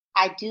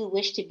 I do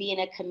wish to be in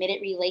a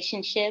committed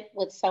relationship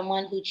with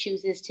someone who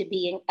chooses to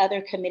be in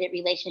other committed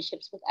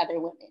relationships with other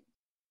women.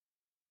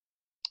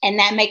 And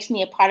that makes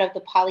me a part of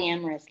the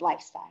polyamorous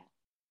lifestyle.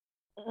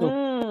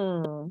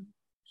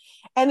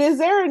 And is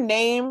there a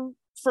name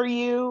for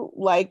you?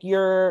 Like,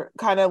 you're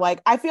kind of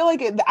like, I feel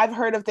like I've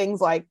heard of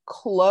things like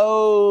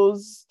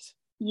closed.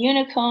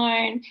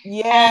 Unicorn.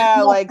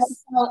 Yeah, like.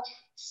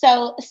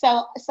 So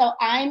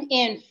I'm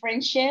in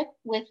friendship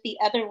with the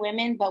other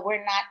women, but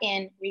we're not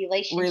in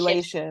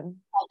relation.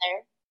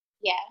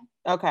 Yeah.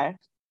 Okay.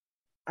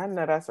 I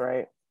know that's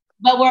right.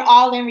 But we're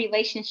all in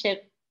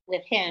relationship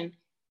with him,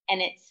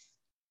 and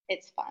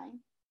it's fine.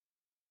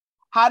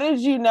 How did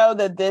you know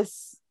that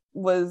this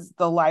was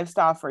the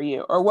lifestyle for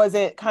you? Or was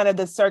it kind of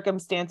the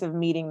circumstance of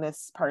meeting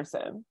this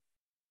person?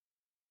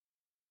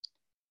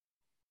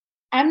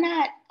 I'm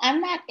not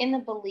in the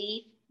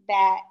belief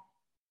that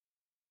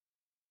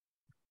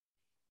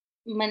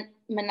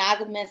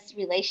monogamous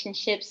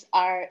relationships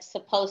are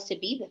supposed to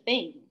be the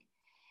thing.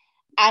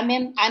 I'm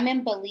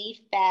in belief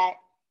that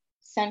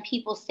some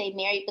people stay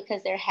married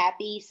because they're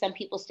happy. Some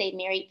people stay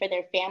married for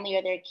their family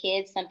or their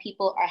kids. Some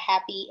people are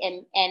happy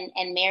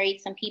and married.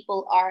 Some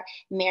people are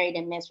married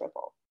and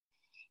miserable.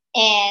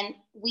 And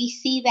we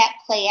see that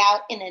play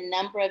out in a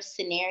number of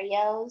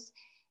scenarios.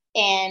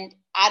 And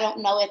I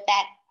don't know if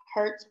that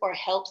hurts or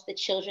helps the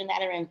children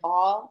that are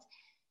involved.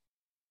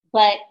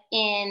 But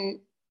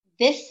in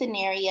this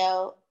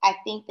scenario, I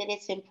think that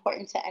it's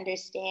important to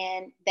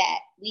understand that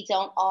we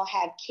don't all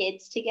have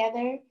kids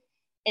together.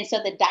 And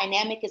so the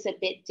dynamic is a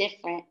bit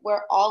different.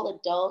 We're all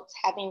adults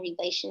having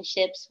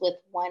relationships with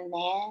one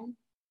man,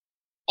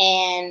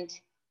 and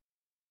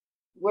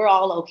we're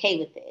all okay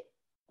with it.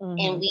 Mm-hmm.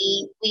 And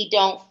we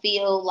don't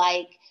feel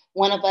like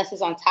one of us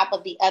is on top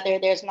of the other.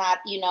 There's not,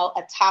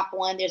 a top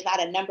one. There's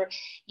not a number.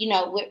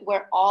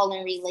 We're all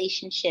in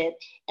relationship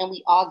and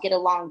we all get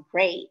along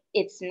great.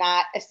 It's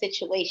not a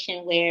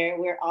situation where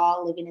we're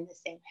all living in the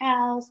same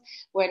house.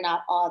 We're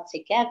not all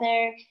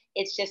together.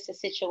 It's just a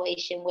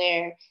situation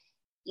where,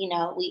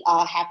 we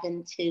all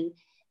happen to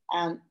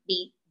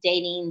be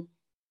dating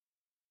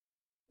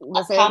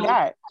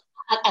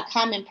a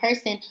common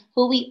person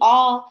who we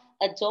all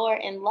adore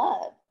and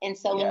love. And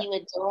so when you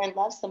adore and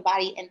love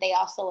somebody and they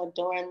also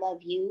adore and love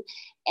you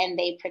and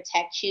they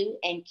protect you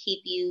and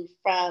keep you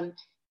from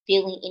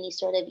feeling any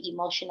sort of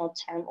emotional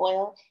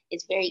turmoil,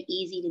 it's very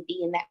easy to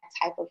be in that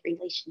type of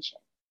relationship.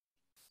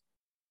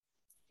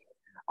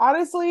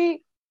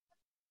 Honestly,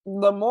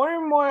 the more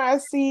and more I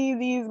see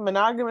these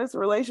monogamous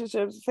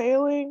relationships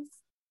failing,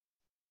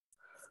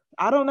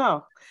 I don't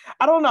know.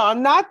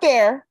 I'm not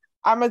there.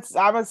 I'm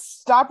a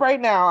stop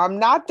right now. I'm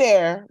not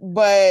there,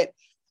 but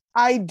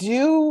I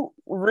do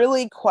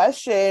really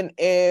question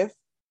if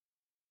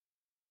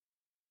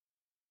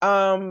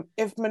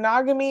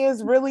monogamy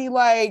is really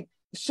like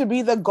should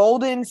be the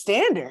golden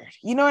standard.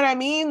 You know what I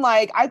mean?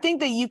 Like I think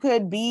that you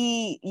could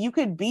be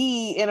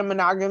in a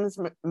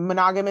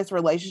monogamous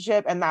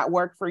relationship and that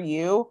work for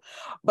you,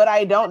 but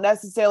I don't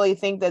necessarily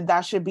think that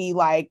that should be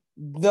like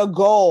the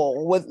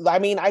goal.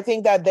 I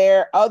think that there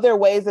are other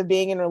ways of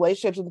being in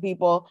relationships with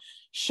people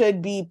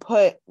should be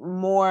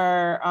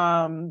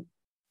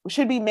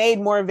should be made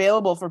more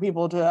available for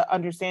people to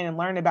understand and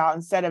learn about,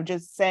 instead of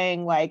just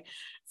saying like,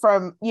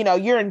 from,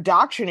 you're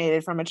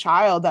indoctrinated from a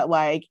child that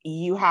like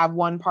you have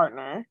one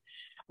partner.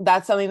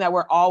 That's something that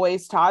we're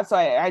always taught. So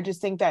I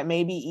just think that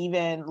maybe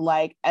even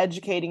like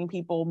educating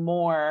people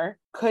more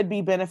could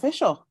be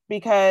beneficial,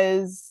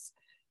 because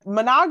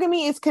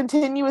monogamy is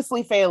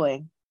continuously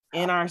failing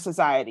in our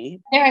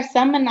society. There are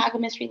some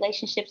monogamous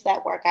relationships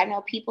that work. I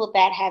know people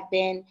that have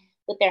been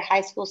with their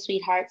high school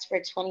sweethearts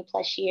for 20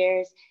 plus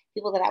years,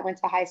 people that I went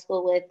to high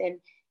school with, and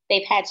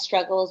they've had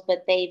struggles,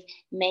 but they've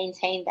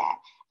maintained that.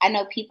 I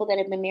know people that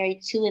have been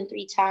married 2 and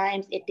 3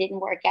 times, it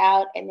didn't work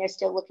out, and they're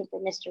still looking for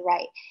Mr.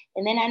 Right.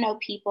 And then I know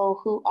people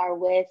who are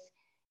with,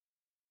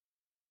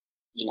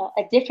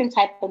 a different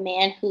type of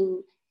man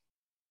who,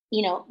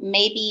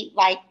 maybe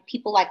like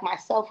people like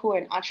myself who are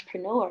an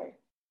entrepreneur,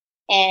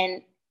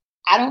 and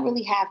I don't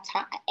really have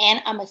time,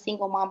 and I'm a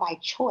single mom by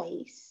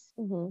choice.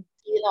 Mm-hmm.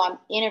 Even though I'm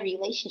in a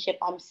relationship,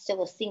 I'm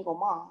still a single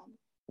mom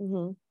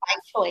by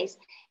choice.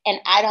 And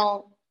I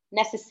don't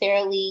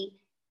necessarily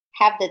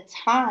have the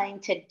time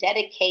to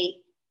dedicate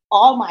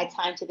all my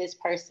time to this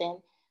person,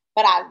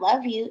 but I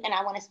love you and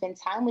I want to spend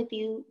time with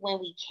you when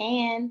we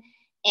can.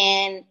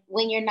 And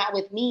when you're not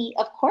with me,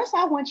 of course,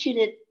 I want you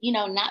to,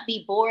 not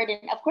be bored.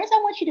 And of course, I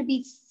want you to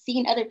be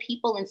seeing other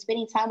people and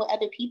spending time with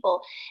other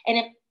people. And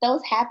if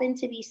those happen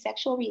to be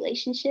sexual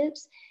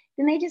relationships,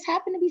 then they just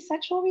happen to be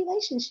sexual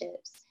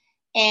relationships.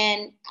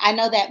 And I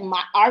know that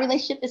our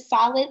relationship is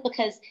solid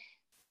because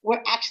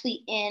we're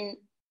actually in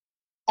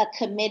a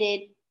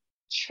committed,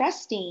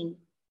 trusting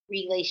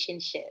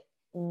relationship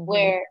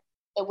where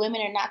the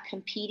women are not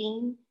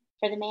competing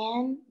for the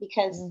man,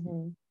 because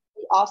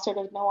we all sort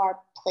of know our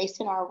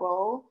place in our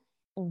role.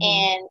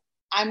 And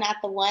I'm not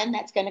the one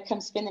that's going to come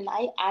spend the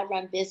night. I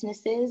run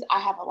businesses. I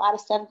have a lot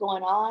of stuff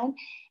going on.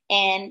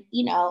 And,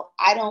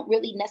 I don't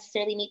really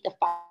necessarily need the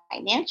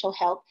financial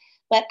help,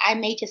 but I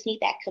may just need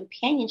that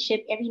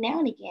companionship every now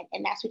and again.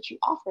 And that's what you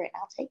offer, and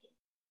I'll take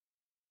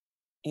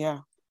it. Yeah.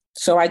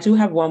 So I do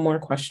have one more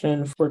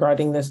question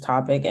regarding this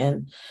topic.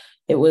 And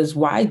it was,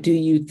 why do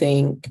you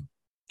think,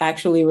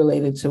 actually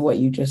related to what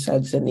you just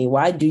said, Sydney,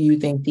 why do you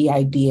think the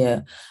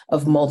idea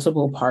of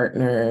multiple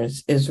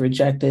partners is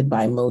rejected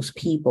by most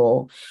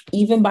people,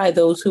 even by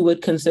those who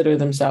would consider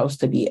themselves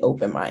to be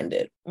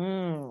open-minded?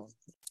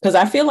 Because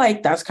I feel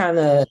like that's kind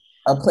of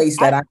a place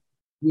that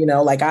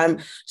I'm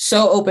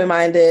so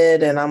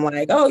open-minded and I'm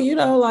like, oh,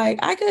 like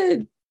I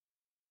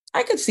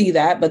could see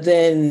that. But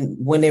then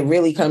when it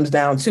really comes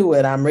down to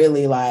it, I'm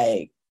really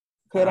like,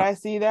 could I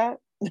see that?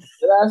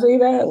 Could I see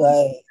that?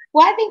 Like,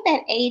 well, I think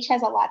that age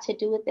has a lot to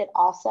do with it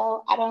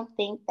also. I don't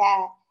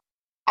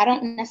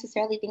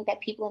necessarily think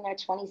that people in their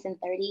 20s and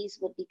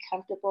 30s would be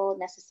comfortable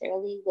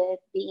necessarily with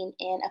being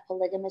in a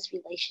polygamous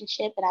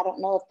relationship. And I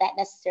don't know if that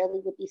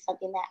necessarily would be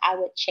something that I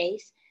would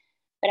chase.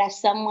 But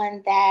as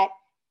someone that,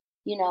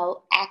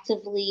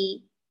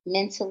 actively,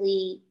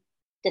 mentally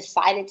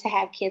decided to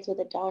have kids with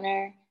a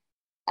donor,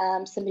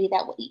 somebody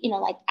that,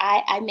 like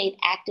I made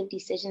active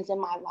decisions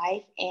in my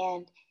life.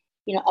 And,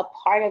 a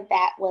part of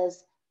that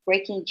was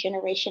breaking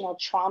generational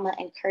trauma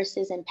and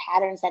curses and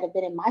patterns that have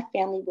been in my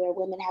family where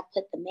women have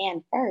put the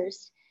man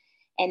first.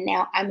 And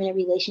now I'm in a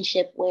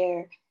relationship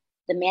where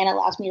the man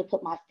allows me to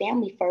put my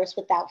family first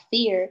without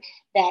fear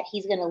that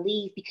he's going to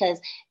leave because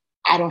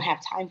I don't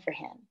have time for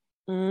him.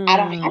 I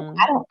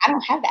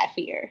don't have that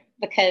fear,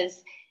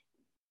 because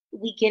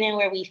we get in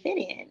where we fit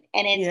in,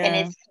 and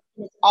it's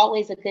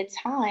always a good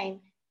time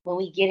when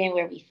we get in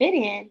where we fit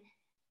in.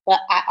 But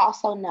I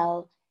also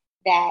know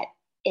that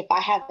if I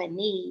have a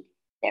need,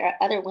 there are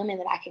other women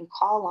that I can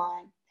call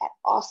on that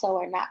also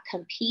are not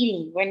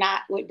competing.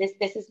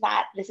 This is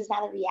not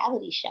a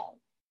reality show.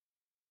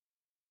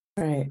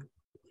 Right.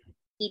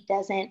 He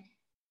doesn't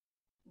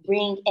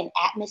bring an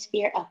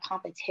atmosphere of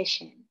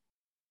competition.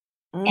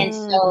 And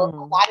so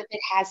a lot of it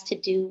has to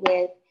do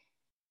with,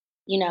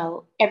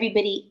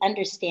 everybody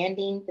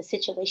understanding the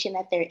situation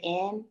that they're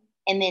in,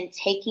 and then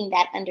taking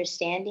that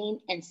understanding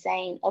and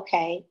saying,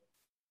 okay,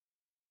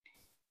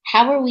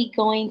 how are we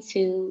going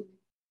to,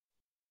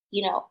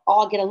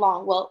 all get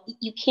along? Well,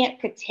 you can't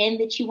pretend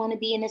that you want to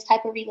be in this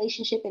type of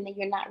relationship and then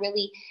you're not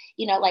really,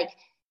 like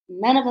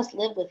none of us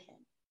live with him.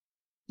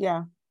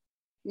 Yeah.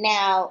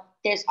 Now,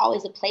 there's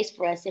always a place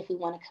for us if we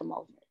want to come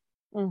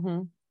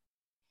over.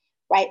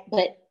 Right.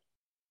 But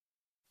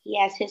he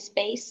has his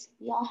space.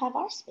 We all have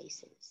our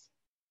spaces.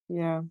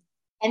 Yeah.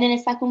 And then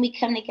it's like when we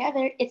come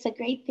together, it's a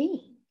great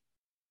thing.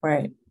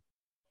 Right.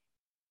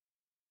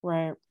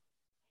 Right.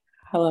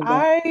 I love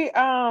that.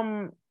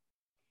 I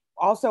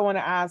also want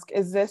to ask,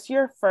 is this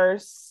your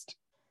first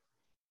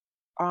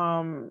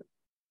polyamorous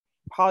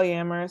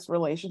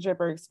relationship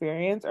or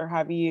experience, or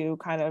have you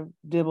kind of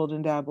dibbled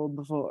and dabbled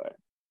before?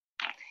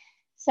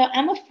 So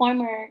I'm a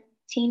former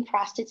teen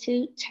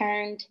prostitute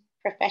turned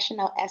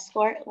professional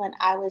escort when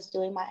I was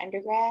doing my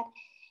undergrad.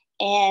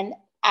 And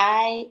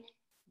I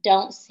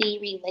don't see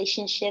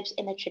relationships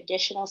in a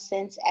traditional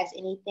sense as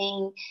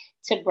anything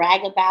to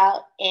brag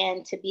about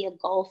and to be a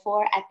goal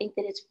for. I think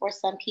that it's for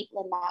some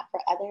people and not for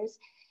others.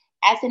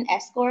 As an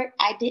escort,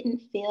 I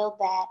didn't feel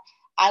that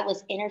I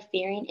was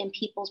interfering in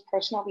people's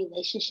personal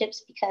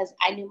relationships because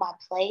I knew my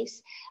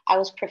place. I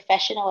was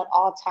professional at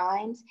all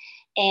times.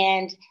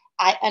 And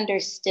I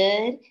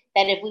understood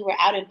that if we were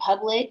out in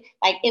public,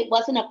 like it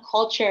wasn't a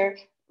culture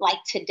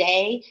like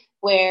today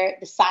where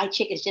the side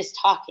chick is just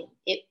talking.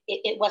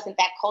 It wasn't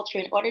that culture.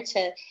 In order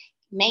to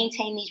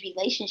maintain these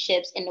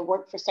relationships and to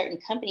work for certain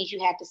companies, you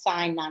had to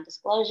sign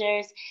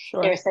non-disclosures.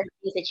 Sure. There are certain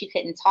things that you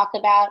couldn't talk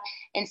about.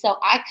 And so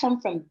I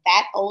come from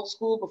that old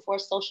school before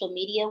social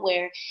media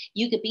where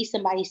you could be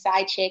somebody's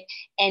side chick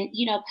and,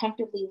 you know,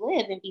 comfortably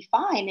live and be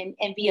fine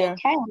and be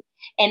okay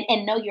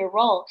and know your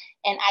role.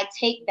 And I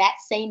take that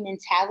same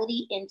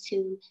mentality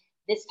into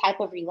this type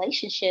of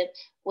relationship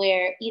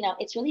where, you know,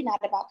 it's really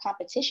not about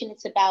competition.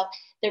 It's about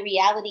the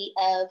reality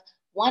of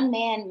one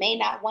man may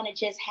not want to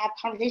just have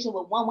conversation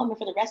with one woman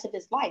for the rest of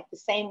his life, the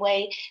same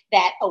way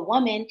that a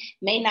woman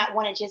may not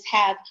want to just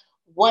have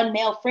one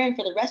male friend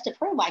for the rest of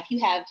her life. You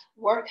have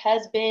work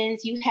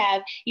husbands, you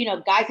have, you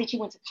know, guys that you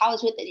went to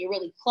college with that you're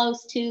really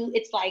close to.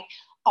 It's like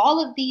all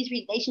of these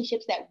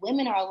relationships that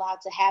women are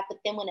allowed to have, but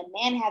then when a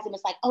man has them,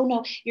 it's like, oh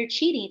no, you're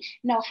cheating.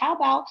 No, how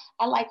about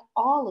I like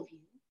all of you?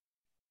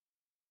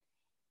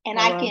 And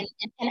I can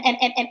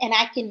and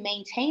I can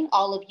maintain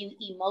all of you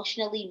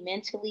emotionally,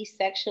 mentally,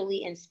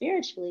 sexually, and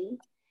spiritually.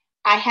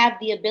 I have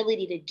the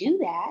ability to do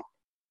that.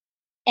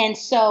 And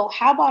so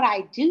how about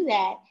I do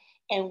that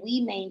and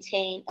we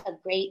maintain a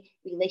great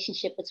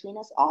relationship between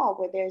us all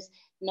where there's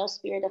no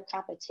spirit of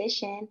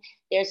competition.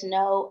 There's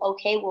no,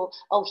 okay, well,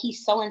 oh,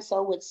 he's so and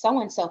so with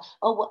so and so.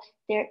 Oh, well,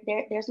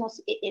 there's no,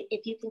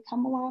 if you can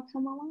come along,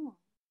 come along.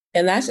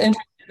 And that's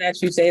interesting that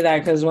you say that,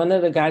 because one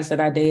of the guys that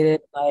I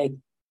dated, like,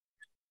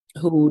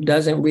 who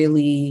doesn't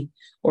really,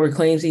 or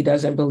claims he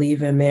doesn't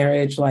believe in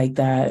marriage like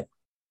that,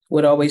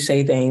 would always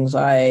say things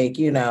like,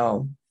 you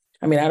know,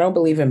 I mean, I don't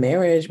believe in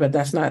marriage, but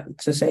that's not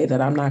to say that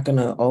I'm not going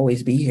to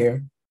always be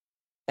here.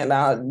 And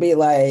I'll be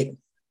like,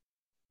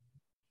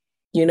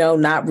 you know,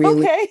 not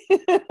really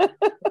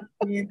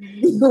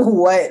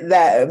what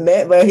that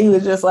meant, but he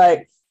was just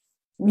like,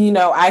 you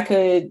know, I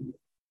could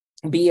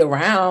be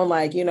around,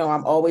 like, you know,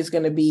 I'm always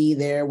going to be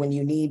there when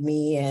you need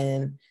me.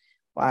 And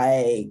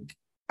like,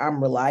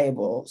 I'm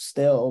reliable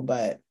still,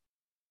 but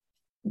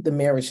the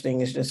marriage thing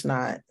is just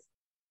not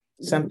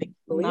something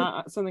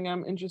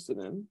I'm interested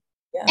in.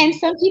 Yeah. And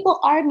some people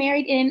are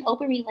married in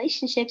open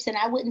relationships, and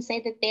I wouldn't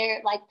say that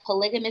they're like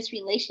polygamous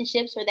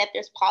relationships or that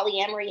there's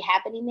polyamory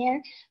happening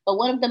there. But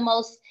one of the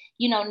most,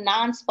 you know,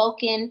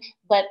 non-spoken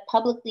but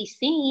publicly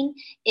seen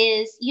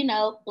is, you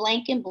know,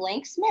 blank and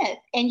blank Smith.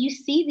 And you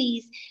see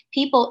these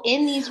people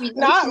in these relationships.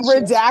 Not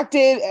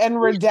redacted and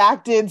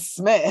redacted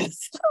Smith.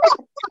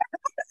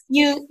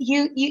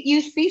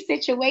 You see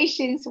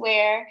situations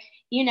where,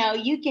 you know,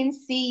 you can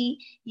see,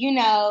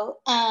 the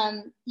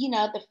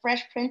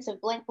Fresh Prince of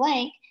blank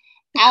blank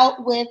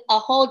out with a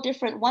whole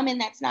different woman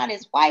that's not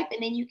his wife,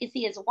 and then you can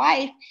see his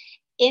wife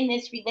in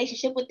this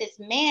relationship with this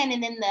man,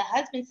 and then the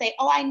husband say,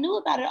 oh, I knew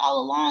about it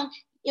all along.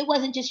 It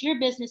wasn't just your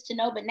business to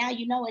know, but now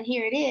you know, and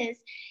here it is.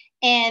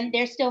 And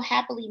they're still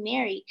happily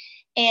married.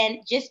 And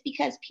just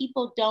because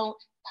people don't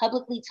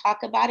publicly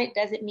talk about it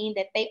doesn't mean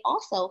that they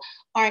also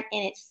aren't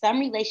in it. Some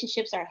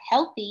relationships are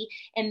healthy,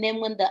 and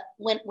then when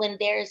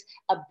there's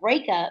a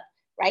breakup,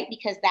 right,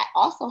 because that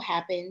also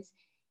happens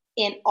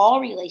in all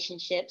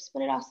relationships,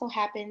 but it also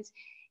happens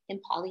in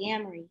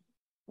polyamory.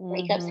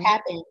 Breakups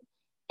happen.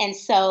 And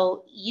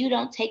so you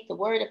don't take the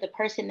word of the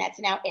person that's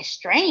now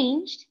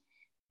estranged,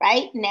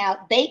 right?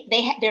 Now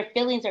their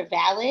feelings are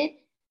valid,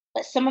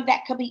 but some of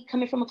that could be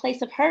coming from a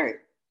place of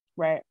hurt.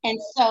 Right. And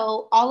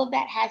so all of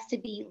that has to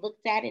be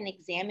looked at and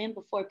examined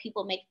before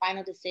people make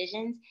final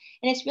decisions.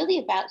 And it's really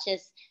about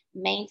just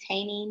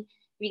maintaining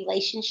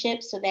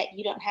relationships so that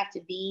you don't have to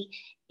be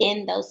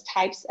in those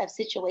types of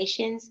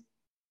situations.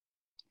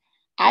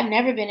 I've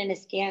never been in a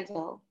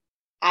scandal.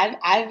 And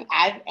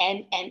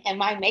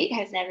my mate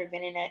has never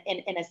been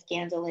in a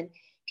scandal. And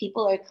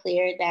people are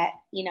clear that,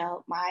 you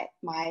know, my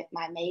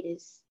mate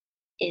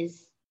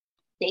is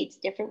dates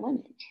different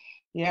women.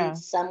 Yeah. And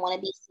some want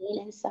to be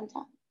seen and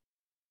sometimes.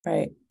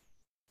 Right.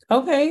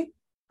 Okay.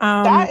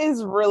 That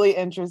is really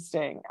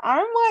interesting.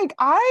 I'm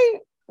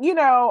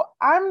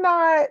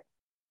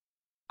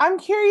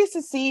curious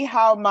to see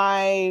how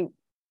my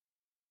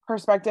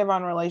perspective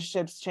on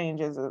relationships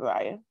changes as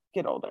I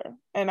get older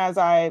and as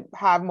I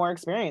have more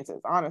experiences,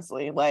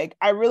 honestly. Like,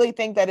 I really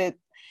think that it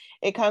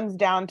comes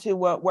down to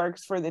what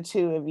works for the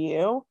two of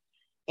you.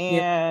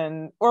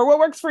 and or what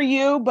works for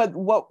you, but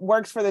what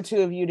works for the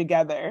two of you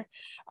together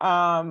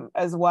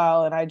as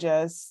well. And I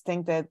just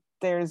think that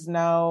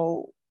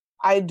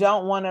I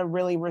don't want to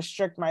really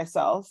restrict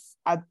myself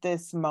at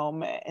this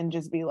moment and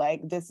just be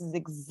like, this is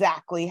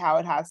exactly how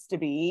it has to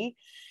be.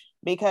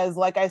 Because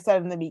like I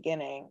said in the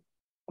beginning,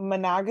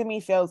 monogamy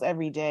fails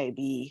every day,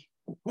 B.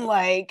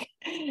 Like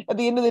at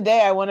the end of the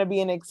day, I want to be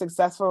in a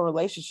successful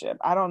relationship.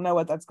 I don't know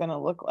what that's going to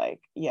look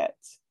like yet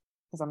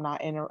because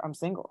I'm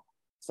single.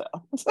 So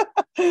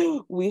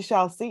we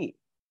shall see.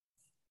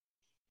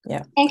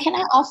 Yeah. And can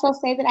I also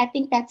say that I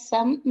think that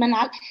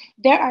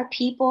there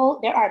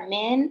are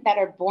men that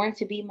are born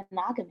to be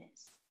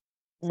monogamous,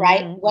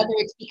 right? Mm-hmm. Whether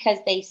it's because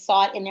they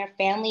saw it in their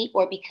family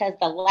or because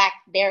the lack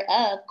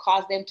thereof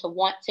caused them to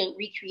want to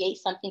recreate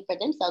something for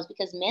themselves,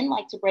 because men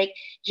like to break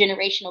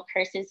generational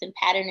curses and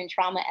pattern and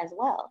trauma as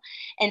well.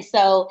 And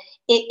so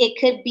it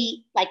could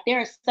be like there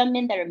are some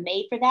men that are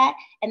made for that,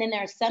 and then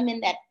there are some men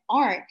that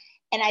aren't.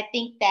 And I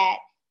think that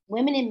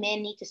women and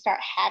men need to start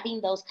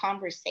having those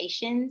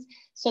conversations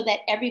so that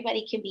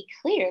everybody can be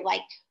clear.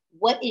 Like,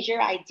 what is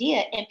your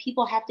idea? And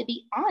people have to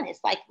be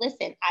honest. Like,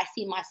 listen, I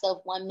see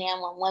myself one man,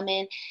 one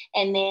woman.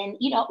 And then,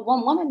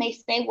 one woman may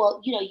say,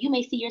 well, you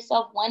may see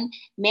yourself one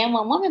man,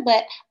 one woman,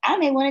 but I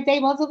may want to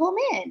date multiple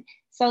men.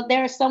 So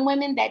there are some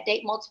women that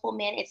date multiple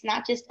men. It's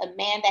not just a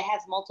man that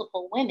has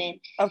multiple women.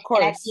 Of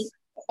course.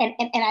 And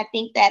I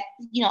think that,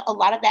 a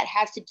lot of that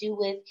has to do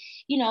with,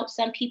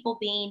 some people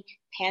being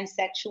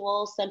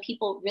pansexual, some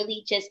people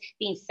really just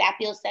being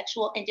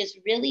sapiosexual and just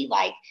really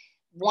like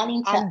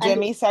wanting to. I'm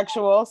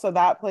demisexual, so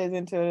that plays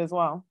into it as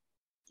well.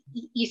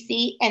 You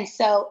see? And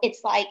so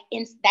it's like,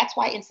 that's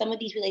why in some of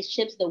these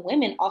relationships, the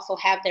women also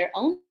have their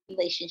own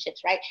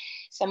relationships, right?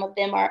 Some of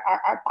them are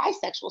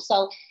bisexual.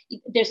 So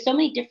there's so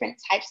many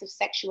different types of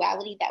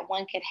sexuality that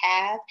one could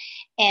have.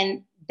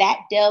 And that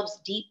delves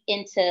deep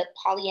into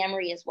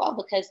polyamory as well,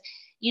 because,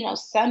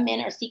 some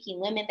men are seeking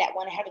women that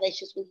want to have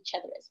relationships with each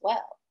other as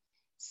well.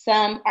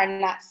 Some are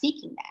not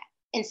seeking that.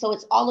 And so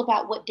it's all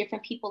about what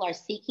different people are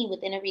seeking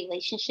within a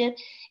relationship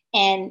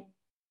and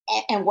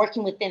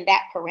working within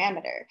that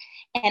parameter.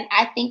 And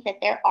I think that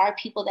there are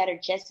people that are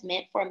just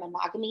meant for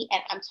monogamy,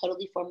 and I'm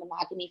totally for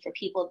monogamy for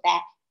people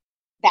that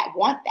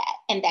want that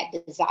and that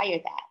desire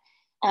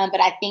that. But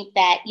I think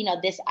that,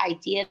 this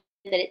idea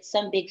that it's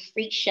some big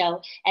freak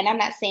show, and I'm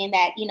not saying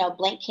that,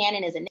 Blank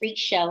Cannon is a freak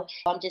show.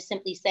 I'm just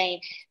simply saying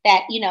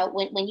that,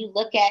 when you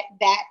look at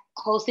that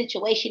whole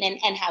situation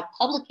and how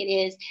public it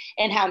is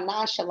and how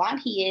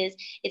nonchalant he is,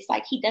 it's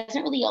like he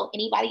doesn't really owe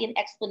anybody an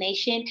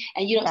explanation.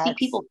 And you don't see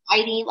people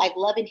fighting like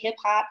Love and Hip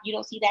Hop. You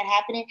don't see that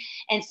happening.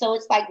 And so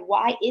it's like,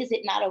 why is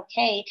it not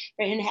okay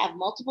for him to have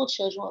multiple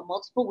children with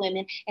multiple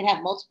women and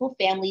have multiple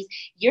families?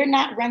 You're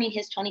not running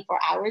his 24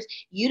 hours.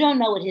 You don't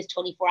know what his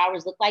 24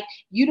 hours look like.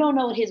 You don't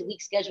know what his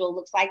week schedule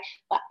looks like.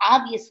 But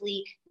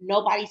obviously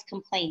nobody's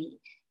complaining.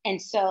 And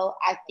so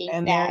I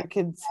think they're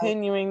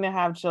continuing to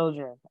have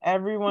children.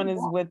 Everyone is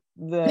with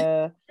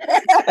the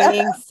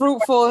being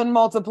fruitful and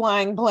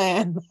multiplying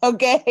plan.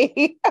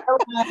 Okay.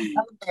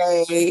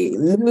 Okay.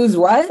 Lose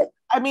what?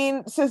 I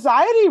mean,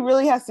 society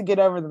really has to get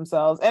over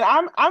themselves. And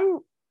I'm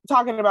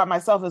talking about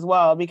myself as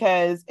well,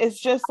 because it's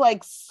just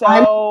like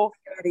so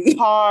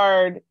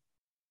hard.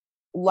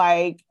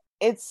 Like,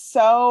 it's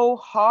so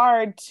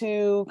hard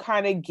to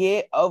kind of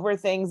get over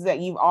things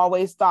that you've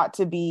always thought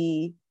to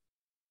be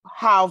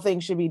how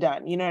things should be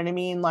done. You know what I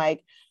mean?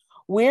 Like,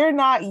 we're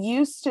not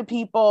used to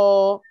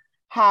people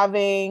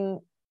having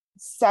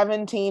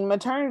 17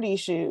 maternity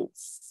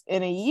shoots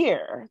in a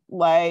year,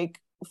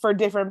 like for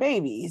different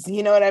babies.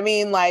 You know what I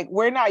mean? Like,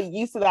 we're not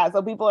used to that.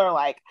 So people are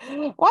like,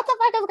 what the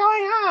fuck is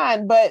going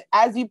on? But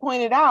as you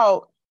pointed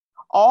out,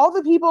 all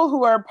the people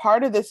who are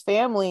part of this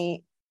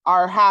family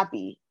are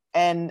happy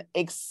and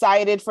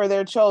excited for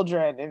their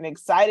children and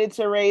excited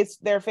to raise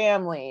their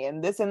family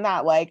and this and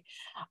that. Like,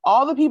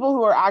 all the people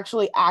who are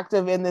actually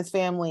active in this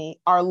family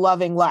are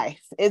loving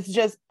life. It's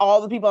just all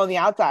the people on the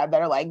outside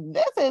that are like,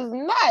 this is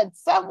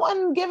nuts.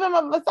 Someone give him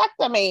a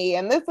vasectomy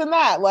and this and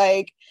that.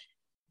 Like,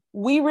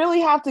 we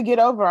really have to get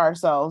over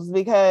ourselves,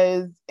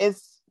 because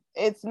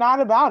it's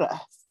not about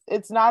us.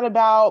 It's not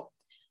about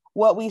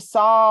what we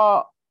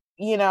saw,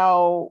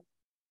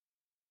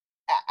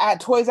 at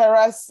Toys R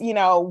Us,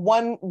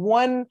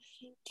 one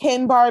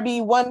Ken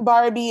Barbie, one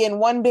Barbie, and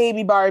one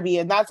baby Barbie,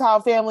 and that's how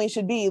family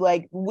should be.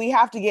 Like, we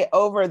have to get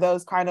over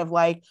those kind of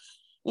like,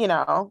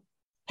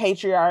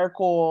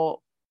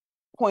 patriarchal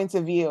point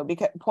of views,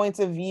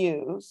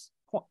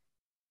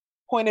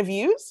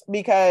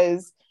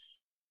 because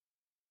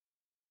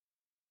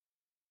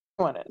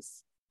one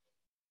is.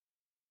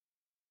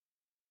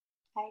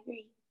 I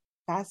agree.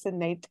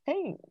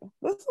 Fascinating.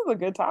 This is a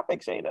good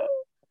topic, Shayna.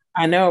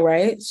 I know,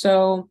 right?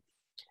 So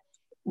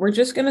we're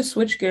just going to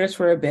switch gears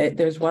for a bit.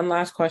 There's one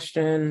last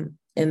question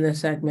in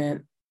this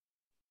segment,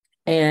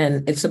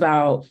 and it's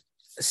about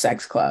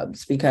sex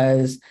clubs,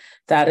 because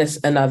that is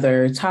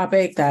another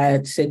topic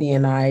that Sydney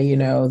and I,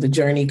 the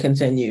journey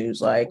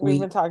continues. Like, we've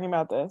been talking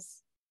about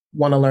this.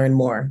 Want to learn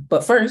more.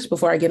 But first,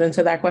 before I get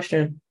into that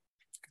question,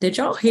 Did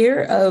y'all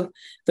hear of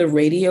the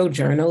radio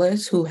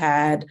journalist who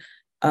had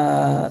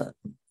had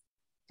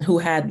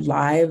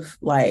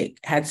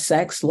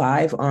sex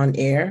live on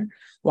air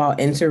while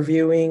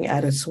interviewing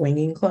at a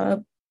swinging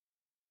club?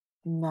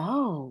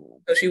 No.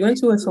 So she went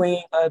to a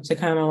swinging club to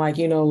kind of like,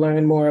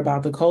 learn more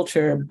about the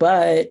culture,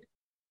 but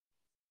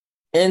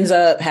ends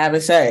up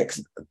having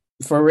sex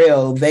for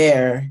real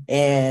there.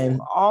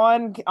 And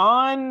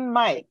on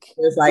mic.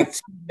 There's like 2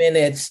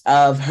 minutes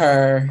of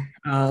her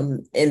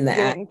in the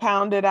getting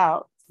pounded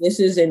out. This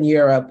is in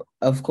Europe,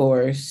 of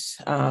course.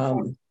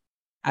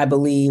 I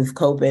believe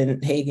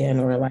Copenhagen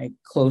or like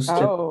close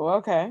to. Oh,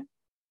 okay.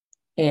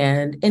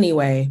 And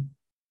anyway,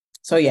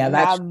 so yeah,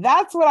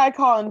 that's what I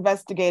call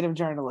investigative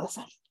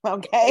journalism.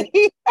 Okay.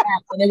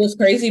 And it was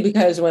crazy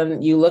because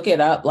when you look it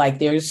up, like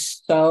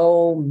there's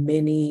so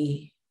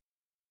many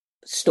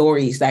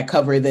stories that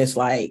cover this,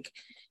 like,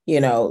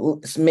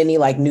 many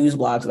like news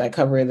blogs that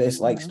cover this,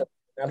 like, story.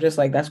 I'm just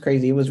like, that's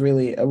crazy. It was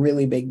really a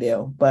really big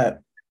deal. But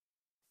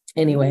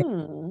anyway,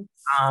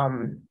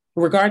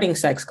 regarding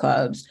sex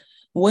clubs,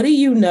 what do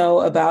you know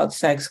about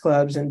sex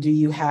clubs, and do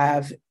you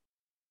have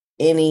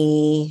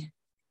any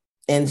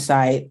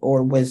insight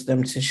or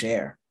wisdom to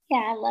share?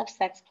 Yeah, I love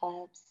sex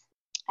clubs.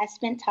 I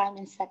spent time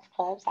in sex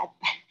clubs.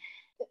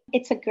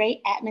 It's a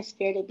great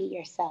atmosphere to be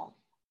yourself.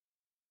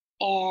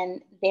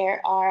 And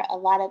there are a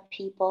lot of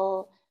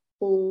people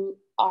who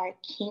are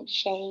kink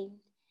shamed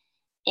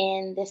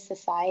in this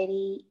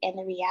society. And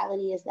the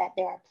reality is that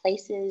there are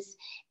places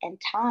and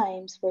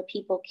times where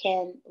people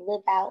can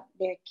live out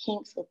their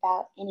kinks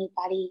without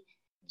anybody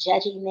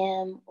judging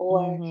them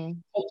or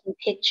taking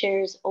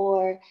pictures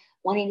or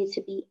wanting it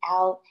to be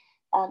out.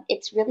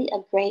 It's really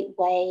a great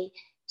way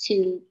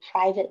to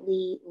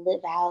privately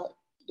live out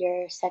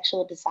your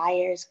sexual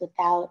desires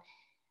without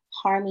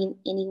harming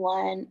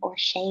anyone or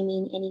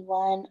shaming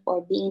anyone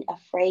or being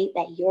afraid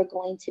that you're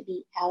going to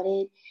be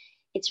outed.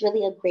 It's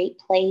really a great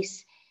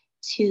place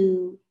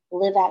to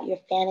live out your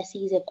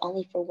fantasies, if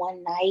only for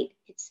one night.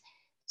 It's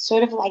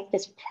sort of like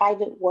this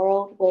private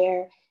world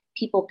where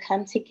people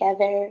come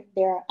together.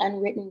 There are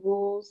unwritten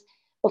rules.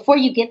 Before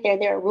you get there,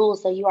 there are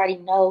rules, so you already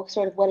know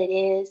sort of what it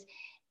is.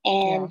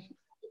 And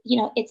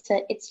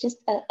it's just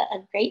a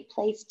great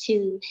place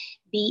to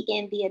be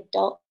in the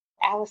adult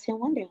Alice in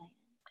Wonderland.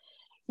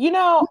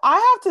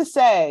 I have to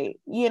say,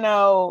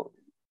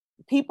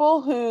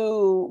 people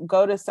who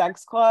go to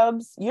sex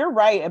clubs, you're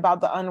right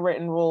about the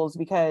unwritten rules,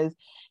 because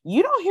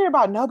you don't hear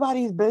about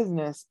nobody's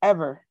business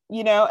ever,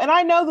 and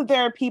I know that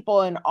there are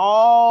people in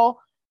all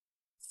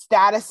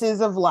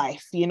statuses of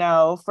life,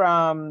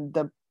 from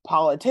the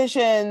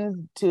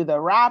politicians to the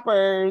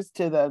rappers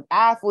to the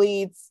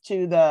athletes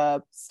to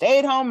the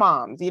stay-at-home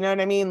moms, you know what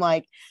I mean?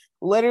 Like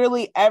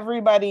literally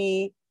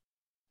everybody,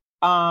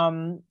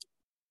 many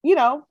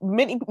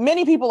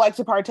people like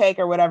to partake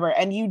or whatever,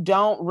 and you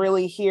don't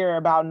really hear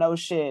about no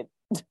shit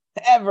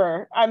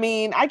ever. I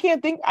mean, I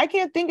can't think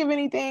of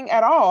anything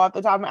at all off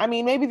the top. I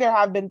mean, maybe there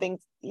have been things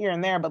here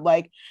and there, but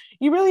like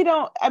you really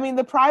don't. I mean,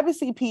 the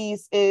privacy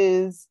piece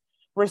is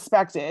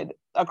respected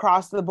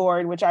across the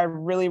board, which I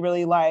really,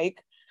 really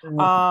like.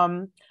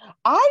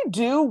 I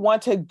do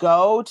want to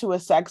go to a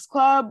sex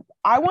club.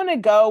 I want to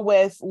go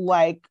with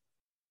like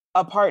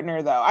a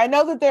partner though. I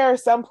know that there are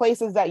some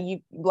places that you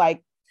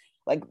like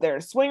there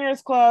are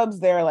swingers clubs,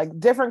 there are like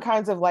different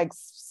kinds of like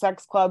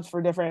sex clubs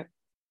for different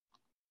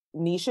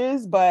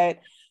niches, but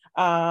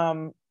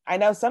I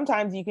know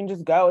sometimes you can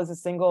just go as a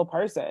single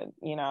person,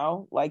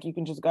 like you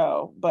can just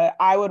go, but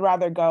I would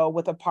rather go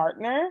with a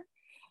partner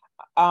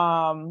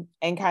and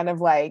kind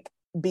of like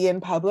be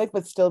in public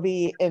but still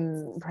be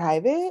in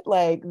private.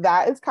 Like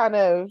that is kind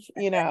of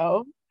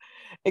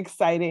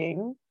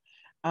exciting.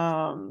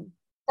 So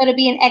to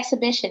be an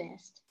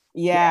exhibitionist.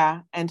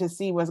 Yeah, and to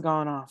see what's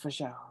going on for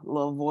sure. A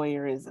little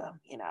voyeurism,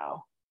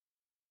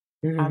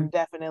 I'm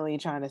definitely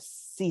trying to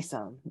see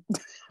some.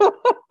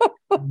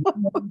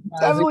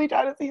 Definitely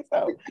trying to see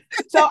some.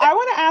 So I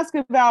want to ask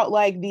about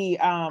like the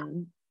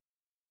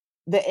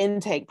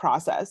intake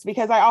process,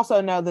 because I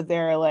also know that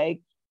there are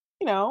like,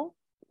 not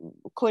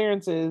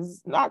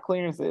clearances,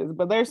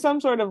 but there's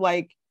some sort of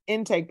like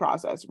intake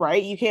process,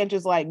 right? You can't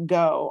just like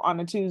go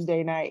on a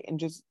Tuesday night and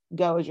just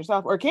go as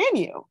yourself, or can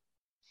you?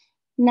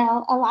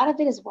 No, a lot of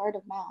it is word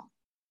of mouth.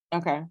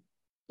 Okay.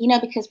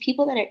 Because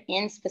people that are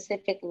in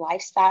specific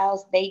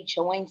lifestyles, they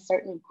join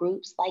certain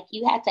groups. Like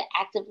you had to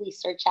actively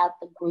search out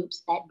the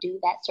groups that do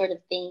that sort of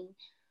thing,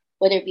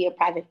 whether it be a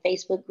private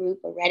Facebook group,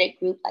 a Reddit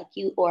group like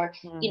you, or,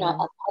 a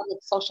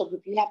public social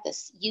group. You have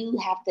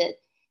to,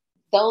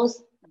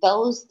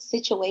 those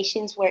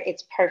situations where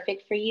it's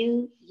perfect for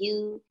you,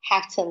 you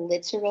have to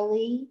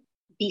literally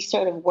be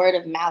sort of word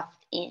of mouth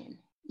in.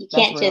 You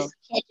can't just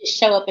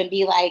show up and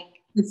be like,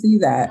 to see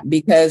that,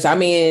 because I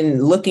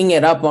mean, looking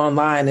it up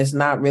online is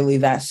not really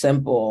that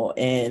simple.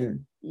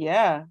 And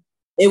yeah,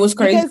 it was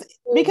crazy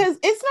because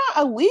it's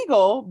not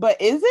illegal, but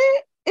is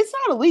it? It's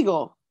not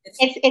illegal.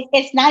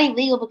 It's not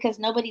illegal because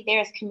nobody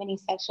there is committing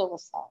sexual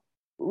assault.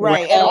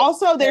 Right. And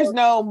also there's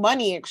no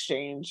money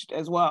exchanged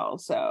as well.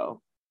 So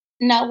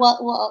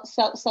No,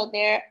 so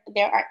there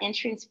are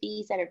entrance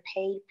fees that are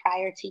paid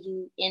prior to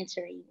you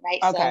entering, right?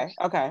 So, Okay.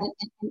 Okay.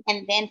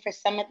 and then for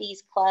some of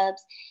these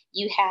clubs,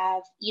 you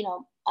have,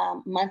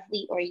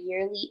 monthly or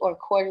yearly or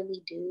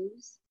quarterly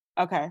dues.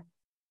 Okay.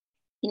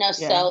 Yeah.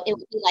 So it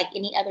would be like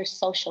any other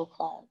social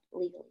club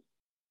legally.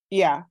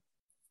 Yeah.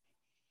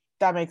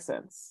 That makes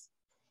sense.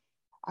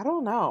 I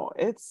don't know.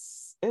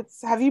 It's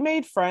have you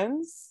made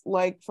friends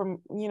like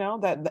from,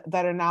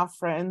 that are now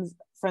friends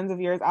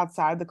of yours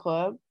outside the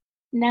club?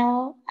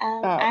 No,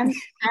 Oh. I'm,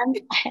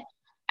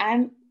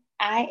 I'm,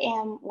 I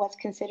am what's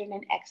considered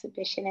an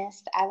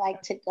exhibitionist. I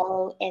like to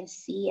go and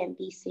see and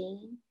be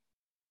seen.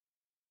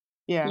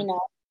 Yeah. You know,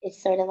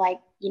 it's sort of like,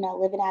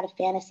 living out a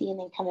fantasy and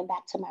then coming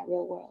back to my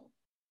real world.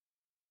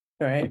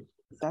 Right.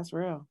 That's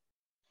real.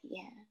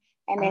 Yeah.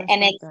 And I it,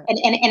 and respect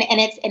it's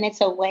that. and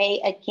it's a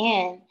way,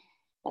 again,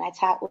 when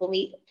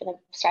we for the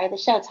start of the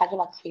show talking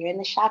about clearing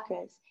the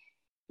chakras.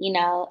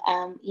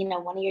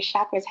 One of your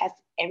chakras has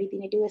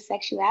everything to do with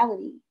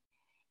sexuality.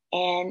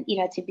 And,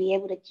 to be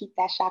able to keep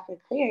that chakra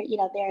clear,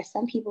 there are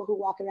some people who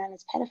walk around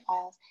as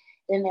pedophiles.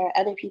 Then there are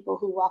other people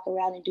who walk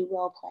around and do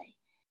role play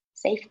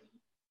safely.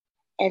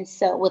 And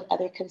so with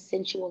other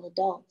consensual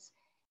adults.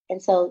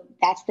 And so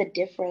that's the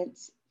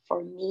difference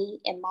for me,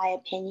 in my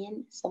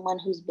opinion, someone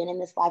who's been in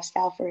this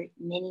lifestyle for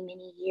many,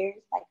 many years,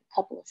 like a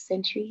couple of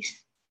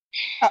centuries.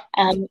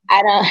 Uh,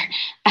 I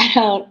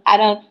don't,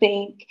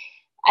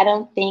 I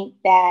don't think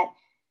that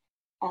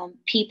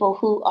people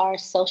who are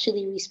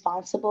socially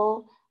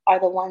responsible are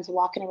the ones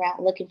walking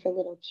around looking for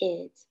little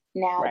kids.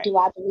 Now, right. do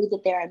I believe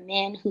that there are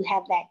men who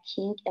have that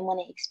kink and want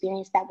to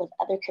experience that with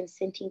other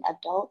consenting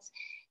adults?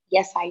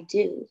 Yes, I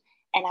do.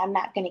 And I'm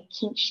not going to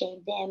kink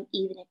shame them,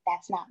 even if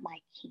that's not my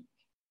kink.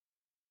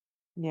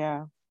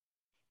 Yeah.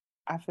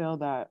 I feel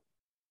that.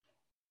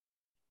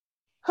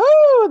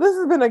 Whew, this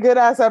has been a good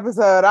ass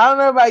episode. I don't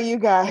know about you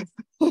guys.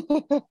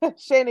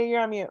 Shayna,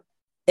 you're on mute.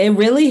 It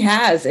really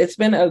has. It's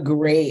been a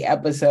great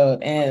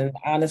episode. And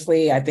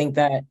honestly, I think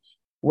that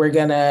we're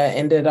going to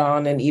end it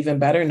on an even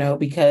better note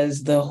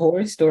because the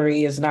horror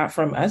story is not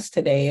from us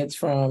today. It's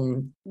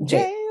from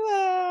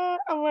Jayla.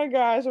 Oh my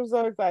gosh, I'm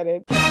so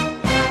excited.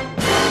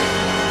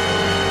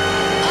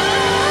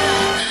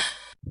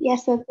 Yeah,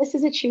 so this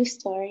is a true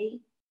story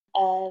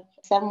of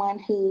someone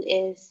who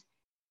is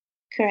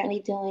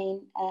currently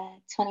doing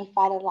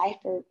 25 to life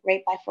for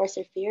rape by force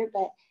or fear,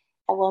 but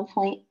at one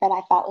point that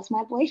I thought was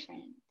my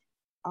boyfriend.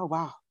 Oh,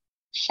 wow.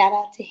 Shout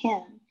out to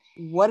him.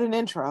 What an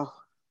intro.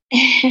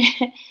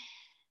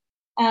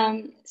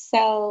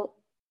 So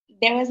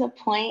there was a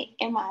point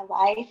in my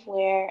life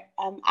where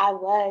I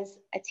was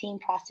a teen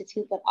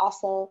prostitute, but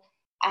also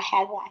I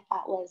had what I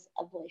thought was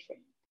a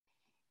boyfriend.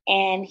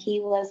 And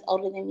he was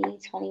older than me,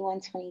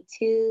 21,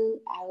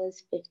 22. I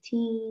was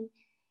 15.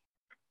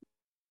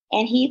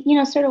 And he,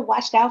 sort of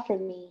watched out for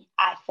me,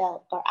 I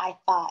felt, or I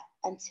thought,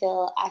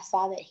 until I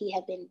saw that he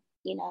had been,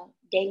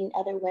 dating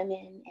other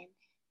women and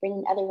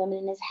bringing other women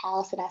in his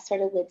house. And I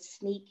sort of would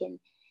sneak and,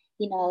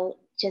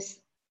 just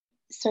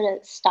sort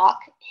of stalk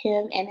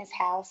him and his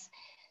house.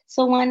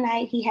 So one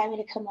night he had me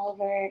to come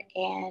over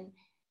and,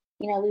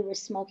 we were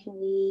smoking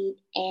weed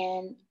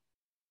and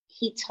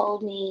he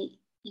told me,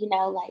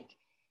 like,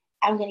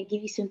 I'm going to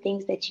give you some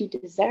things that you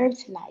deserve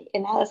tonight.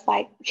 And I was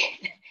like,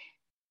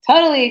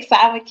 totally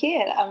excited. I'm a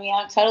kid.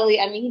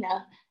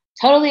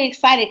 Totally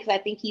excited because I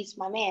think he's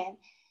my man.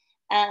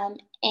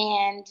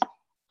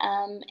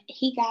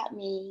 He got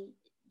me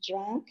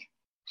drunk,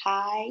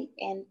 high,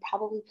 and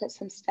probably put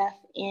some stuff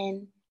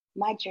in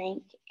my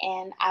drink.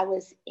 And I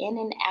was in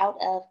and out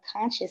of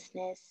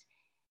consciousness.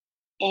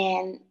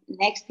 And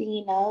next thing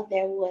you know,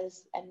 there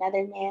was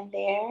another man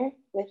there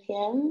with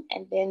him.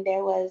 And then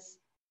there was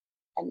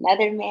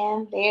another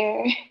man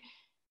there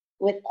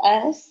with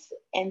us.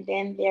 And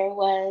then there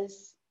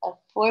was a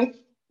fourth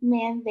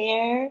man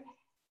there.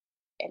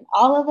 And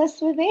all of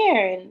us were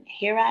there. And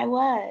here I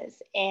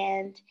was.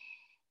 And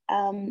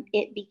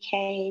it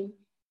became,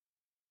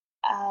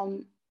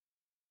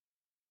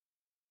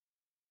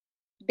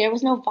 there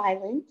was no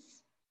violence,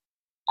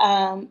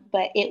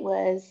 but it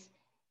was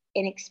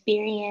an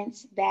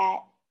experience that,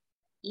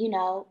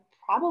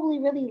 probably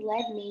really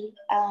led me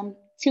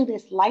to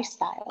this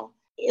lifestyle.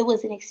 It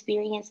was an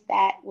experience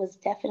that was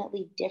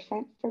definitely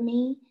different for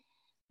me.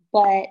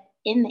 But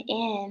in the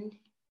end,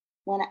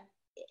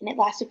 and it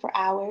lasted for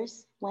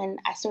hours, when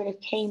I sort of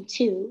came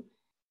to,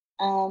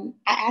 I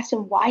asked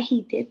him why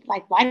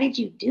why did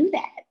you do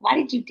that? Why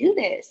did you do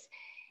this?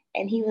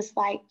 And he was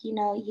like,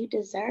 you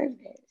deserve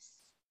this.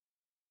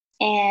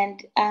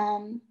 And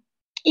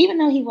even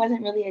though he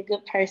wasn't really a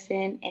good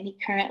person and he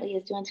currently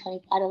is doing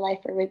 25 to life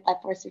for rape by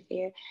force or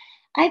fear,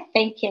 I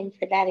thank him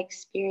for that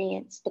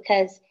experience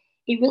because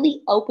it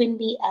really opened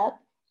me up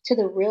to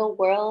the real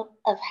world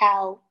of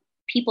how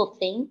people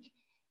think.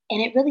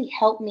 And it really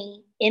helped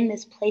me in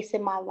this place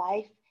in my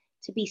life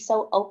to be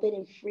so open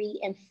and free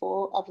and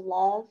full of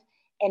love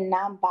and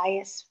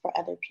non-bias for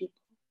other people.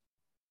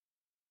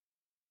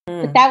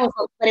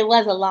 But it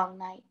was a long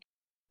night.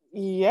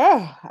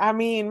 Yeah, I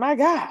mean, my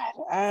God,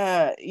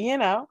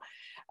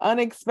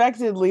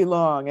 unexpectedly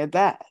long at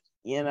that,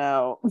 you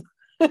know.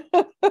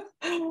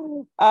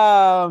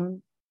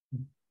 um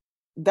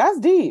that's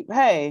deep.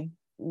 Hey,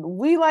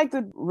 we like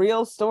the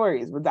real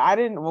stories, but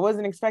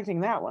wasn't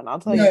expecting that one, I'll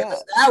tell you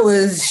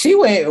that. She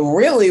went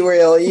really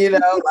real, you know,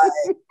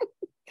 like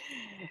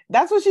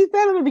that's what she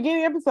said in the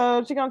beginning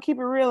episode. She gonna keep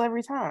it real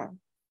every time.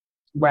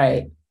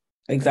 Right.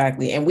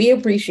 Exactly. And we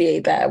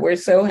appreciate that. We're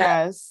so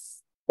happy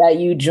that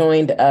you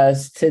joined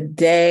us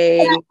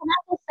today. And I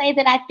will say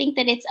that I think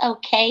that it's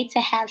okay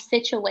to have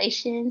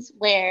situations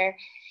where,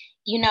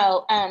 you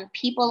know,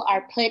 people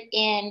are put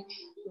in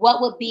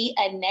what would be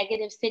a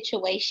negative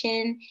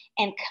situation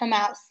and come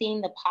out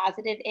seeing the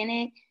positive in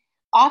it.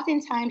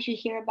 Oftentimes you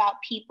hear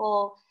about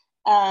people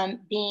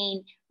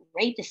being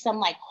raped in some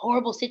like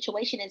horrible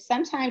situation. And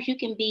sometimes you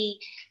can be,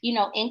 you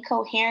know,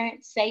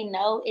 incoherent, say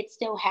no, it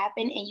still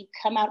happened, and you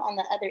come out on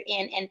the other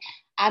end. And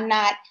I'm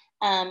not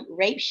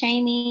rape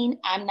shaming.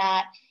 I'm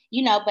not,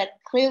 you know, but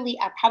clearly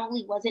I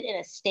probably wasn't in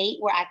a state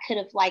where I could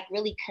have like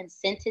really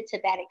consented to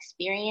that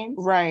experience.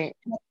 Right.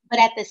 But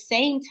at the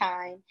same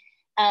time,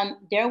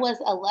 there was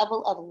a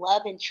level of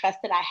love and trust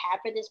that I had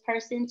for this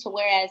person, to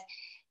whereas,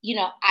 you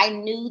know, I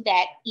knew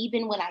that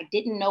even when I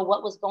didn't know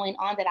what was going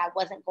on, that I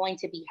wasn't going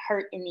to be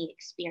hurt in the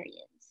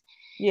experience.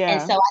 Yeah.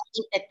 And so I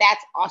think that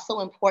that's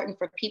also important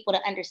for people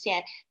to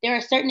understand. There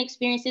are certain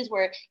experiences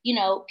where, you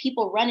know,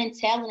 people run and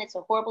tell and it's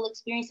a horrible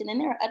experience. And then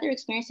there are other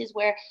experiences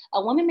where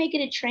a woman may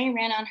get a train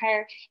ran on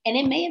her and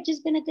it may have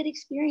just been a good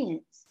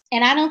experience.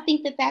 And I don't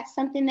think that that's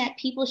something that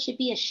people should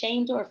be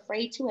ashamed or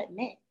afraid to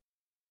admit.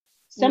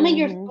 Some of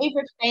your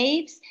favorite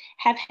faves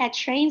have had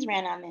trains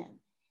ran on them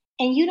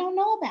and you don't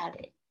know about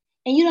it.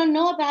 And you don't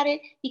know about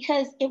it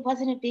because it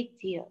wasn't a big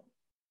deal.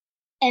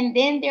 And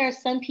then there are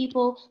some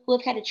people who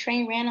have had a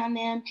train ran on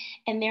them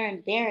and they're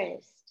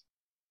embarrassed.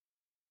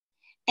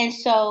 And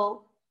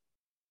so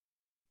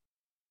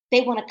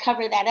they want to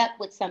cover that up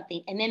with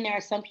something. And then there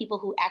are some people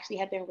who actually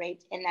have been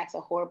raped, and that's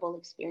a horrible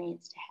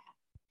experience to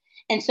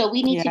have. And so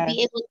we need to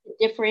be able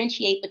to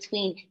differentiate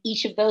between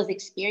each of those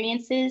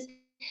experiences,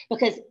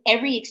 because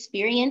every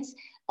experience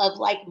of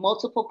like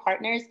multiple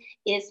partners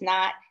is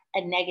not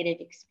a negative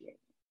experience.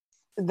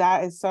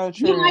 That is so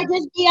true. You might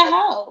just be a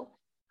hoe.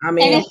 I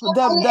mean, and it's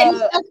okay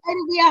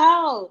to be a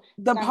hoe.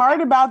 The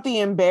part about the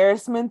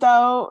embarrassment,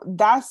 though,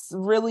 that's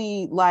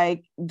really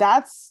like,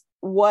 that's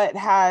what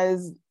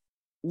has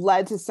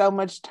led to so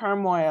much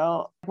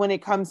turmoil when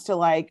it comes to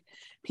like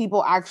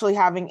people actually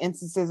having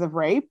instances of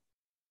rape.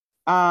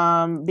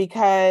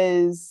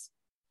 Because,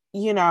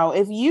 you know,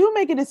 if you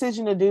make a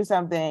decision to do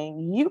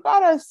something, you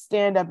gotta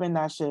stand up in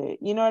that shit.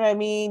 You know what I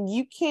mean?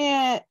 You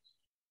can't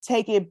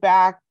take it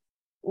back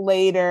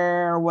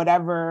later or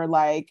whatever.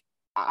 Like,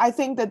 I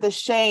think that the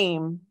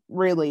shame,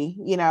 really,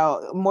 you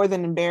know, more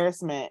than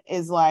embarrassment,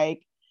 is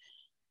like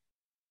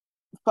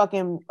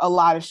fucking a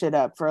lot of shit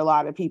up for a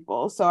lot of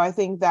people. So I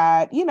think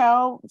that, you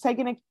know,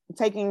 taking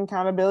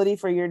accountability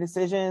for your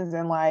decisions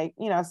and like,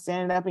 you know,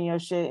 standing up in your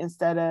shit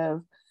instead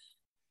of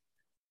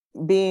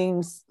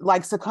being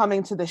like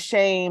succumbing to the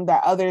shame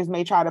that others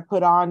may try to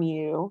put on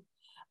you,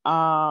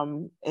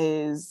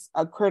 is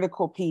a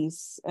critical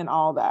piece in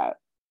all that.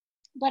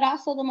 But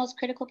also the most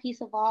critical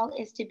piece of all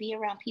is to be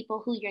around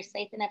people who you're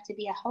safe enough to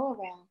be a hoe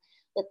around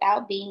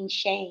without being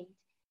shamed.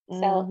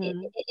 So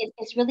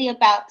it's really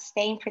about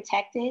staying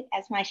protected,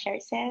 as my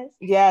shirt says.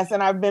 Yes,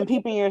 and I've been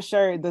peeping your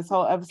shirt this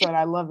whole episode.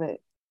 I love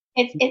it.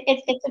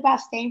 It's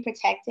about staying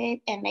protected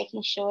and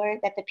making sure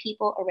that the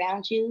people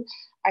around you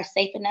are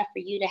safe enough for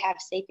you to have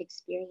safe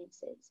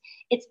experiences.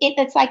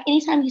 It's like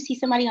anytime you see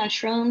somebody on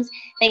shrooms,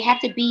 they have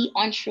to be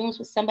on shrooms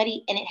with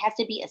somebody, and it has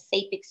to be a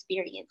safe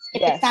experience.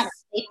 If it's not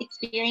a safe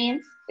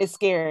experience, it's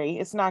scary.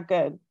 It's not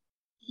good.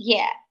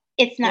 Yeah,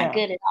 it's not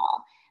good at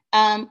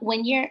all.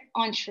 When you're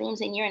on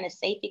shrooms and you're in a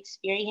safe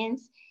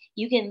experience,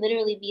 you can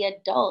literally be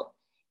adult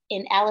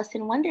in Alice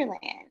in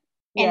Wonderland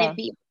and it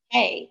be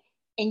okay.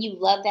 And you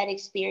love that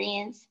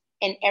experience,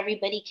 and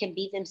everybody can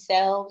be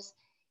themselves.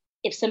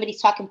 If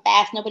somebody's talking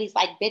fast, nobody's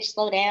like, bitch,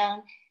 slow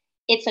down.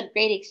 It's a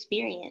great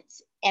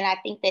experience. And I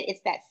think that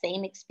it's that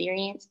same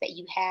experience that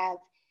you have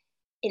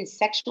in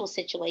sexual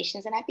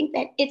situations. And I think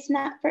that it's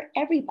not for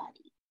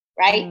everybody,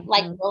 right?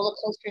 Like roller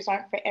coasters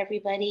aren't for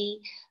everybody.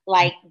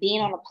 Like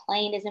being on a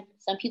plane isn't,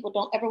 some people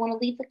don't ever want to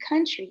leave the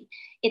country.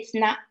 It's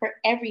not for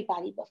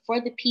everybody. But for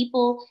the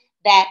people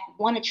that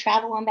want to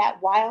travel on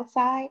that wild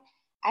side,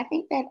 I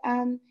think that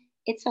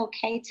it's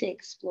okay to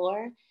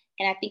explore.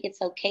 And I think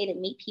it's okay to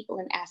meet people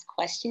and ask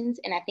questions.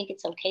 And I think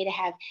it's okay to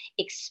have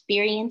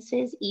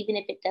experiences, even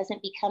if it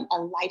doesn't become a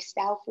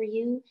lifestyle for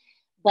you.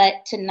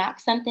 But to knock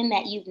something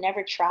that you've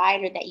never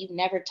tried or that you've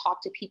never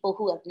talked to people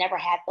who have never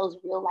had those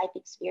real life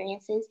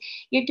experiences,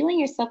 you're doing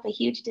yourself a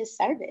huge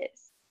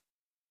disservice.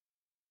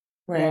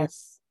 Right.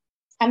 Yes.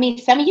 I mean,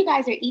 some of you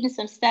guys are eating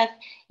some stuff,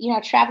 you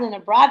know, traveling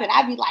abroad, and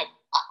I'd be like,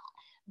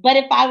 but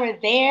if I were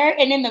there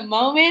and in the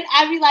moment,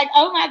 I'd be like,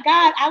 oh my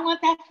God, I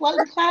want that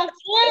floating cloud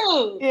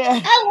too. Yeah.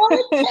 I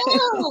want it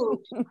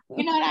too.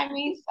 You know what I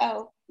mean?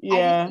 So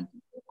I think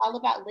it's all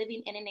about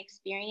living in an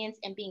experience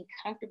and being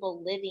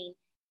comfortable living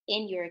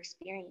in your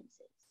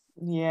experiences.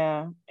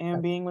 Yeah,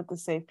 and being with the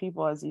safe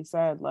people, as you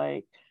said,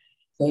 like,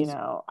 Safe. you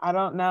know, I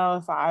don't know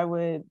if I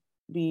would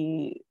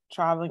be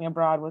traveling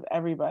abroad with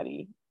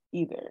everybody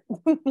either,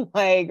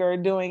 like, or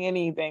doing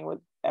anything with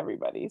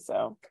everybody.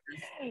 So,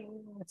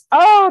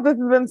 oh, this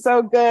has been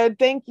so good.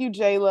 Thank you,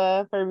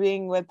 Jayla, for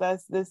being with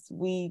us this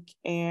week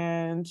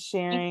and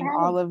sharing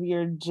all of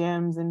your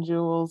gems and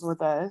jewels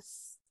with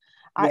us.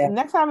 Yeah.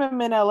 Next time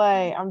I'm in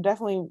LA,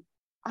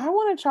 I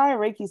want to try a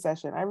Reiki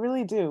session. I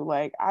really do.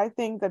 Like, I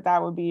think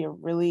that would be a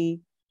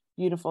really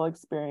beautiful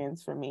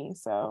experience for me.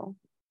 So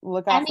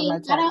look out for my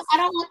text.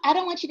 I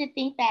don't want you to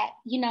think that,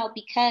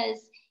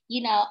 because,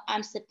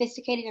 I'm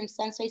sophisticated in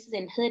some places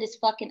and hood as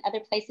fuck in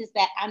other places,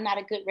 that I'm not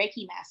a good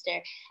Reiki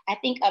master. I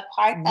think a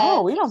part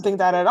No, we don't think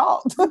that at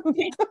all. I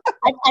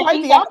Quite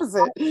think the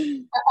opposite.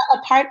 A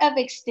part of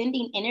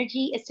extending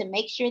energy is to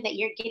make sure that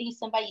you're getting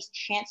somebody's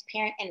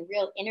transparent and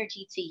real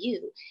energy to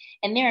you.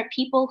 And there are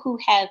people who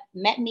have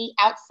met me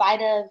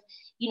outside of,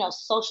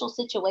 social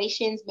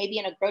situations, maybe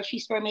in a grocery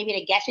store, maybe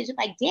at a gas station,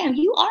 like, damn,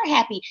 you are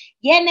happy.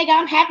 Yeah, nigga,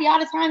 I'm happy all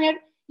the time.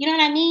 You know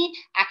what I mean?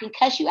 I can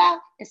cuss you out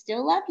and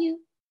still love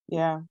you.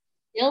 Yeah.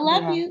 Still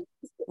love you.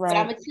 Right. But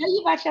I'm going to tell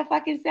you about your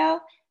fucking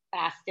self, but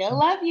I still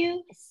love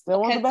you. Still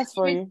want the best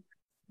for you.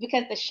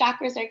 Because the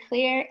chakras are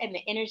clear and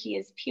the energy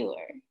is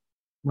pure.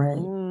 Right.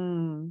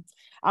 I'm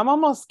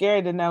almost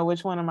scared to know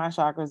which one of my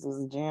chakras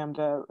is jammed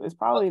up. It's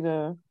probably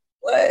the...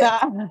 What?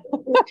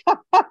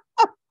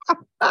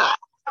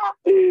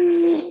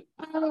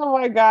 Oh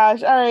my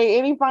gosh. All right.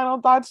 Any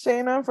final thoughts,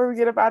 Shayna, before we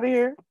get up out of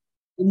here?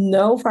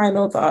 No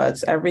final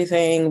thoughts.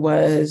 Everything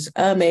was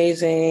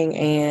amazing.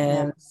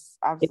 And yes,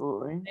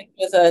 absolutely.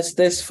 With us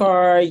this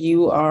far,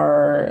 you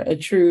are a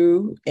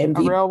true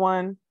MVP. A real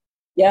one.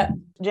 Yeah.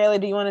 Jayla,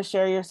 do you want to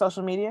share your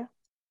social media?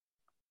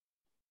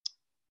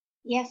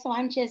 Yeah, so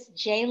I'm just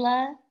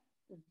Jayla,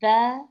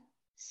 the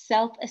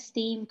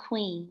self-esteem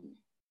queen.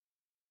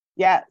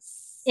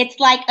 Yes. It's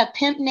like a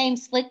pimp named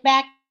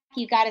Slickback.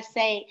 You got to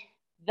say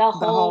the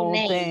whole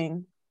name.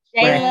 Thing.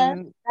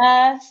 Jayla,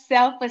 the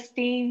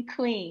self-esteem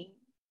queen.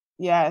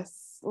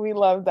 Yes, we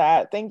love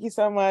that. Thank you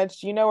so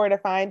much. You know where to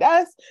find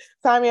us.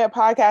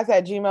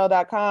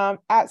 SignMeUpPodcast@gmail.com,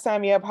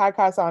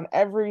 @SignMeUpPodcast on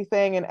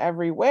everything and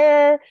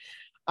everywhere.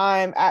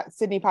 I'm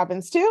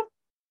 @SydneyPoppins2.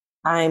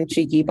 I'm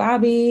Cheeky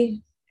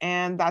Bobby.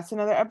 And that's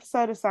another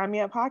episode of Sign Me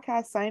Up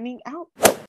Podcast signing out.